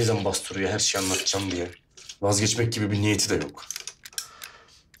taraftan teyzem bastırıyor her şeyi anlatacağım diye. Vazgeçmek gibi bir niyeti de yok.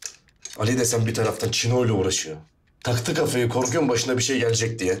 Ali desen bir taraftan Çino'yla uğraşıyor. Taktı kafayı, korkuyorum başına bir şey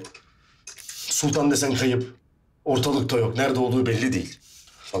gelecek diye. Sultan desen kayıp. Ortalıkta yok, nerede olduğu belli değil.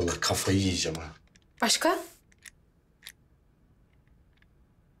 Vallahi kafayı yiyeceğim ha. Başka?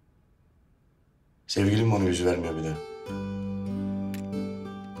 Sevgilim bana yüz vermiyor bir de.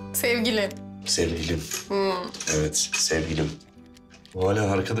 Sevgili. Sevgilim. Evet, sevgilim. O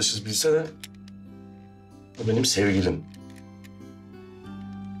hala arkadaşız bilse de o benim sevgilim.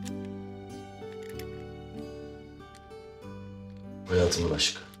 Hayatımın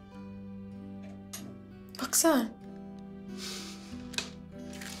aşkı. Bak sen.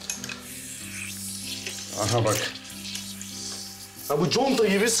 Aha bak. Ha bu conta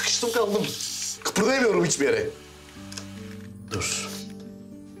gibi sıkıştım kaldım. Kıpırdayamıyorum hiçbir yere. Dur.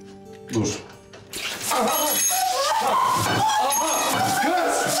 Dur. Aha!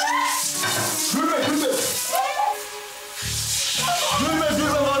 Kız! Gülme, gülme! Gülme,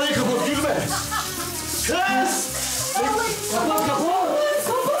 gülme, vanayı kapat, gülme! Kız! Kapat, kapat!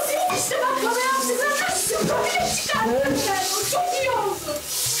 Kafasıyım işte bak bana yaptıklarını böyle çıkarttım yani. O çok iyi oldu.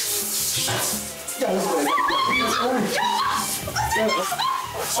 Gel buraya. Gel.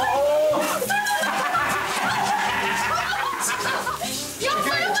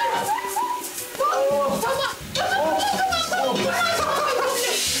 Yapma yapma. Tamam.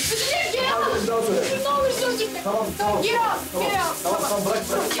 Geri al. Ne olursun gitme. Tamam. Geri al. Tamam, bırak.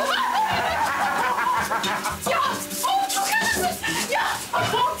 Ya oğlum çok acısın. Ya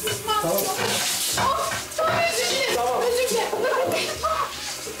aman pişman. Tamam özür dilerim. Tamam. Özür dilerim.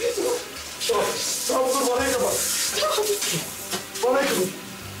 Tamam, dur vanayı kapat. Tamam. Vanayı kapat.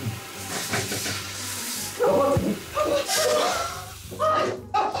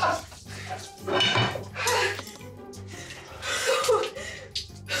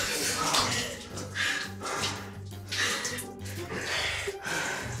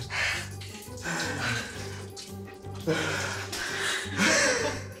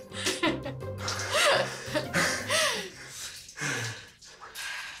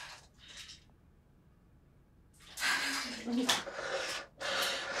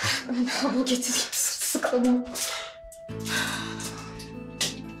 Ben havlu getireyim. Sıkladım.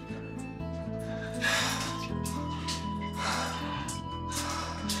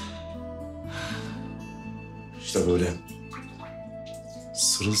 İşte böyle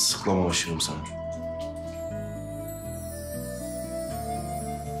sırılsıklama aşığım sana.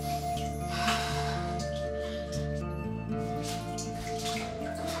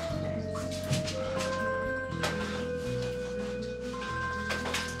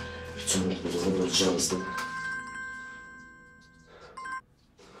 Bütün mutluluğunu bulacağız değil mi?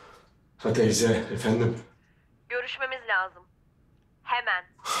 Ha teyze, efendim. Görüşmemiz lazım. Hemen.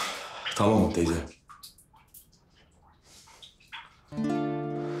 Tamam teyze.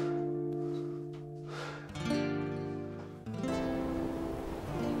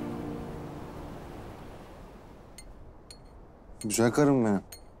 Güzel karım benim.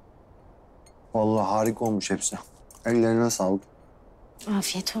 Vallahi harika olmuş hepsi. Ellerine sağlık.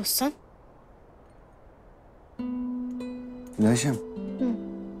 Afiyet olsun. Gülayşem.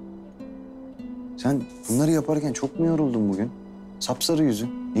 Sen bunları yaparken çok mu yoruldun bugün? Sapsarı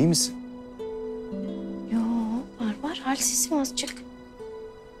yüzün. İyi misin? Yo var. Halsizim azıcık.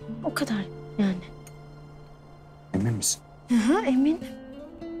 O kadar yani. Emin misin? Eminim.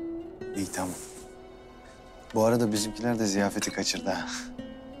 İyi tamam. Bu arada bizimkiler de ziyafeti kaçırdı ha.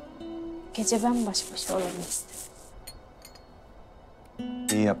 Gece ben baş başa olayım istedim.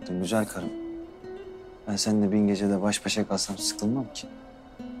 İyi yaptın güzel karım. Ben seninle bin gecede baş başa kalsam sıkılmam ki.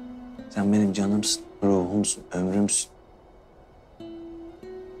 Sen benim canımsın, ruhumsun, ömrümsün.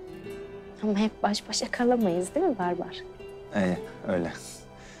 Ama hep baş başa kalamayız değil mi Barbar? Öyle.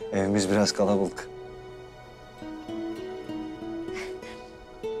 Evimiz biraz kalabalık.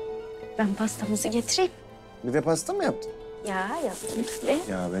 Ben pastamızı getireyim. Bir de pasta mı yaptın? Ya yaptım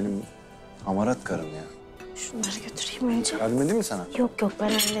tabii. Ya benim hamarat karım ya. Şunları götüreyim önce. Yardım edeyim mi sana? Yok ben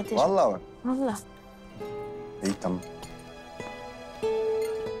hallederim. Vallahi bak. Vallahi. İyi tamam.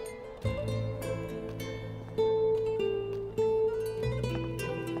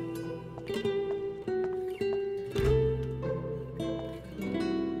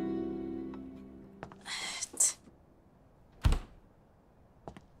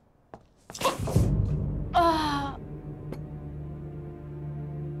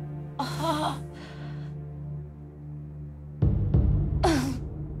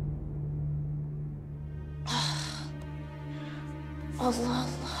 Allah Allah.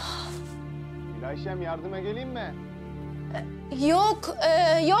 Gülayşem yardıma geleyim mi? Yok,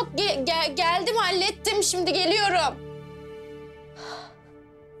 geldim hallettim şimdi geliyorum.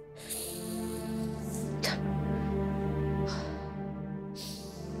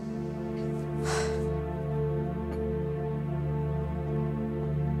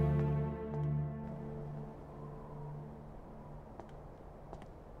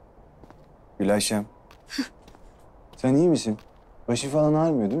 Gülayşem. Sen iyi misin? Başı falan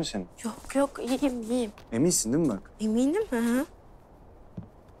ağrımıyor değil mi senin? Yok iyiyim. Eminsin değil mi bak? Eminim ha.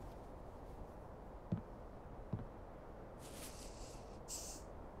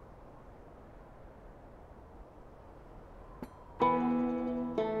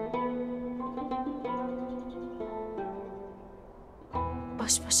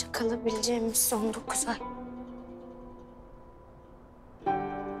 Baş başa kalabileceğimiz son 9 ay.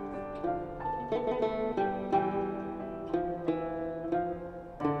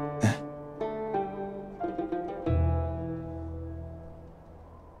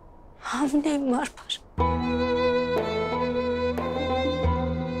 Hamileyim Barbar.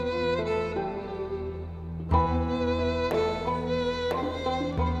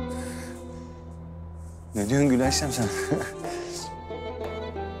 Ne diyorsun Gülayşem sen?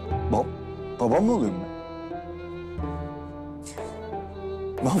 Babam mı oluyorum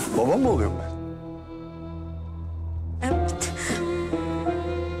ben? Babam mı oluyorum ben? Evet.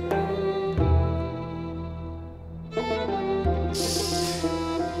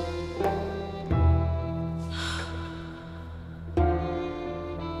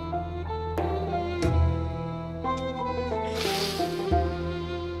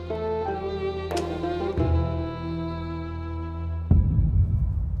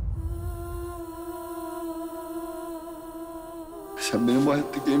 Sen benim bu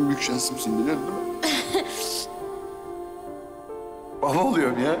hayattaki en büyük şansımsın biliyorsun değil mi? Baba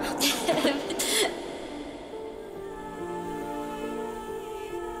oluyorum ya.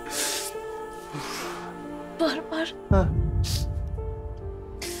 Barbar.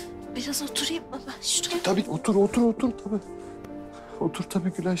 Biraz oturayım mı ben şuraya? Tabii otur tabii. Otur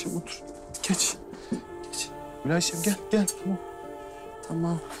tabii Gülayşem otur. Geç. Gülayşem gel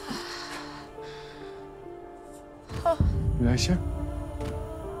tamam. Gülayşem.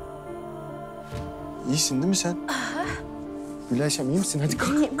 İyisin değil mi sen? Gülayşem iyi misin? Hadi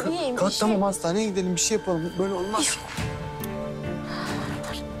kalk. İyiyim, Kalk bir tamam şey- hastaneye gidelim bir şey yapalım. Böyle olmaz.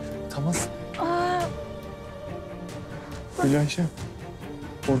 Tamam. Gülayşem.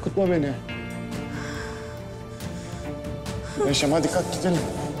 Korkutma beni. Gülayşem hadi kalk gidelim.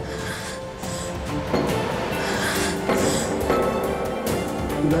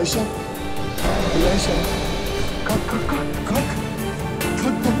 Gülayşem. Kalk. Kalk tamam kalk.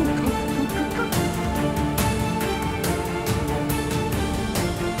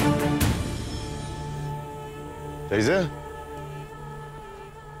 Teyze.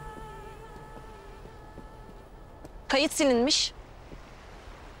 Kayıt silinmiş.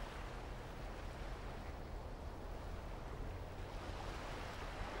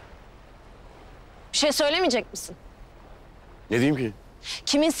 Bir şey söylemeyecek misin? Ne diyeyim ki?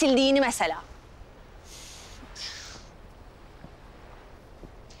 Kimin sildiğini mesela.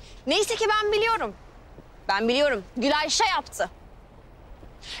 Neyse ki ben biliyorum. Ben biliyorum. Gülayşe yaptı.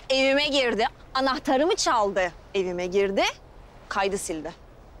 Evime girdi, anahtarımı çaldı. Evime girdi, kaydı sildi.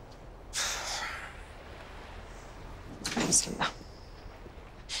 Bismillah.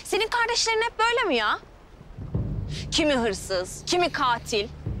 Senin kardeşlerin hep böyle mi ya? Kimi hırsız, kimi katil.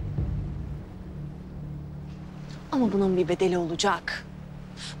 Ama bunun bir bedeli olacak.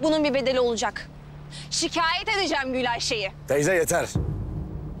 Bunun bir bedeli olacak. Şikayet edeceğim Gülayşe'yi. Teyze yeter.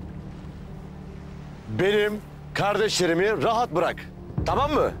 Benim kardeşlerimi rahat bırak.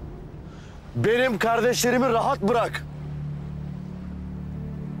 Tamam mı? Benim kardeşlerimi rahat bırak.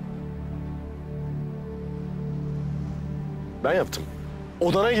 Ben yaptım.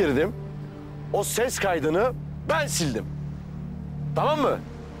 Odana girdim. O ses kaydını ben sildim. Tamam mı?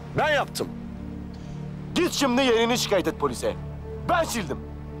 Ben yaptım. Git şimdi yerini şikayet et polise. Ben sildim.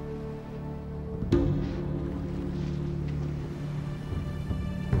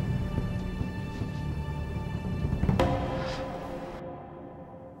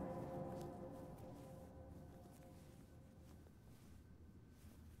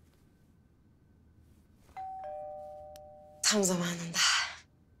 Tam zamanında.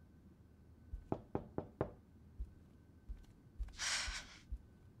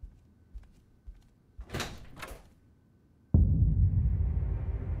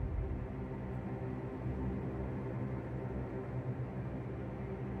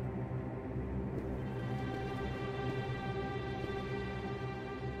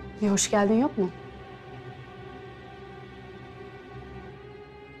 Bir hoş geldin yok mu?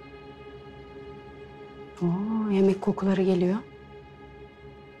 Oo, yemek kokuları geliyor.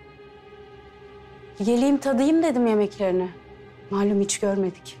 Geleyim tadayım dedim yemeklerini. Malum hiç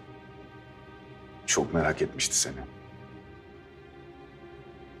görmedik. Çok merak etmişti seni.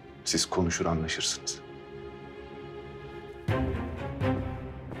 Siz konuşur anlaşırsınız.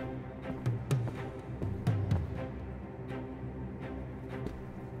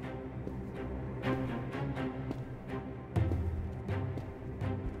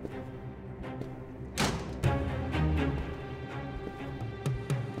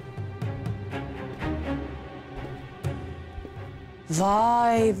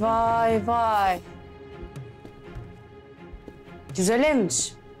 Vay vay vay. Güzel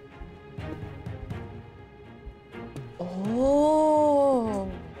evmiş. Oo.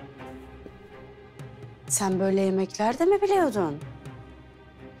 Sen böyle yemekler de mi biliyordun?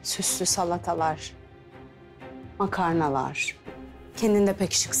 Süslü salatalar, makarnalar. Kendin de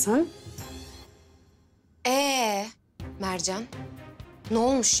pek şıksın. Mercan, ne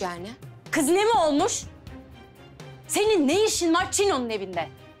olmuş yani? Kız ne mi olmuş? Senin ne işin var Çino'nun evinde?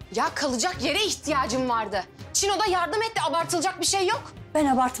 Ya kalacak yere ihtiyacım vardı. Çino da yardım etti, abartılacak bir şey yok. Ben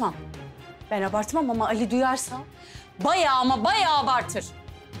abartmam. Ben abartmam ama Ali duyarsa bayağı ama bayağı abartır.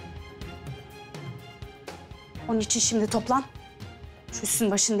 Onun için şimdi toplan. Şu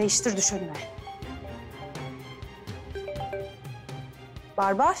üstün başını değiştir, düş önüme.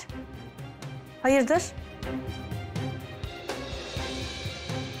 Barbar. Hayırdır?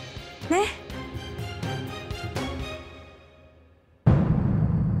 Ne?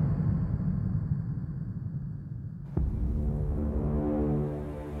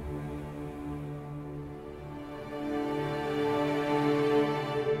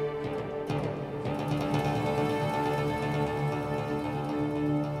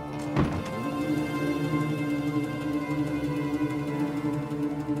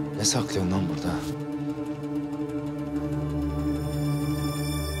 Ne saklıyorsun lan burada?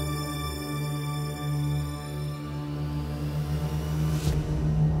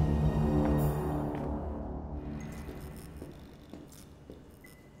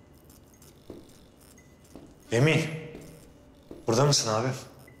 Emin. Burada mısın abi?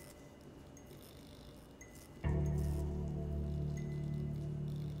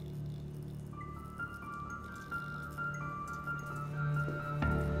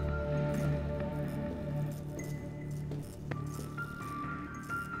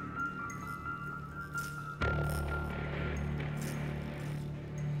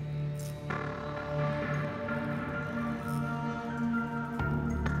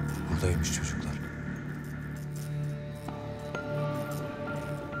 Buradaymış çocuklar.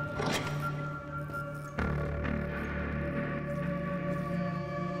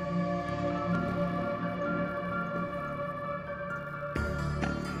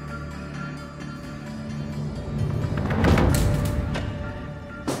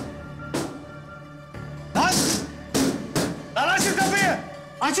 Lan! Lan açın kapıyı!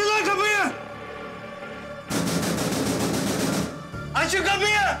 Açın lan kapıyı! Açın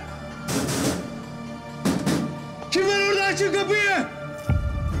kapıyı! Kim var orada? Açın kapıyı!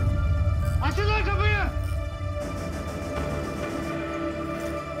 Açın lan kapıyı!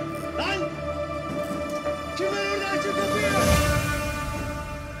 Lan! Kim var orada? Açın kapıyı!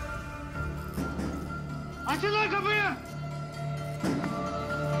 Açın lan kapıyı!